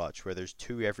that we watch, where there's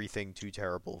Everything Too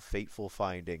Terrible, Fateful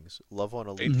Findings, Love on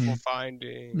a Leash, Fateful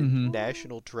Finding. Mhm.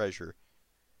 National Treasure.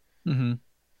 Mm-hmm.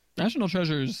 National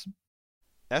Treasures.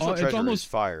 National It's Treasure almost- is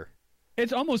fire.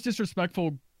 It's almost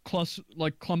disrespectful,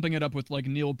 clumping it up with like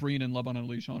Neil Breen and Love on a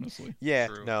Leash. Honestly, Yeah,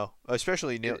 True. no,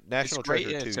 especially National great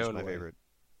Treasure in 2 its is own my way. favorite.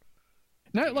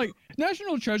 not like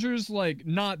National Treasures. Like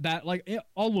not that. Like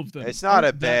all of them. It's not a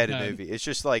aren't that bad movie. It's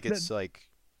just like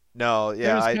no, They're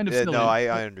yeah, just kind of silly.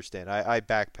 I understand. I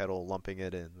backpedal lumping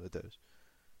it in with those.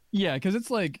 Yeah, because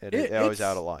it's like It was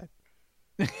out of line.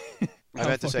 I How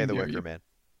meant to say fucking The dare Wicker you. Man.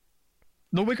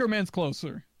 The Wicker Man's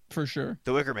closer for sure.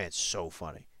 The Wicker Man's so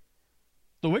funny.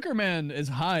 The Wicker Man is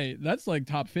high. That's like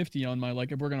top 50 on my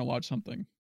like if we're gonna watch something.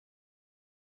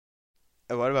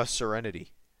 And what about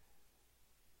Serenity?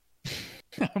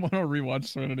 I want to rewatch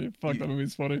Serenity. Fuck, that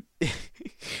movie's funny.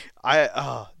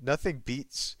 Nothing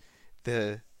beats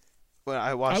when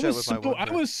I I watched that was with so my one I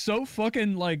friend. was so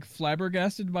fucking like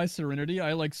flabbergasted by Serenity.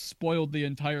 I like spoiled the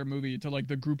entire movie to like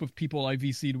the group of people I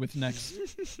VC'd with next.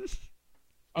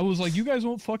 I was like, you guys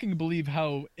won't fucking believe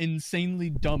how insanely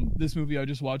dumb this movie I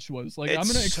just watched was. Like, I'm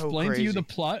It's gonna so explain to you the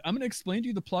crazy. plot. I'm gonna explain to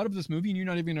you the plot of this movie, and you're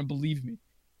not even gonna believe me.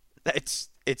 It's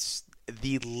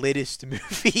the littest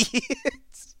movie.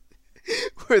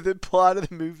 It's where the plot of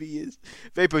the movie is.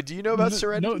 Vapo, do you know about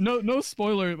Serenity? No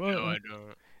spoiler. No, I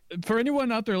don't. For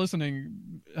anyone out there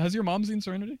listening, has your mom seen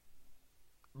Serenity?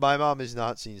 My mom has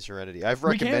not seen Serenity. I've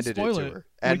We can't recommended it spoil to it. her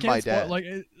We and can't my spoil- dad. Like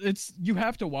it's you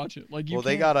have to watch it. Like you. Well,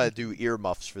 they can't gotta do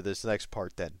earmuffs for this next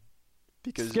part then,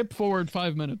 because skip forward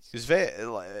 5 minutes. that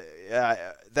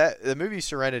the movie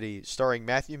Serenity, starring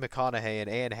Matthew McConaughey and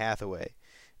Anne Hathaway,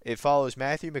 it follows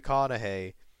Matthew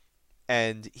McConaughey,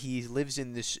 and he lives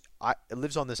on this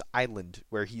island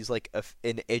where he's like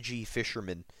an edgy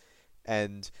fisherman,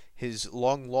 and his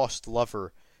long lost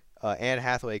lover, Anne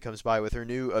Hathaway, comes by with her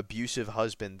new abusive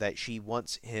husband that she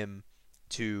wants him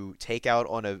to take out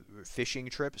on a fishing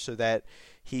trip so that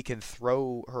he can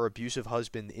throw her abusive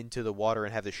husband into the water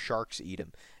and have the sharks eat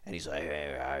him. And he's like,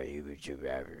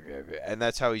 and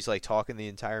that's how he's like talking the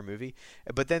entire movie.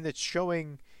 But then it's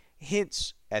showing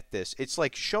hints at this. It's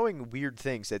like showing weird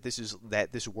things that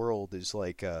this world is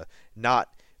like not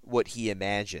what he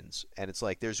imagines, and it's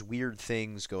like there's weird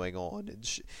things going on,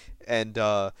 and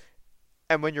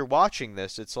when you're watching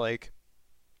this, it's like,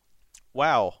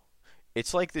 wow.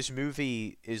 It's like this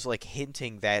movie is like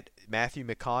hinting that Matthew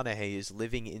McConaughey is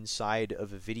living inside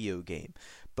of a video game.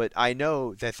 But I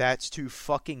know that that's too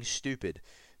fucking stupid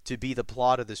to be the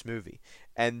plot of this movie.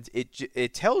 And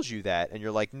it tells you that, and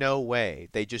you're like, no way.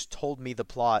 They just told me the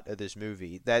plot of this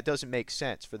movie. That doesn't make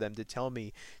sense for them to tell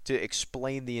me to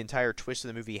explain the entire twist of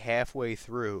the movie halfway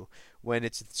through when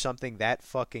it's something that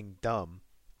fucking dumb.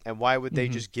 And why would they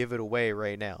just give it away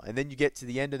right now? And then you get to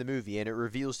the end of the movie, and it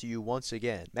reveals to you once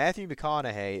again, Matthew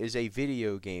McConaughey is a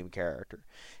video game character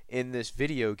in this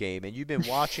video game, and you've been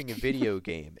watching a video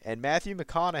game, and Matthew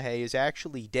McConaughey is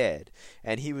actually dead,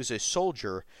 and he was a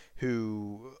soldier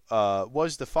who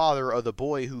was the father of the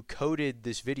boy who coded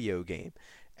this video game.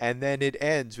 And then it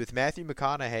ends with Matthew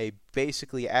McConaughey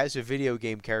basically as a video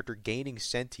game character gaining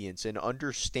sentience and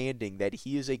understanding that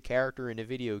he is a character in a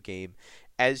video game,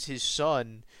 as his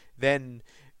son then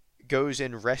goes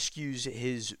and rescues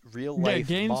his real life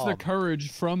gains mom. the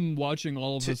courage from watching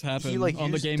all of this happen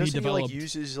on the game he developed. He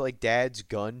uses like dad's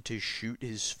gun to shoot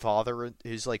his father,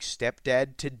 his like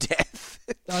stepdad, to death.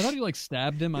 I thought he like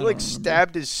stabbed him. He I like don't remember.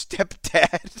 stabbed his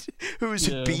stepdad, who was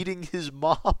Yeah. beating his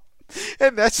mom,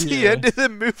 and that's the Yeah. end of the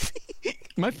movie.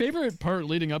 My favorite part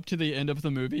leading up to the end of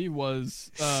the movie was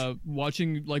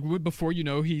watching like before you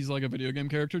know he's like a video game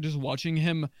character, just watching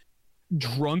him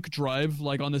drunk drive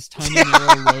like on this tiny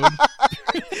narrow road.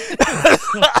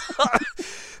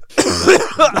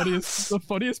 the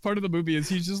funniest part of the movie is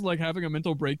he's just like having a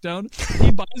mental breakdown.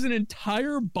 He buys an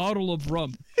entire bottle of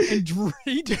rum and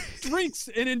he drinks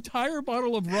an entire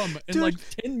bottle of rum in Dude. like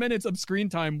 10 minutes of screen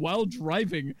time while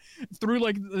driving through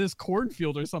like this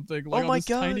cornfield or something. Like, Oh on my this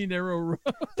God. tiny narrow road.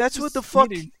 That's Just what the fuck.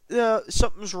 speeding.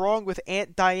 Something's wrong with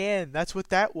Aunt Diane. That's what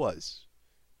that was.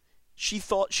 She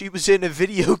thought she was in a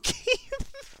video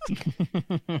game.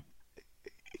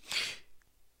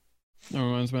 That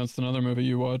reminds me, that's another movie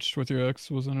you watched with your ex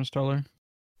was Interstellar.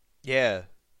 Yeah,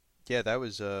 that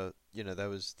was that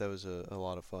was a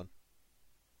lot of fun.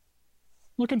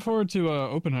 Looking forward to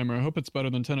Oppenheimer. I hope it's better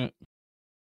than Tenet.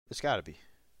 It's got to be.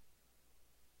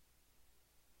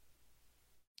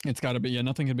 It's got to be. Yeah,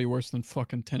 nothing could be worse than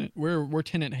fucking Tenet. We're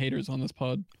Tenet haters on this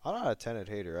pod. I'm not a Tenet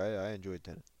hater. I enjoyed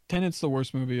Tenet. Tenet's the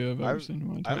worst movie I've ever seen in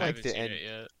my I entire like haven't the seen end. it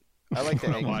yet. I like the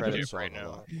I'm end watching credit it song right a now.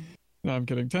 lot. No, I'm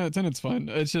kidding. Tenet's fine.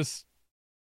 It's just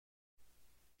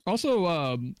also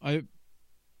I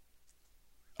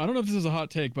don't know if this is a hot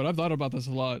take, but I've thought about this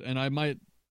a lot, and I might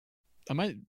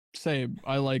say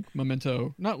I like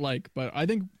Memento. Not like, but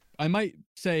I might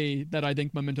say that I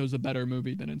think Memento's a better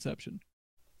movie than Inception.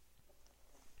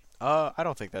 I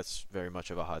don't think that's very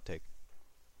much of a hot take.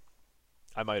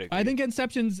 I might agree. I think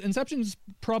Inception's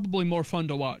probably more fun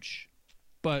to watch, I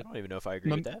but don't even know if I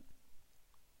agree with that.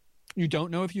 you don't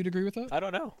know if you'd agree with that? I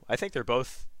don't know. I think they're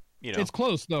both, It's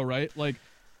close though, right? Like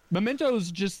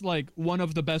Memento's just like one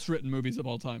of the best written movies of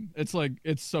all time. It's like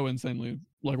it's so insanely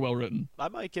like well written. I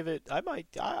might give it. I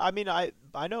mean, I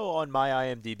know on my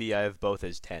IMDb I have both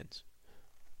as 10s.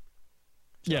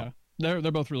 So Yeah, they're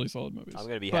both really solid movies. I'm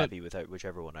gonna be But, happy with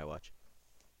whichever one I watch.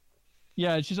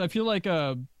 Yeah, it's just I feel like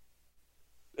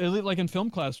like in film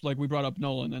class, like we brought up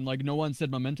Nolan, and like no one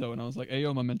said Memento, and I was like,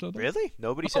 "Ayo, Memento." Though? Really?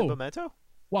 Nobody said Oh. Memento?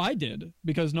 Well, I did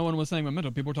because no one was saying Memento.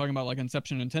 People were talking about like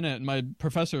Inception and Tenet, and my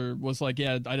professor was like,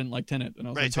 "Yeah, I didn't like Tenet." And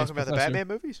I was Are you like, talking about the "Professor." Batman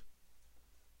movies?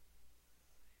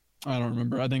 I don't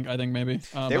remember. I think maybe They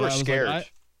but were I was like, scared.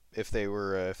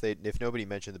 If nobody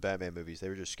mentioned the Batman movies, they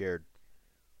were just scared.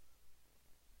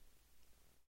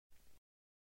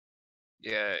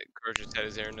 Yeah, Crow just had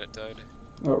his internet died.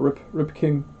 Oh, Rip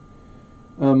King.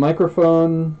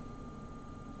 Microphone.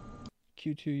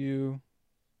 Q2U.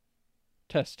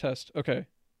 Test. Okay.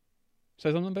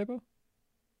 Say something, Bebo?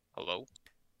 Hello?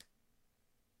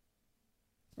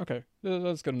 Okay,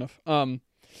 that's good enough.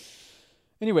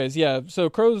 Anyways, yeah. So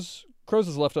Crows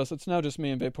has left us. It's now just me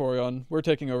and Vaporeon. We're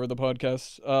taking over the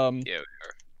podcast. Yeah, we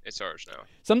are. It's ours now.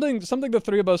 Something the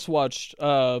three of us watched.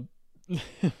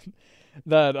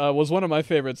 That was one of my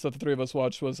favorites that the three of us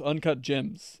watched was Uncut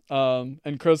Gems.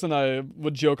 And Crows and I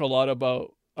would joke a lot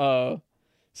about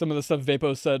some of the stuff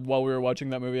Vapo said while we were watching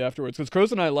that movie afterwards. Because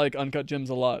Crows and I like Uncut Gems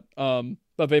a lot.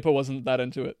 But Vapo wasn't that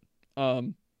into it.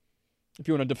 If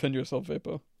you want to defend yourself,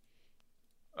 Vapo.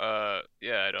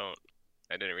 Yeah,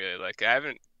 I didn't really like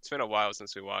it. It's been a while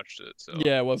since we watched it, so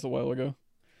Yeah, it was a while ago.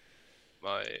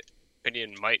 my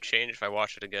opinion might change if I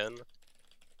watch it again.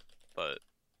 But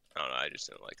I don't know, I just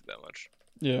didn't like it that much.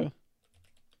 Yeah.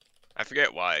 I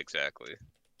forget why exactly.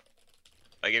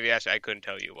 Like if you asked me, I couldn't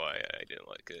tell you why I didn't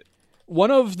like it.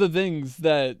 One of the things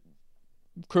that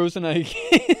Crows and I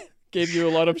gave you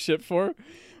a lot of shit for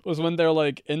was when they're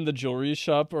like in the jewelry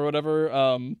shop or whatever.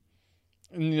 And,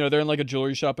 they're in like a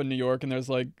jewelry shop in New York, and there's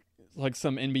like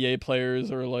some NBA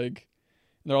players or like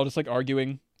they're all just like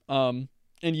arguing. And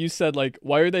you said like,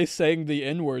 why are they saying the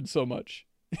N word so much?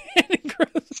 And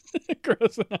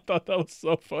Gross, and I thought that was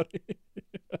so funny.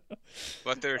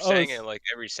 But they're saying it in like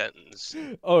every sentence.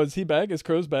 Oh, is he back? Is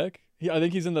Crow's back? I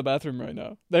think he's in the bathroom right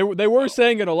now. They were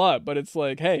saying it a lot, but it's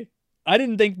like, hey, I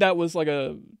didn't think that was like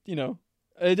it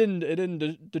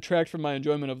didn't detract from my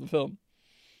enjoyment of the film.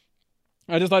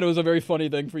 I just thought it was a very funny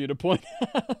thing for you to point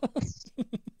out.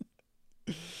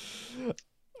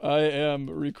 I am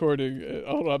recording.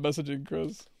 Hold on, I'm messaging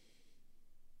Crows.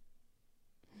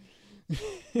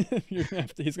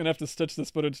 He's gonna have to stitch this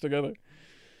footage together.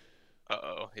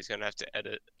 Uh-oh, he's gonna have to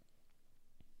edit.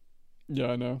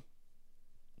 Yeah, I know.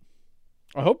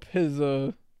 I hope his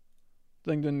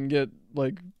thing didn't get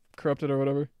like corrupted or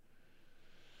whatever.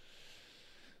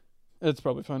 It's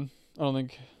probably fine. I don't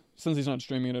think since he's not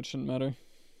streaming it shouldn't matter.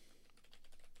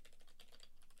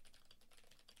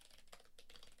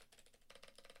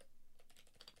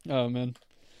 Oh man.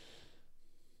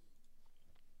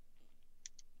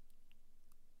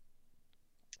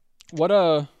 What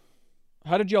how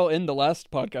did y'all end the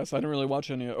last podcast? I didn't really watch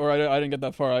any, or I didn't get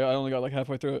that far. I only got like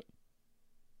halfway through it.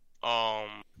 I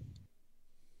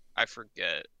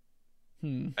forget.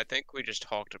 Hmm. I think we just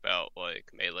talked about like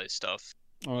melee stuff.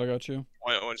 Oh, I got you.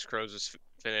 Once Crows was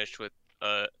finished with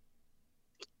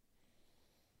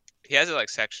He has it like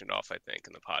sectioned off, I think,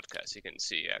 in the podcast. You can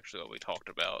see actually what we talked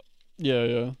about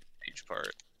Yeah. each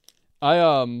part.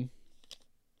 I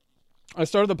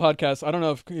started the podcast. I don't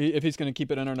know if he's going to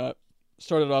keep it in or not.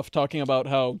 Started off talking about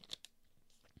how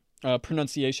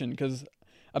pronunciation, because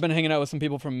I've been hanging out with some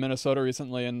people from Minnesota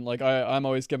recently, and like I'm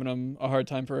always giving them a hard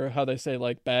time for how they say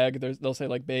like bag. They'll say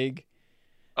like bag.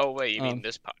 Oh wait, you mean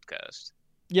this podcast?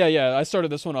 Yeah. I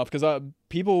started this one off because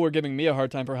people were giving me a hard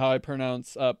time for how I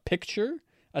pronounce picture.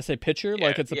 I say pitcher,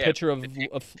 like it's a pitcher of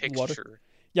water. Picture.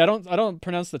 Yeah, I don't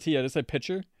pronounce the T. I just say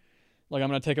pitcher. Like I'm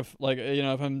gonna take if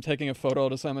I'm taking a photo, I'll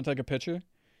just say I'm gonna take a picture.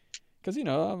 Because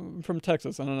I'm from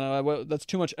Texas. I don't know. That's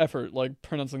too much effort, like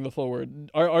pronouncing the full word.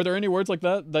 Are there any words like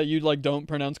that you like don't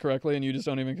pronounce correctly and you just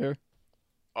don't even care?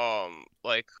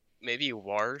 Like maybe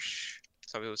wash.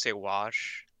 Some people say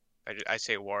wash. I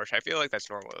say wash. I feel like that's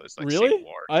normal. It's like Really? say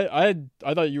wash.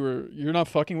 I thought you're not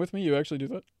fucking with me. You actually do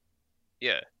that?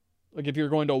 Yeah. Like if you're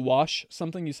going to wash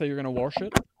something, you say you're gonna wash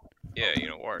it. Yeah,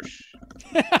 wash.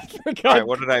 I forgot. All right,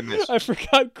 what did I miss? I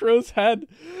forgot Crows had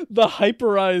the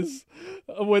hyperize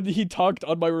when he talked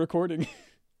on my recording.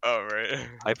 Oh right.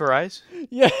 Hyperize?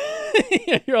 Yeah.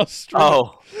 Here, I'll stream.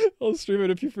 Oh. I'll stream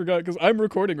it if you forgot, because I'm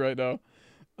recording right now.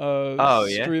 Oh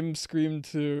yeah. Scream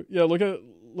to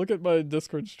look at my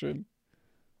Discord stream.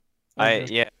 I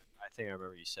think I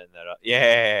remember you setting that up.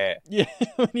 Yeah. Yeah,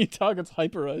 when you talk, it's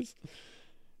hyperize.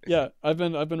 Yeah, I've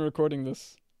been recording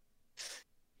this.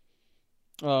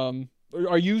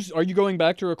 Are you going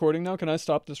back to recording now? Can I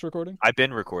stop this recording? I've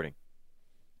been recording.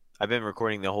 I've been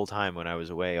recording the whole time when I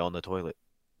was away on the toilet.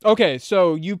 Okay,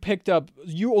 so you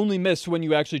only missed when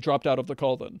you actually dropped out of the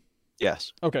call then.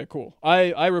 Yes. Okay, cool.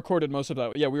 I recorded most of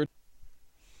that. Yeah,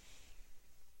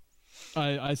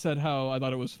 I said how I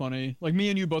thought it was funny. Like me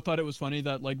and you both thought it was funny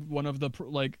that like one of the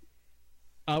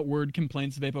outward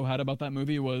complaints Vapo had about that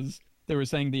movie was they were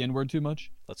saying the N-word too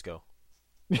much. Let's go.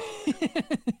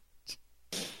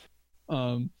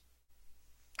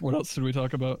 What else did we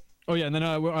talk about? Oh yeah, and then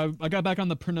I got back on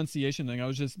the pronunciation thing. I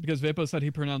was just because Vapo said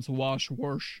he pronounced wash.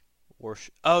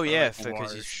 Oh yeah, like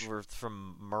because we're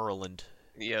from Maryland.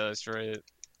 Yeah, that's right.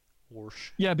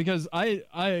 Warsh. Yeah, because I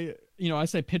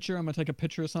say picture. I'm gonna take a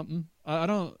picture of something. I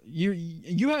don't.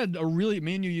 You had a really.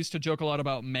 Me and you used to joke a lot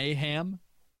about mayhem.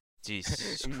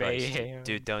 Jesus Christ, Mayhem.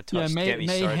 dude! Don't Yeah, get me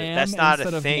started. mayhem That's not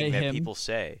instead a of thing that mayhem. people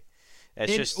say.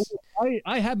 That's just.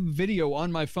 I have video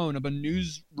on my phone of a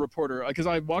news reporter because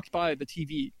I walked by the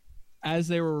TV as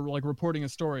they were like reporting a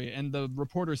story, and the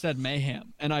reporter said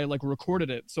mayhem, and I like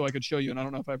recorded it so I could show you. And I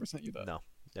don't know if I ever sent you that. No,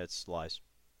 that's lies.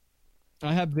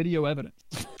 I have video evidence.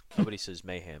 Nobody says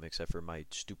mayhem except for my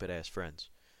stupid ass friends.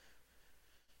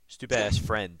 Stupid ass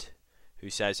friend who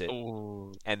says it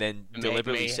Ooh. and then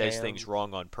deliberately says mayhem. things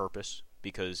wrong on purpose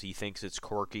because he thinks it's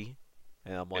quirky.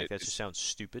 And I'm like, that It's just sounds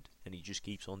stupid. And he just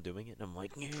keeps on doing it. And I'm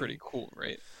like, pretty cool,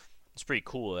 right? It's pretty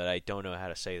cool that I don't know how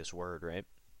to say this word, right?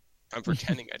 I'm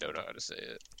pretending I don't know how to say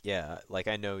it. Yeah, like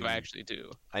I know But I actually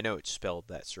do. I know it's spelled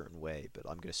that certain way, but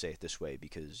I'm gonna say it this way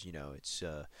because it's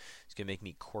gonna make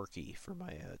me quirky for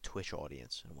my Twitch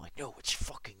audience. And I'm like, no, it's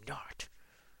fucking not.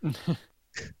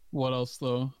 What else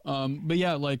though? But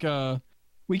yeah, like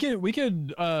we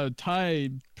could tie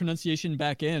pronunciation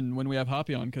back in when we have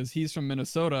Hoppy on because he's from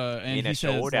Minnesota and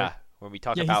Minnesota, he says, when we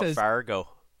talk yeah, he about says- Fargo.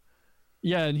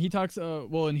 yeah, and he talks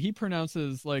and he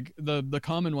pronounces like the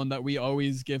common one that we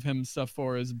always give him stuff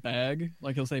for is bag.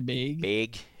 Like he'll say bag.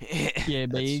 Big. Yeah,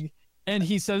 That's bag. And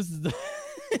he says the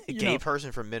a gay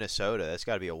person from Minnesota. That's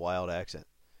got to be a wild accent.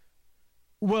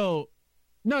 Well,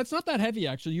 no, it's not that heavy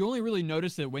actually. You only really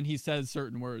notice it when he says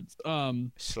certain words.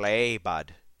 Slay,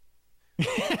 bud.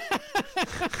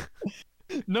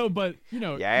 No, but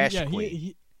Yes, yeah,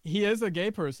 queen. he is a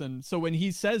gay person. So when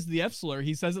he says the F slur,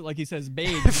 he says it like he says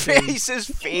babe. He says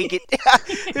faggot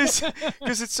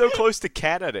because it's so close to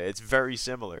Canada. It's very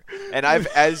similar. And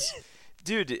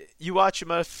dude, you watch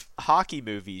enough hockey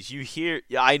movies, you hear.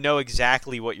 I know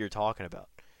exactly what you're talking about.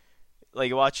 Like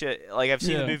you watch it. Like I've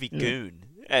seen the movie Goon,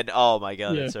 and oh my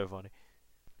god, that's so funny.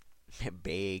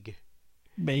 Big.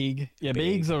 Bag. Yeah, Bag.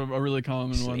 bag's a really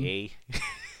common Slay. one.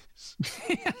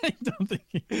 I don't think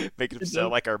Making him It sound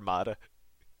does. like Armada.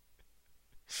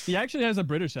 he actually has a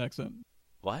British accent.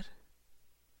 What?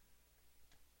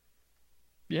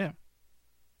 Yeah.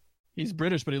 He's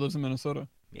British, but he lives in Minnesota.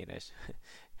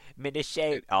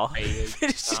 Minnesota. Oh.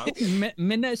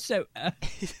 Minnesota. I'm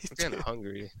getting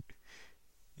hungry.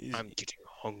 I'm getting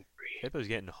hungry. Vapo's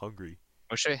getting hungry.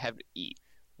 What should I have to eat?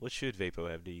 What should Vapo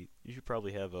have to eat? You should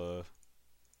probably have a.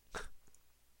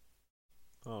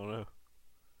 I don't know.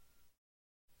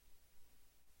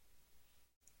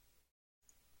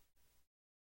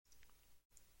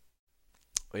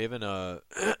 We even it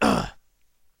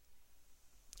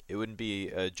wouldn't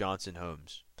be Johnson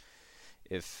Homes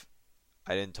if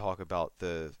I didn't talk about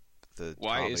the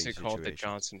Why comedy is it called the situation.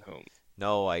 Johnson home?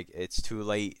 No, it's too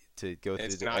late to go through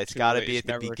It's the. not It's too got to late, be it's at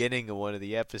the never- beginning of one of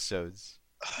the episodes.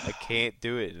 I can't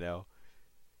do it now.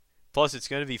 Plus, it's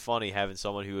going to be funny having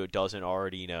someone who doesn't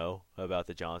already know about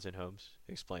the Johnson homes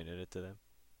explaining it to them.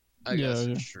 I Yeah, guess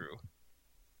yeah. it's true.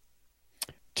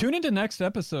 Tune into next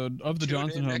episode of the Tune in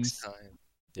Johnson Homes next time.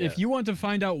 if you want to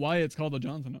find out why it's called the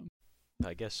Johnson Homes.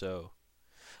 I guess so.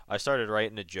 I started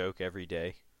writing a joke every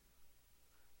day.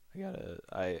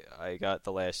 I got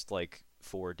the last like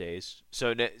 4 days.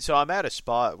 So I'm at a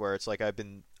spot where it's like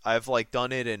I've like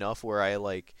done it enough where I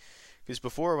like, because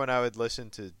before when I would listen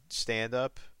to stand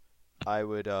up, I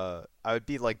would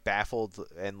be like baffled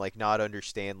and like not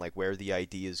understand like where the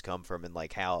ideas come from and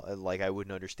like how like I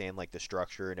wouldn't understand like the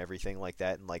structure and everything like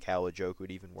that and like how a joke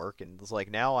would even work, and it's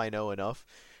like now I know enough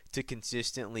to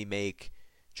consistently make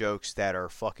jokes that are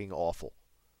fucking awful,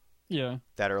 Yeah.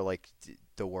 that are like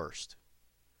the worst.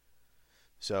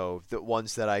 So the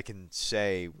ones that I can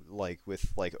say like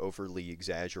with like overly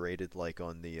exaggerated, like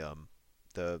on the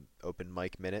open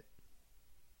mic minute.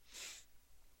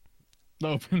 The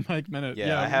open mic minute.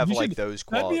 Yeah, I have you like should- those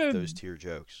that'd be a- those tier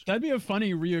jokes. That'd be a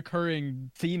funny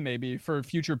reoccurring theme maybe for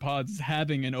future pods,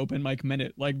 having an open mic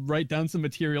minute. Like write down some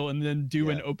material and then do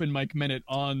an Yeah. open mic minute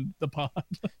on the pod.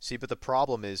 See, but the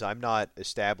problem is I'm not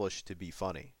established to be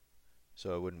funny,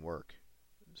 so it wouldn't work.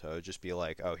 So it'd just be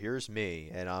like, oh, here's me,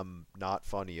 and I'm not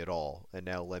funny at all, and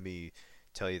now let me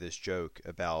tell you this joke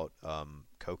about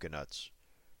coconuts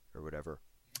or whatever.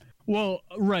 Well,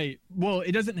 right. Well,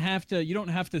 it doesn't have to. You don't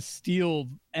have to steal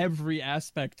every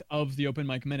aspect of the open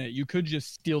mic minute. You could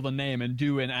just steal the name and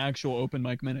do an actual open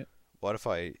mic minute. What if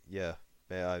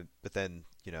but then,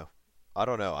 I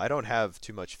don't know. I don't have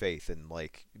too much faith in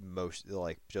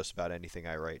just about anything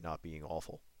I write not being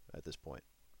awful at this point.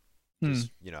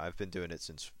 'Cause, I've been doing it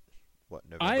since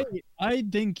November? I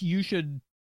think you should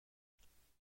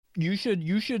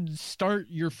start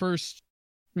your first,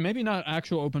 maybe not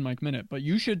actual open mic minute, but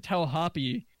you should tell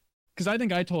Hoppy, because I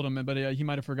think I told him it, but he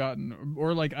might have forgotten,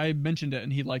 or like I mentioned it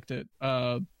and he liked it.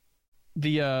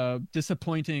 The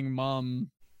disappointing mom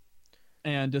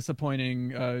and disappointing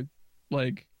your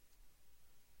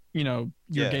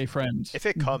Yeah. gay friend. If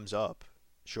it comes up,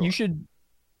 sure. You should.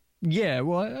 Yeah,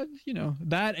 well,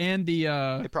 that and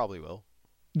It probably will.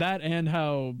 that and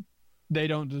how they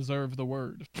don't deserve the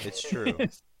word. It's true.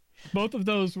 Both of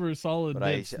those were solid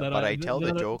But bits. I tell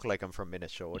the joke like I'm from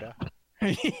Minnesota.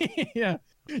 Yeah,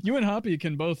 you and Hoppy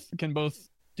can both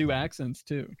do accents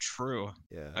too. True.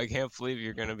 Yeah. I can't believe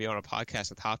you're going to be on a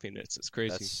podcast with Hoppiness. It's crazy.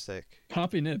 That's sick.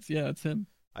 Hoppy Knits, yeah, it's him.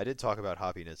 I did talk about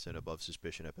Hoppiness in Above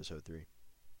Suspicion episode 3.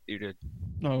 You did.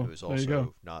 Oh, It was there you go.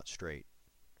 also not straight,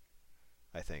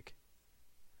 I think.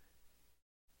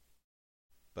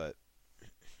 But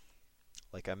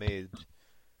like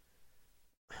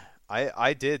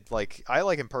I did like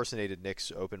impersonated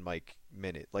Nick's open mic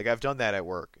minute. Like I've done that at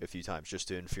work a few times just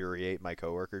to infuriate my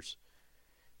coworkers.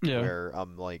 Yeah, Where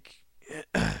I'm like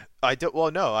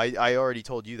I already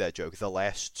told you that joke, the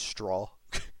last straw.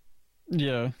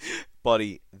 yeah.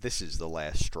 Buddy, this is the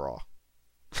last straw.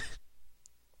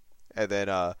 And then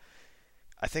I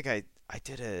think I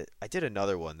did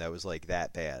another one that was like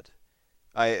that bad.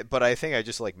 But I think I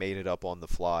just like made it up on the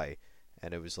fly,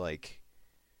 and it was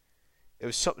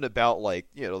something about like,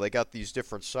 they got these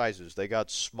different sizes. They got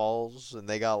smalls and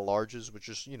they got larges, which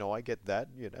is, I get that,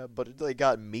 but they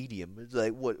got medium. It's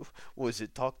like, what was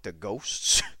it, talk to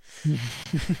ghosts? They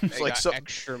like got some-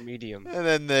 extra medium. And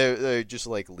then they just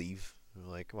like leave. I'm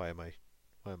like, why am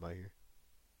I here?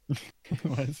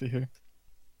 Why is he here?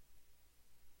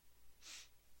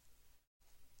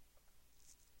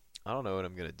 I don't know what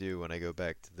I'm gonna do when I go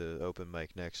back to the open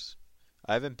mic next.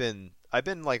 I've been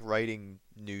like writing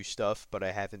new stuff, but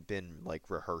I haven't been like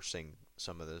rehearsing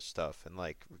some of this stuff and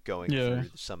like going Yeah. through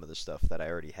some of the stuff that I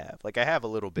already have. Like I have a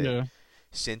little bit Yeah,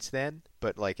 since then,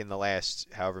 but like in the last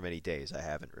however many days I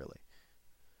haven't really.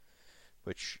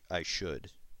 Which I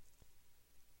should.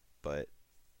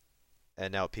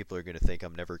 And now people are going to think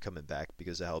I'm never coming back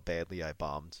because of how badly I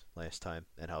bombed last time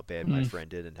and how bad my Mm. friend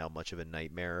did and how much of a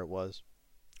nightmare it was.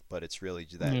 But it's really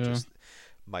that Yeah. just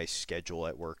my schedule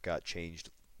at work got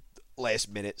changed last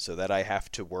minute so that I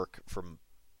have to work from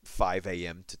 5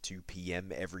 a.m. to 2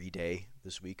 p.m. every day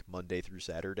this week, Monday through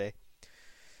Saturday.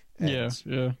 And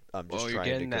yeah. I'm just Well, you're trying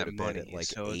to getting go that to bed money, at like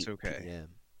so 8 it's okay. p.m.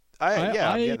 I- I'm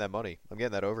getting that money. I'm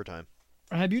getting that overtime.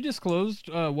 Have you disclosed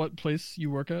what place you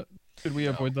work at? Should we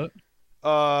avoid that?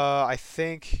 I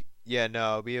think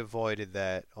no, we avoided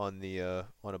that on the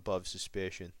on Above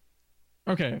Suspicion.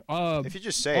 Okay. If you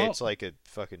just say I'll- it's like a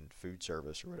fucking food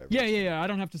service or whatever. Yeah. I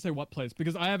don't have to say what place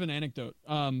because I have an anecdote.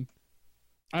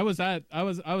 I was at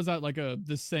like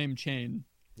this same chain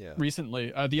Yeah.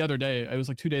 recently. The other day, it was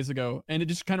like 2 days ago, and it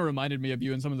just kind of reminded me of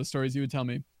you and some of the stories you would tell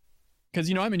me. Because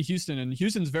I'm in Houston, and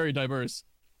Houston's very diverse.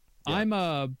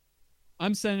 Yeah.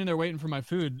 I'm standing there waiting for my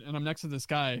food, and I'm next to this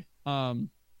guy. And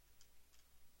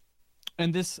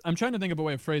I'm trying to think of a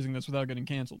way of phrasing this without getting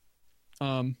canceled.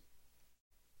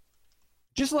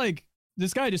 Just like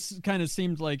this guy just kind of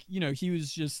seemed like, he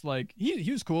was just like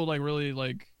he was cool, like really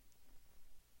like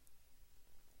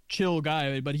chill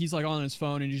guy, but he's like on his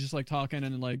phone and he's just like talking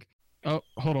and like, oh,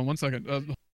 hold on 1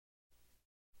 second.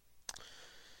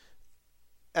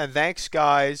 And thanks,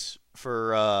 guys,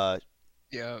 for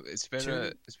Yeah, it's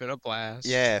been a blast.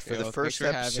 yeah, for You the know, first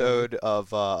thanks for having me. episode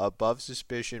of Above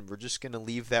Suspicion. We're just gonna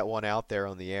leave that one out there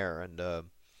on the air, and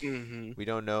Mhm. we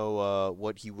don't know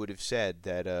what he would have said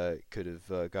that could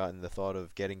have gotten the thought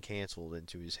of getting canceled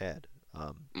into his head.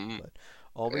 Mm. But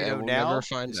all we Yeah, know we'll now never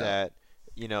find is out.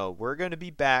 that we're gonna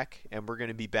be back, and we're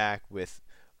gonna be back with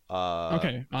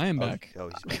Okay, I am oh, back. Oh,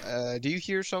 he's back. Do you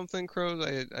hear something, Crows?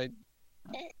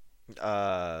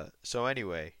 So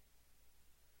anyway,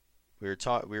 we were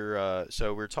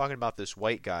talking about this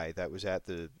white guy that was at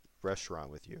the restaurant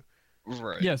with you.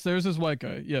 Right. Yes, there's this white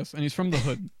guy. Yes, and he's from the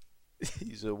hood.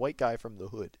 He's a white guy from the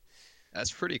hood.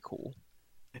 That's pretty cool.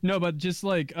 No, but just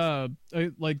like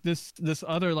this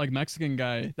other like Mexican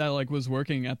guy that like was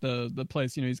working at the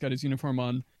place. He's got his uniform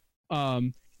on.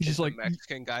 He's just Is the like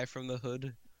Mexican guy from the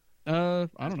hood. I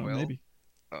don't know, well? maybe.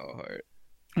 Oh, alright.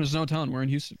 There's no telling. We're in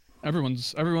Houston.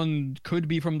 Everyone could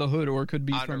be from the hood or could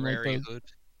be from like Honorary the hood.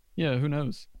 yeah. Who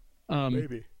knows?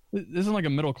 Maybe. This isn't like a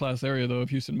middle class area though of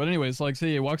Houston. But anyways, like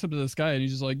say he walks up to this guy and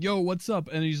he's just like, "Yo, what's up?"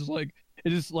 And he's just like,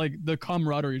 it is like the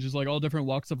camaraderie, just like all different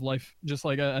walks of life, just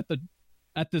like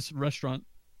at this restaurant,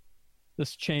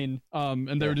 this chain.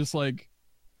 And they were just like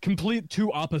complete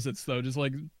two opposites though, just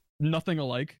like nothing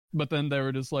alike. But then they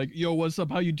were just like, "Yo, what's up?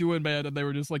 How you doing, man?" And they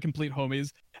were just like complete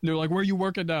homies. And they're like, "Where are you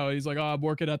working now?" And he's like, "Oh, I'm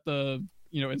working at the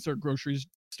insert grocery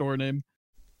store name."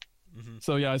 Mm-hmm.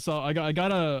 So yeah, I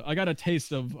got a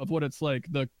taste of what it's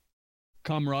like, the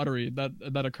camaraderie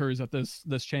that occurs at this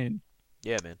chain.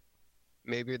 Yeah, man.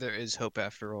 Maybe there is hope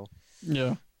after all.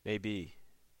 Yeah. Maybe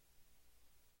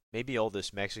all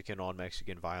this Mexican on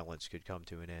Mexican violence could come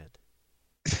to an end.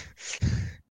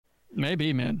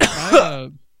 Maybe, man.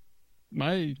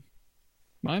 My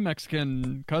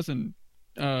Mexican cousin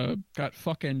got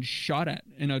fucking shot at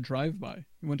in a drive-by.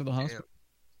 He went to the hospital.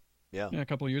 Yeah. Yeah, a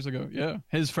couple of years ago. Yeah.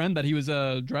 His friend that he was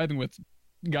driving with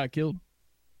got killed.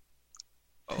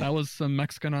 Oh. That was some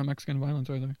Mexican on Mexican violence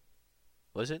right there.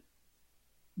 Was it?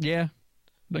 Yeah.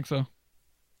 I think so.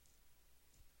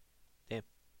 Damn.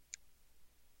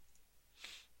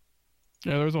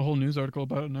 Yeah, there was a whole news article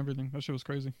about it and everything. That shit was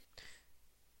crazy.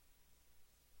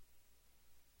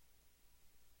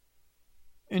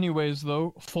 Anyways,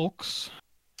 though, folks.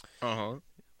 Uh-huh.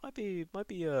 Might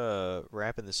be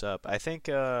wrapping this up. I think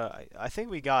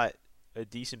we got a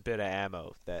decent bit of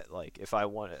ammo that like if I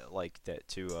want like that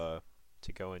to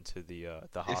go into the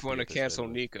If Hoppy you want to episode cancel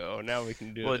with. Nico, now we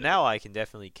can do Well, it. now I can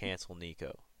definitely cancel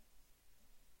Nico.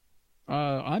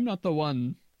 I'm not the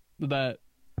one that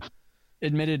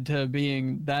admitted to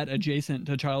being that adjacent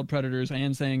to child predators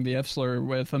and saying the F slur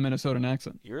with a Minnesotan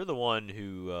accent. You're the one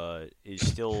who is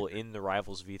still in the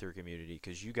Rivals of Ether community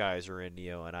because you guys are in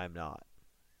Neo and I'm not.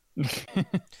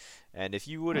 And if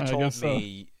you would have I told guess so.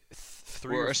 me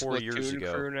 3 We're or a 4 years Splatoon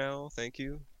ago, crew now. Thank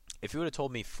you. if you would have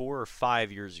told me 4 or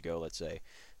 5 years ago, let's say,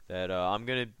 that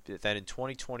that in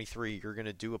 2023 you're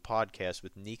gonna do a podcast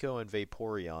with Nico and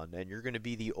Vaporeon, and you're gonna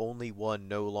be the only one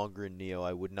no longer in Neo,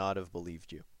 I would not have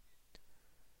believed you.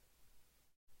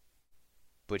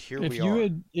 But here we are.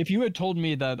 If you had told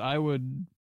me that I would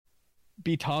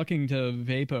be talking to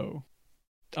Vapo,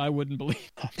 I wouldn't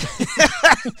believe that.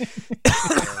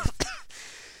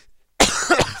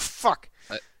 Fuck.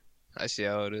 I see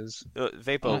how it is.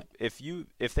 Vapo,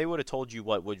 if they would have told you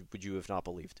what would you have not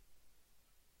believed?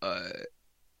 I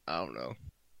don't know.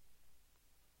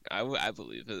 I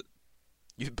believe it.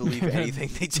 You believe anything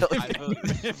they tell you? I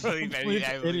believe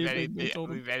anything they told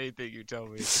me. anything you tell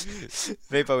me.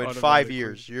 Vapo, in 5 Automatically.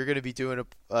 years, you're gonna be doing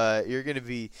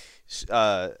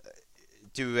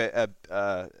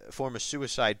form a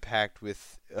suicide pact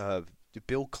with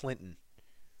Bill Clinton.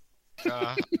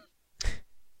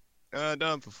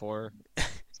 Done before.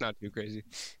 It's not too crazy.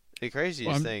 The craziest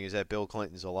Well, I'm- thing is that Bill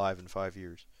Clinton's alive in 5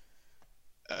 years.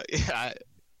 Yeah,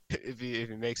 if he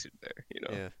makes it there, you know.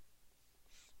 Yeah.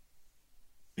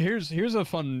 Here's a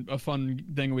fun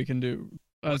thing we can do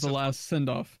as What's a a fun- last send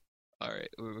off. All right,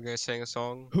 we're gonna sing a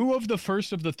song. Who of the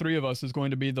first of the three of us is going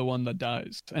to be the one that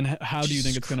dies, and how do you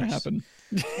think Jesus it's going to Christ. happen?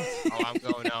 Oh, I'm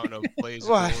going out in a blaze of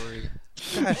What? glory.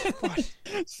 God, what?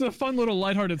 It's a fun little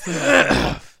lighthearted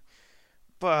thing.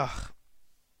 Bah.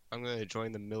 I'm gonna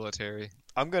join the military.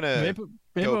 I'm gonna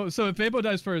So if Vapo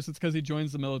dies first, it's because he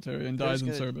joins the military and dies in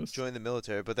gonna service. join the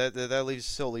military, but that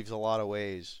still leaves a lot of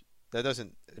ways. That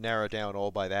doesn't narrow down all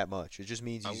by that much. It just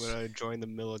means I'm gonna join the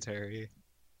military.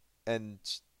 and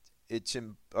it's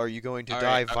are you going to All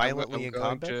die right, violently I'm in going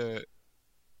combat? to-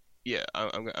 Yeah,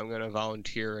 I'm gonna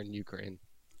volunteer in Ukraine.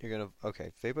 You're gonna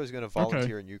Vapo's gonna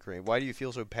volunteer in Ukraine. Why do you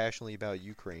feel so passionately about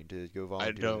Ukraine to go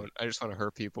volunteer? I don't. I just want to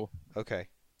hurt people. Okay,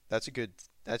 that's a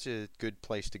good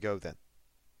place to go then.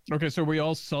 Okay, so are we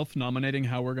all self-nominating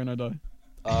how we're gonna die?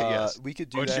 Yes. We could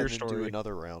do What's that your and then do story?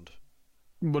 another round.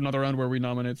 Another round where we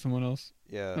nominate someone else.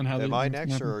 Yeah. And how Am they- I what's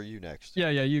next gonna or are you next? Yeah,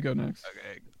 you go next.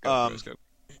 Okay, go, Chris, go.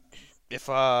 If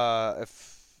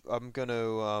I'm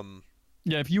gonna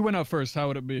Yeah, if you went out first, how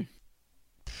would it be?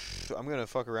 I'm gonna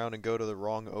fuck around and go to the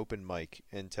wrong open mic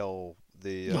and tell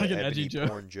the Like an ebony edgy joke.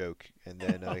 porn joke, and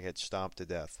then I get stomped to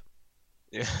death.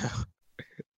 Yeah.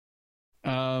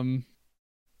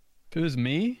 If it was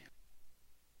me,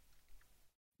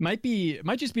 might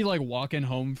just be like walking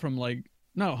home from like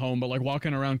not home, but like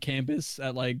walking around campus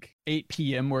at like 8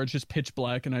 p.m. where it's just pitch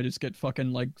black and I just get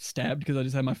fucking like stabbed because I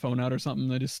just had my phone out or something.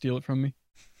 They just steal it from me.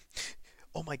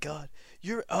 Oh my god,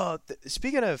 you're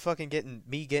speaking of fucking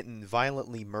getting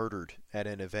violently murdered at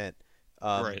an event.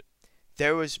 Right.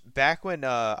 There was back when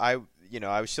I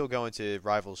was still going to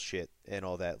Rivals shit and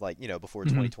all that, like, before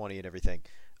 2020 and everything.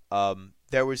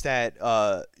 There was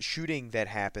that shooting that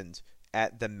happened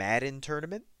at the Madden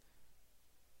tournament.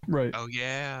 Right. Oh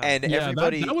yeah. And Yeah,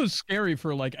 everybody that was scary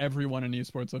for like everyone in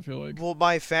esports, I feel like. Well,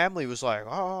 my family was like,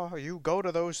 "Oh, you go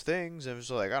to those things," and it was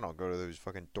like, "I don't go to those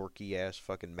fucking dorky ass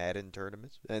fucking Madden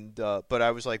tournaments." And but I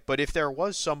was like, "But if there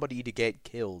was somebody to get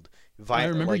killed, I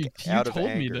remember like, you out of told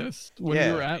me anger, this when Yeah.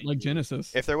 we were at like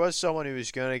Genesis. if there was someone who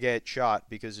was gonna get shot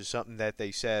because of something that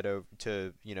they said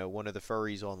to one of the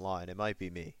furries online, it might be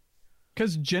me.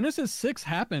 Because Genesis 6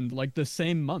 happened like the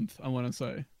same month, I want to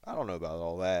say. I don't know about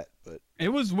all that, but It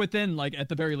was within like at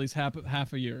the very least half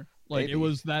a year. Like Maybe. it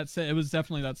was it was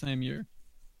definitely that same year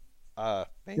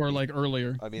maybe. or like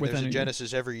earlier. I mean, within there's a year.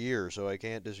 Genesis every year, so I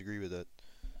can't disagree with it.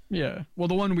 Yeah. Well,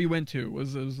 the one we went to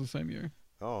was the same year.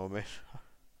 Oh man,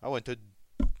 I went to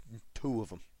 2 of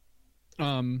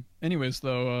them. Anyways,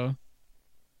 though,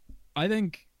 I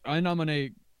think I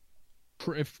nominate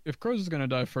if Crows is gonna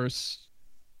die first.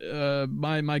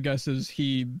 My guess is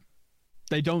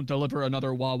they don't deliver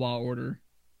another Wawa order,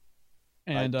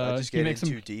 and I just he get in makes too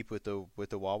them. deep with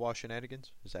the Wawa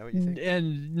shenanigans. Is that what you think?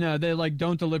 And no, they like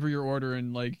don't deliver your order,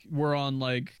 and like we're on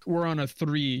a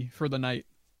 3 for the night.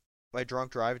 My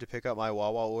drunk drive to pick up my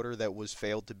Wawa order that was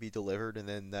failed to be delivered, and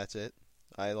then that's it.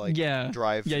 I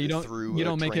drive Yeah, you don't- through you a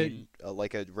don't make it- train,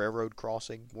 like a railroad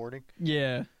crossing warning.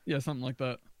 Yeah, something like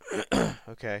that.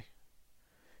 Okay.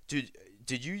 Dude,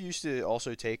 did you used to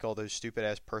also take all those stupid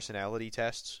ass personality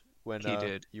tests when He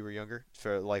did. you were younger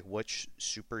for like which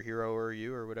superhero are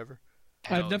you or whatever?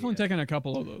 I've definitely yeah. taken a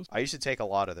couple of those. I used to take a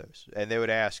lot of those, and they would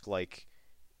ask like,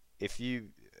 if you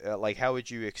like, how would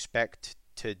you expect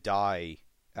to die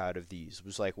out of these?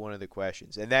 Was like one of the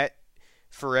questions, and that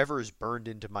forever is burned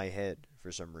into my head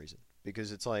for some reason,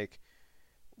 because it's like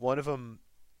one of them,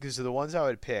 because the ones I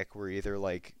would pick were either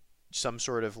like some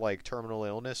sort of like terminal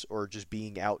illness or just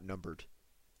being outnumbered.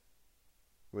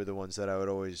 Were the ones that I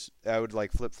would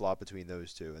like flip flop between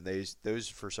those two, and those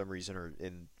for some reason are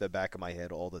in the back of my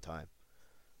head all the time.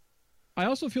 I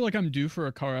also feel like I'm due for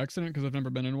a car accident because I've never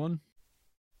been in one.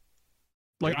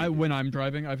 Like Maybe. when I'm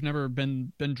driving, I've never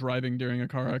been driving during a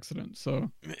car accident. So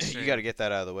You got to get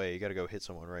that out of the way. You got to go hit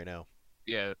someone right now.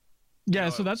 Yeah. yeah, No,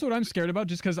 so that's what I'm scared about.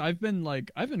 Just because I've been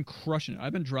crushing it.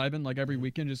 I've been driving like every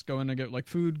weekend, just going to get like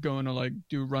food, going to like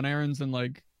do run errands, and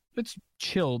like it's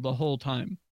chill the whole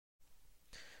time.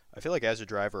 I feel like as a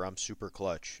driver, I'm super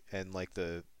clutch, and like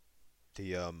the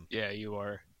Yeah, you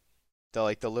are.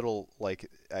 the little, like,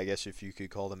 I guess if you could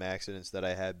call them accidents that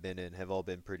I have been in, have all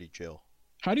been pretty chill.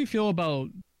 How do you feel about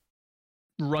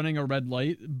running a red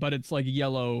light, but it's like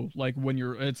yellow, like when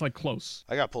it's like close?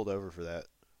 I got pulled over for that.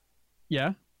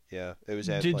 Yeah. Yeah, it was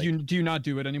at Do like, you not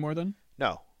do it anymore then?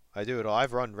 No, I do it all.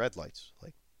 I've run red lights.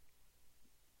 Like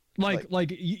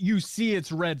you see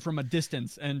it's red from a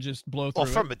distance and just blow through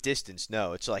Well, from it. a distance,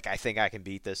 no. It's like I think I can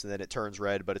beat this, and then it turns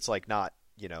red, but it's like not,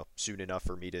 soon enough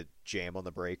for me to jam on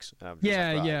the brakes. And I'm just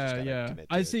Yeah, like, "Well, I just yeah, gotta yeah. commit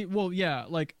to I it." see. Well, yeah.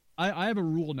 Like I have a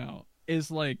rule now. Is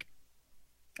like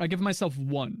I give myself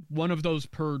one of those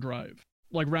per drive,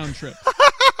 like round trip.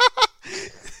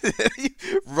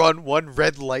 Run one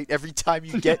red light every time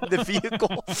you get in the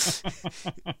vehicle.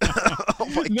 Oh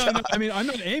my No, god. I mean, I'm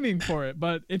not aiming for it,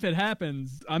 but if it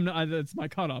happens, I'm not. That's my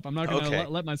cutoff. I'm not gonna Okay.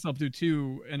 let myself do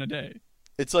 2 in a day.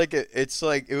 It's like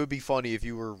it would be funny if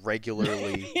you were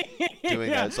regularly doing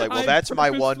Yeah, that. It's like, well, I that's my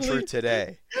one for purposefully-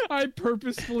 today. I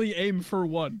purposefully aim for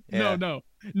 1. Yeah.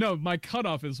 No. My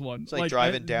cutoff is 1. It's like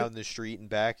driving down the street and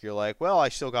back. You're like, well, I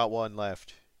still got one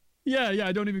left. Yeah.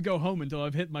 I don't even go home until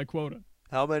I've hit my quota.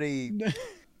 How many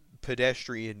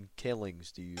pedestrian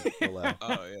killings do you allow?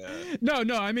 Oh yeah.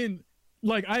 No. I mean,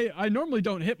 like I normally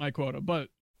don't hit my quota, but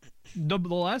the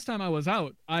last time I was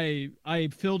out, I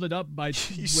filled it up by You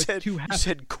with said 2 you half.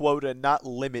 said quota, not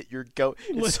limit.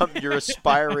 It's something you're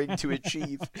aspiring to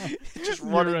achieve. Just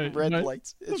You're running right. red My-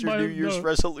 lights. It's your my- New Year's no.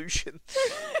 resolution.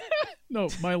 No,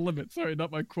 my limit. Sorry,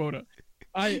 not my quota.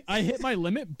 I hit my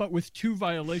limit, but with 2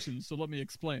 violations. So let me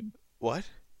explain. What?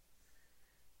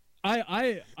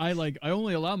 I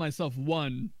only allow myself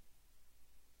 1,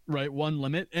 right? 1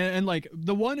 limit, and like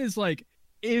the 1 is like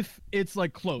if it's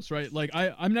like close, right? Like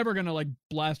I'm never gonna like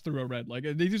blast through a red. Like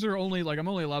these are only like I'm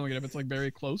only allowing it if it's like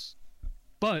very close.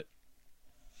 But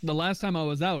the last time I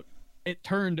was out, it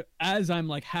turned as I'm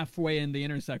like halfway in the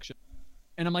intersection,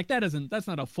 and I'm like that's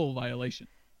not a full violation.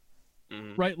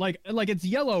 Mhm. Right? Like it's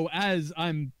yellow as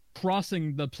I'm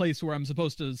crossing the place where I'm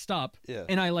supposed to stop, Yeah.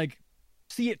 and I like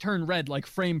see it turn red like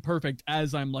frame perfect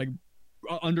as I'm like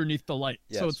underneath the light.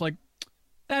 So Yes. it's like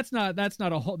that's not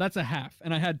a whole, that's a half,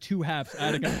 and I had 2 halves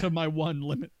adding up to my 1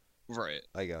 limit. Right.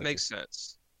 I got Makes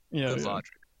sense. Yeah. Good yeah.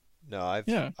 logic. you. No,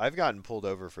 Yeah. I've gotten pulled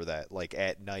over for that, like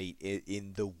at night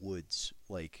in the woods,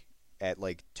 like at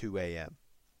like 2 a.m.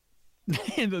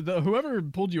 And whoever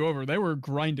pulled you over, they were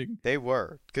grinding. They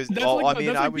were because That's I like, mean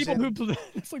that's I like was people in. who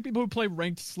it's like people who play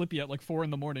ranked Slippy at like 4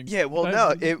 a.m. Yeah, well,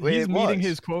 no, He's it meeting was.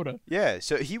 his quota. Yeah,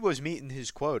 so he was meeting his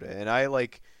quota, and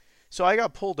so I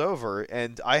got pulled over,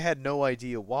 and I had no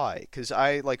idea why, because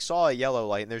I like saw a yellow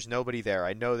light, and there's nobody there.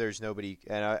 I know there's nobody,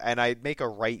 and I make a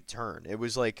right turn. It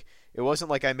wasn't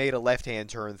like I made a left-hand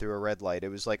turn through a red light. It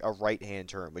was like a right-hand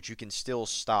turn, which you can still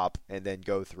stop and then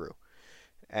go through.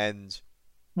 And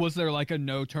Was there like a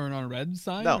no turn on red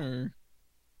sign? No. Or...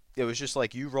 it was just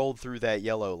like you rolled through that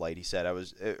yellow light. He said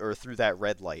or through that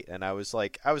red light, and I was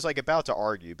like about to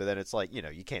argue, but then it's like you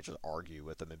can't just argue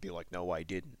with them and be like, no, I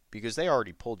didn't, because they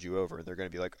already pulled you over, and they're gonna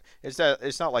be like, it's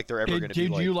not like they're ever gonna be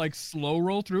Did like. you like slow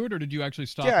roll through it, or did you actually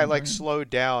stop? Yeah, I and like turn? slowed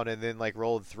down and then like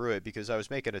rolled through it because I was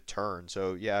making a turn.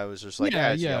 So yeah, I was just like,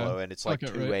 Yeah, it's yeah. yellow and it's like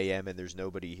Fuck it, 2 right. a.m. and there's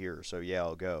nobody here. So yeah,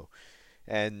 I'll go.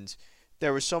 And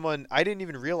there was someone, I didn't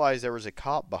even realize there was a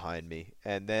cop behind me.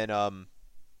 And then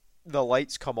the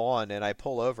lights come on and I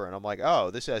pull over and I'm like,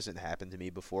 oh, this hasn't happened to me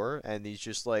before. And he's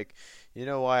just like, you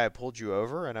know why I pulled you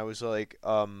over? And I was like,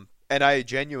 and I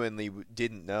genuinely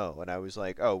didn't know. And I was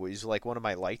like, oh, was like one of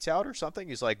my lights out or something?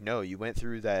 He's like, no, you went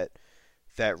through that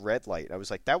red light. I was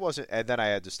like, that wasn't, and then I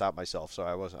had to stop myself. So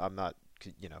I'm not,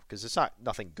 because it's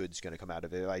nothing good's going to come out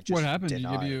of it. I just What happened? Did he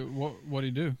deny give it. you what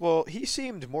did he do? Well, he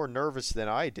seemed more nervous than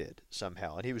I did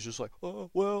somehow. And he was just like, oh,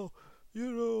 well,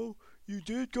 you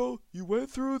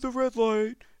went through the red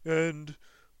light. And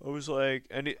I was like,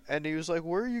 and he was like,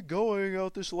 where are you going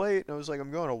out this late? And I was like,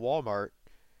 I'm going to Walmart.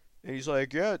 And he's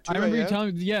like, yeah, 2 I remember you a.m.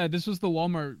 telling me, yeah, this was the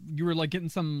Walmart. You were like getting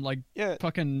some like Yeah.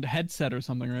 fucking headset or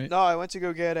something, right? No, I went to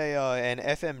go get an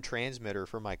FM transmitter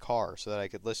for my car so that I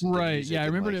could listen to Right, music. yeah, I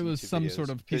and, remember like, it was YouTube some videos. sort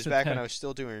of It was piece of back when tech. I was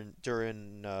still doing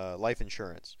life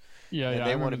insurance. Yeah, and yeah.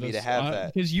 they I wanted remember me to this. have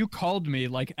that. Because you called me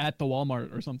like at the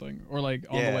Walmart or something, or like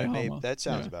on the way Yeah, home. maybe, that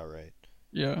sounds yeah. about right.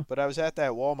 Yeah. But I was at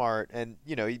that Walmart, and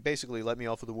he basically let me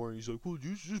off with a warning. He's like, "Well,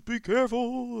 you just be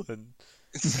careful." And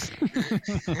He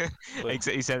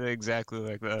said it exactly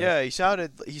like that. yeah, he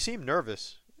seemed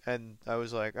nervous, and I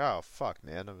was like, "Oh fuck,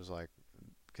 man!" I was like,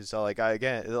 because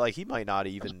he might not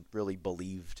even really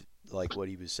believed like what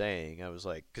he was saying. I was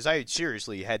like, because I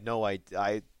seriously had no idea.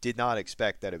 I did not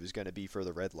expect that it was going to be for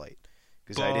the red light,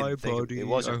 because I didn't think it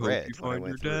wasn't I red hope you when I find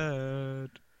went your through.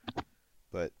 dad.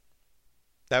 But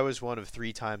that was one of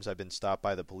 3 times I've been stopped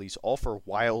by the police, all for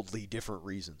wildly different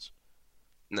reasons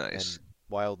Nice. and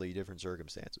wildly different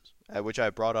circumstances, which I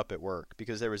brought up at work,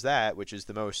 because there was that, which is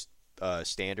the most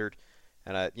standard,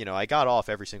 and I got off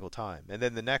every single time. And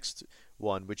then the next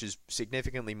one, which is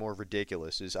significantly more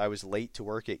ridiculous, is I was late to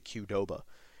work at Qdoba,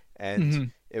 and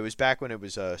Mhm. it was back when it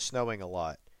was snowing a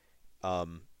lot.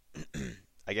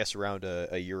 I guess around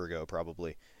a year ago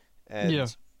probably, and Yeah.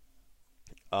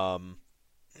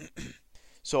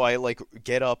 So I like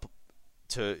get up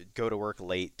to go to work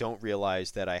late, don't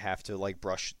realize that I have to like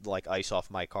brush like ice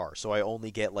off my car. So I only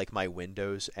get like my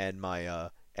windows and my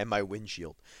and my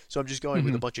windshield. So I'm just going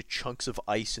with a bunch of chunks of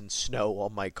ice and snow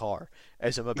on my car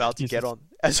as I'm about to get on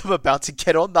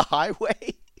the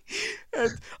highway.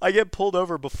 And I get pulled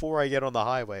over before I get on the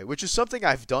highway, which is something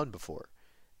I've done before.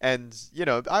 And, you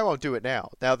know, I won't do it now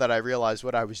that I realize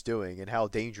what I was doing and how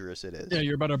dangerous it is. Yeah,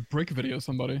 you're about to brick video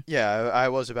somebody. Yeah, I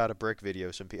was about to brick video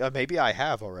some people. Maybe I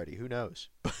have already. Who knows?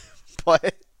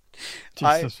 But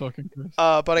Jesus fucking Christ.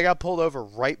 but I got pulled over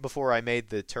right before I made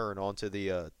the turn onto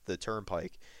the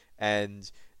turnpike, and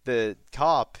the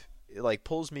cop like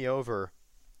pulls me over,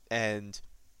 and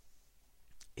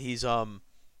he's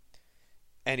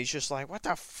just like, what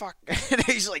the fuck? And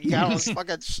he's like, you got all this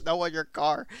fucking snow on your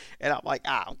car. And I'm like,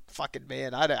 fucking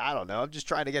man, I don't know. I'm just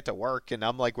trying to get to work. And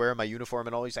I'm like wearing my uniform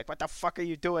and all. He's like, what the fuck are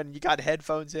you doing? You got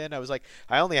headphones in? I was like,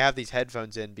 I only have these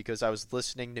headphones in because I was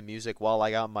listening to music while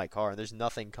I got in my car. And there's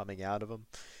nothing coming out of them.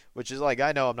 Which is like,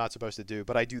 I know I'm not supposed to do,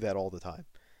 but I do that all the time.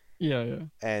 Yeah, yeah.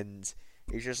 And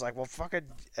he's just like, well, fucking,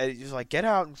 and he's like, get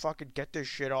out and fucking get this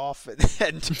shit off.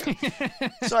 And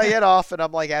so I get off and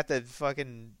I'm like at the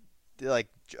fucking like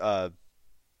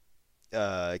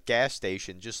gas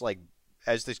station, just like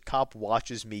as this cop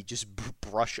watches me just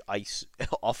brush ice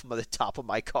off of the top of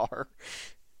my car,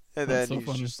 and That's then so he's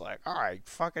funny. just like, all right,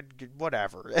 fucking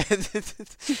whatever.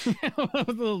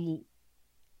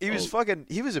 He was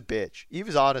he was a bitch. He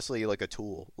was honestly like a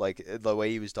tool, like the way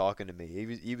he was talking to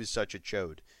me. He was such a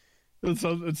chode.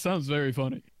 It sounds very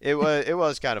funny. It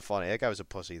was kind of funny. That guy was a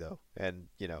pussy though, and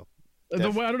you know. The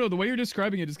way, I don't know, the way you're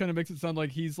describing it just kind of makes it sound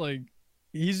like he's like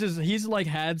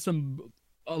had some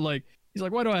he's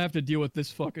like, why do I have to deal with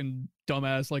this fucking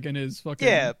dumbass like in his fucking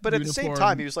Yeah, but at the same uniform?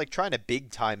 time, he was like trying to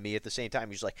big time me. At the same time,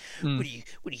 he was like, "What do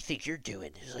you think you're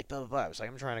doing?" He's like, "Blah blah blah." I was like,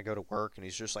 "I'm trying to go to work," and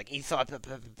he's just like, "He thought," blah,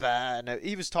 blah, blah, blah. And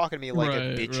he was talking to me like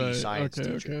a bitchy science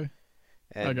teacher. Okay.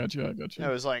 And I got you. I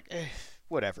was like,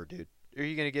 "Whatever, dude. Are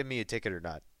you gonna give me a ticket or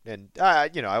not?" And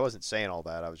you know, I wasn't saying all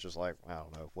that. I was just like, I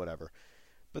don't know, whatever.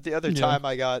 But the other time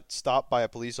I got stopped by a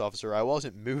police officer, I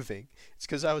wasn't moving. It's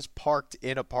because I was parked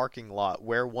in a parking lot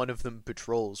where one of them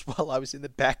patrols while I was in the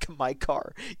back of my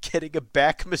car getting a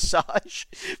back massage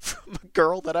from a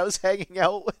girl that I was hanging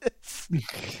out with.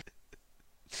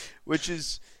 Which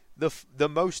is the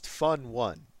most fun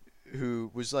one,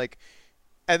 who was like...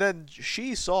 And then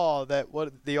she saw that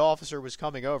what the officer was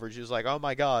coming over. She was like, oh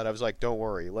my god. I was like, don't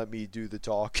worry, let me do the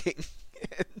talking.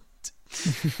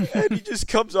 And he just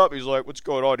comes up. He's like, "What's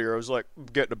going on here?" I was like, "I'm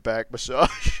getting a back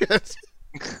massage." And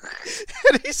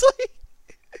he's like,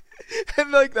 and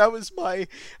like that was my.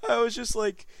 I was just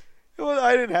like, well,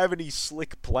 I didn't have any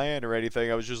slick plan or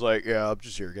anything. I was just like, "Yeah, I'm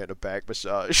just here getting a back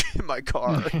massage in my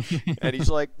car." And he's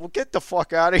like, "Well, get the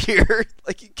fuck out of here!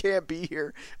 Like you can't be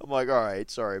here." I'm like, "All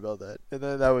right, sorry about that." And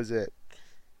then that was it.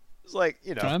 It's like,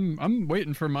 you know, I'm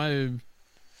waiting for my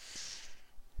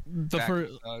Back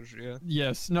massage, yeah.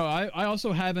 Yes. No, I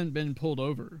also haven't been pulled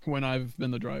over when I've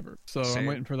been the driver. So Same. I'm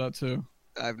waiting for that too.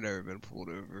 I've never been pulled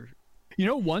over. You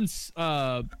know, once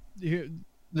here,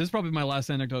 this is probably my last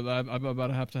anecdote. I'm about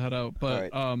to have to head out,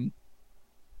 but Alright.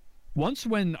 once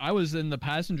when I was in the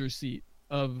passenger seat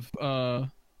of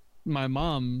my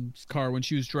mom's car when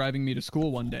she was driving me to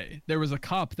school one day, there was a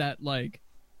cop that like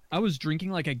I was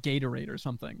drinking like a Gatorade or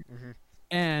something,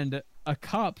 and a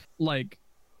cop like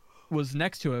was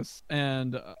next to us,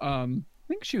 and I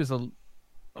think she was a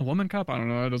woman cop. I don't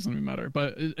know. It doesn't even matter.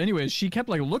 But anyways, she kept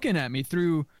like looking at me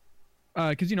through,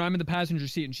 because you know I'm in the passenger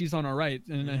seat and she's on our right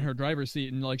and in her driver's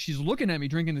seat, and like she's looking at me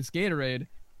drinking this Gatorade,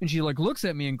 and she like looks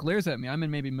at me and glares at me. I'm in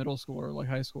maybe middle school or like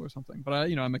high school or something, but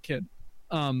I'm a kid.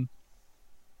 And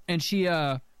she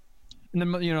and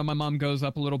then you know my mom goes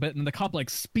up a little bit, and the cop like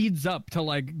speeds up to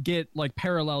like get like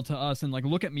parallel to us and like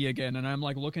look at me again, and I'm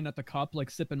like looking at the cop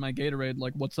like sipping my Gatorade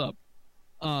like what's up.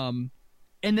 And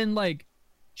then like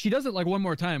she does it like one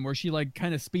more time where she like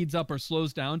kind of speeds up or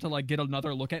slows down to like get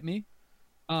another look at me.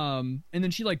 And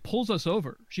then she like pulls us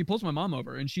over. She pulls my mom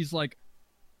over and she's like,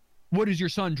 "What is your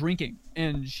son drinking?"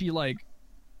 And she like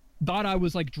thought I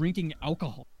was like drinking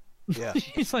alcohol. Yeah.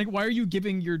 She's like, "Why are you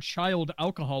giving your child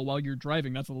alcohol while you're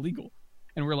driving? That's illegal."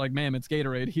 And we're like, "Ma'am, it's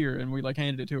Gatorade here." And we like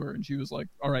handed it to her and she was like,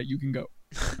 "All right, you can go."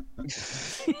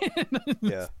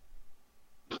 Yeah.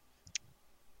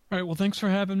 All right, well, thanks for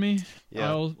having me. Yeah.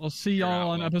 I'll see You're y'all not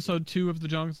on welcome. episode 2 of the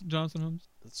Johnson Homes.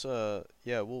 Let's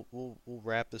yeah, we'll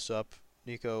wrap this up,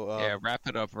 Nico. Yeah, wrap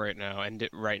it up right now. End it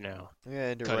right now. I'm gonna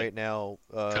end it Cut it. right now.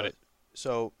 Cut it.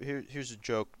 So here's a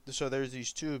joke. So there's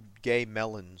these two gay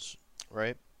melons,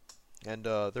 right? And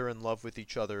they're in love with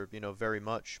each other, you know, very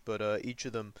much. But each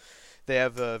of them, they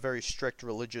have very strict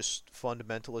religious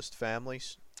fundamentalist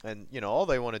families, And all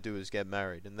they want to do is get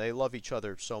married, and they love each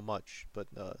other so much, but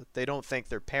they don't think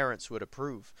their parents would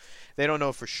approve. They don't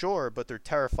know for sure, but they're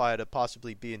terrified of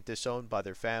possibly being disowned by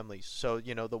their families. So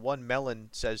the one melon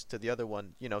says to the other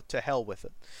one, to hell with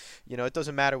it. It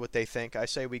doesn't matter what they think. I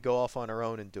say we go off on our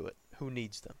own and do it. Who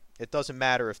needs them? It doesn't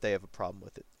matter if they have a problem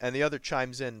with it. And the other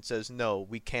chimes in and says, no,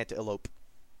 we can't elope.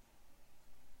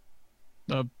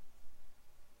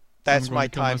 That's I'm my going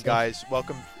to kill time, myself. guys.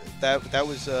 Welcome. That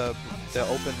was the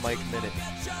open mic minute.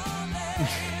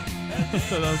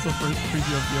 So that was the first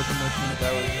preview of the open mic minute.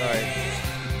 That was all right.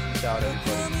 Shout out,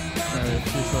 everybody. All right,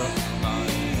 peace out.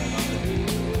 Bye.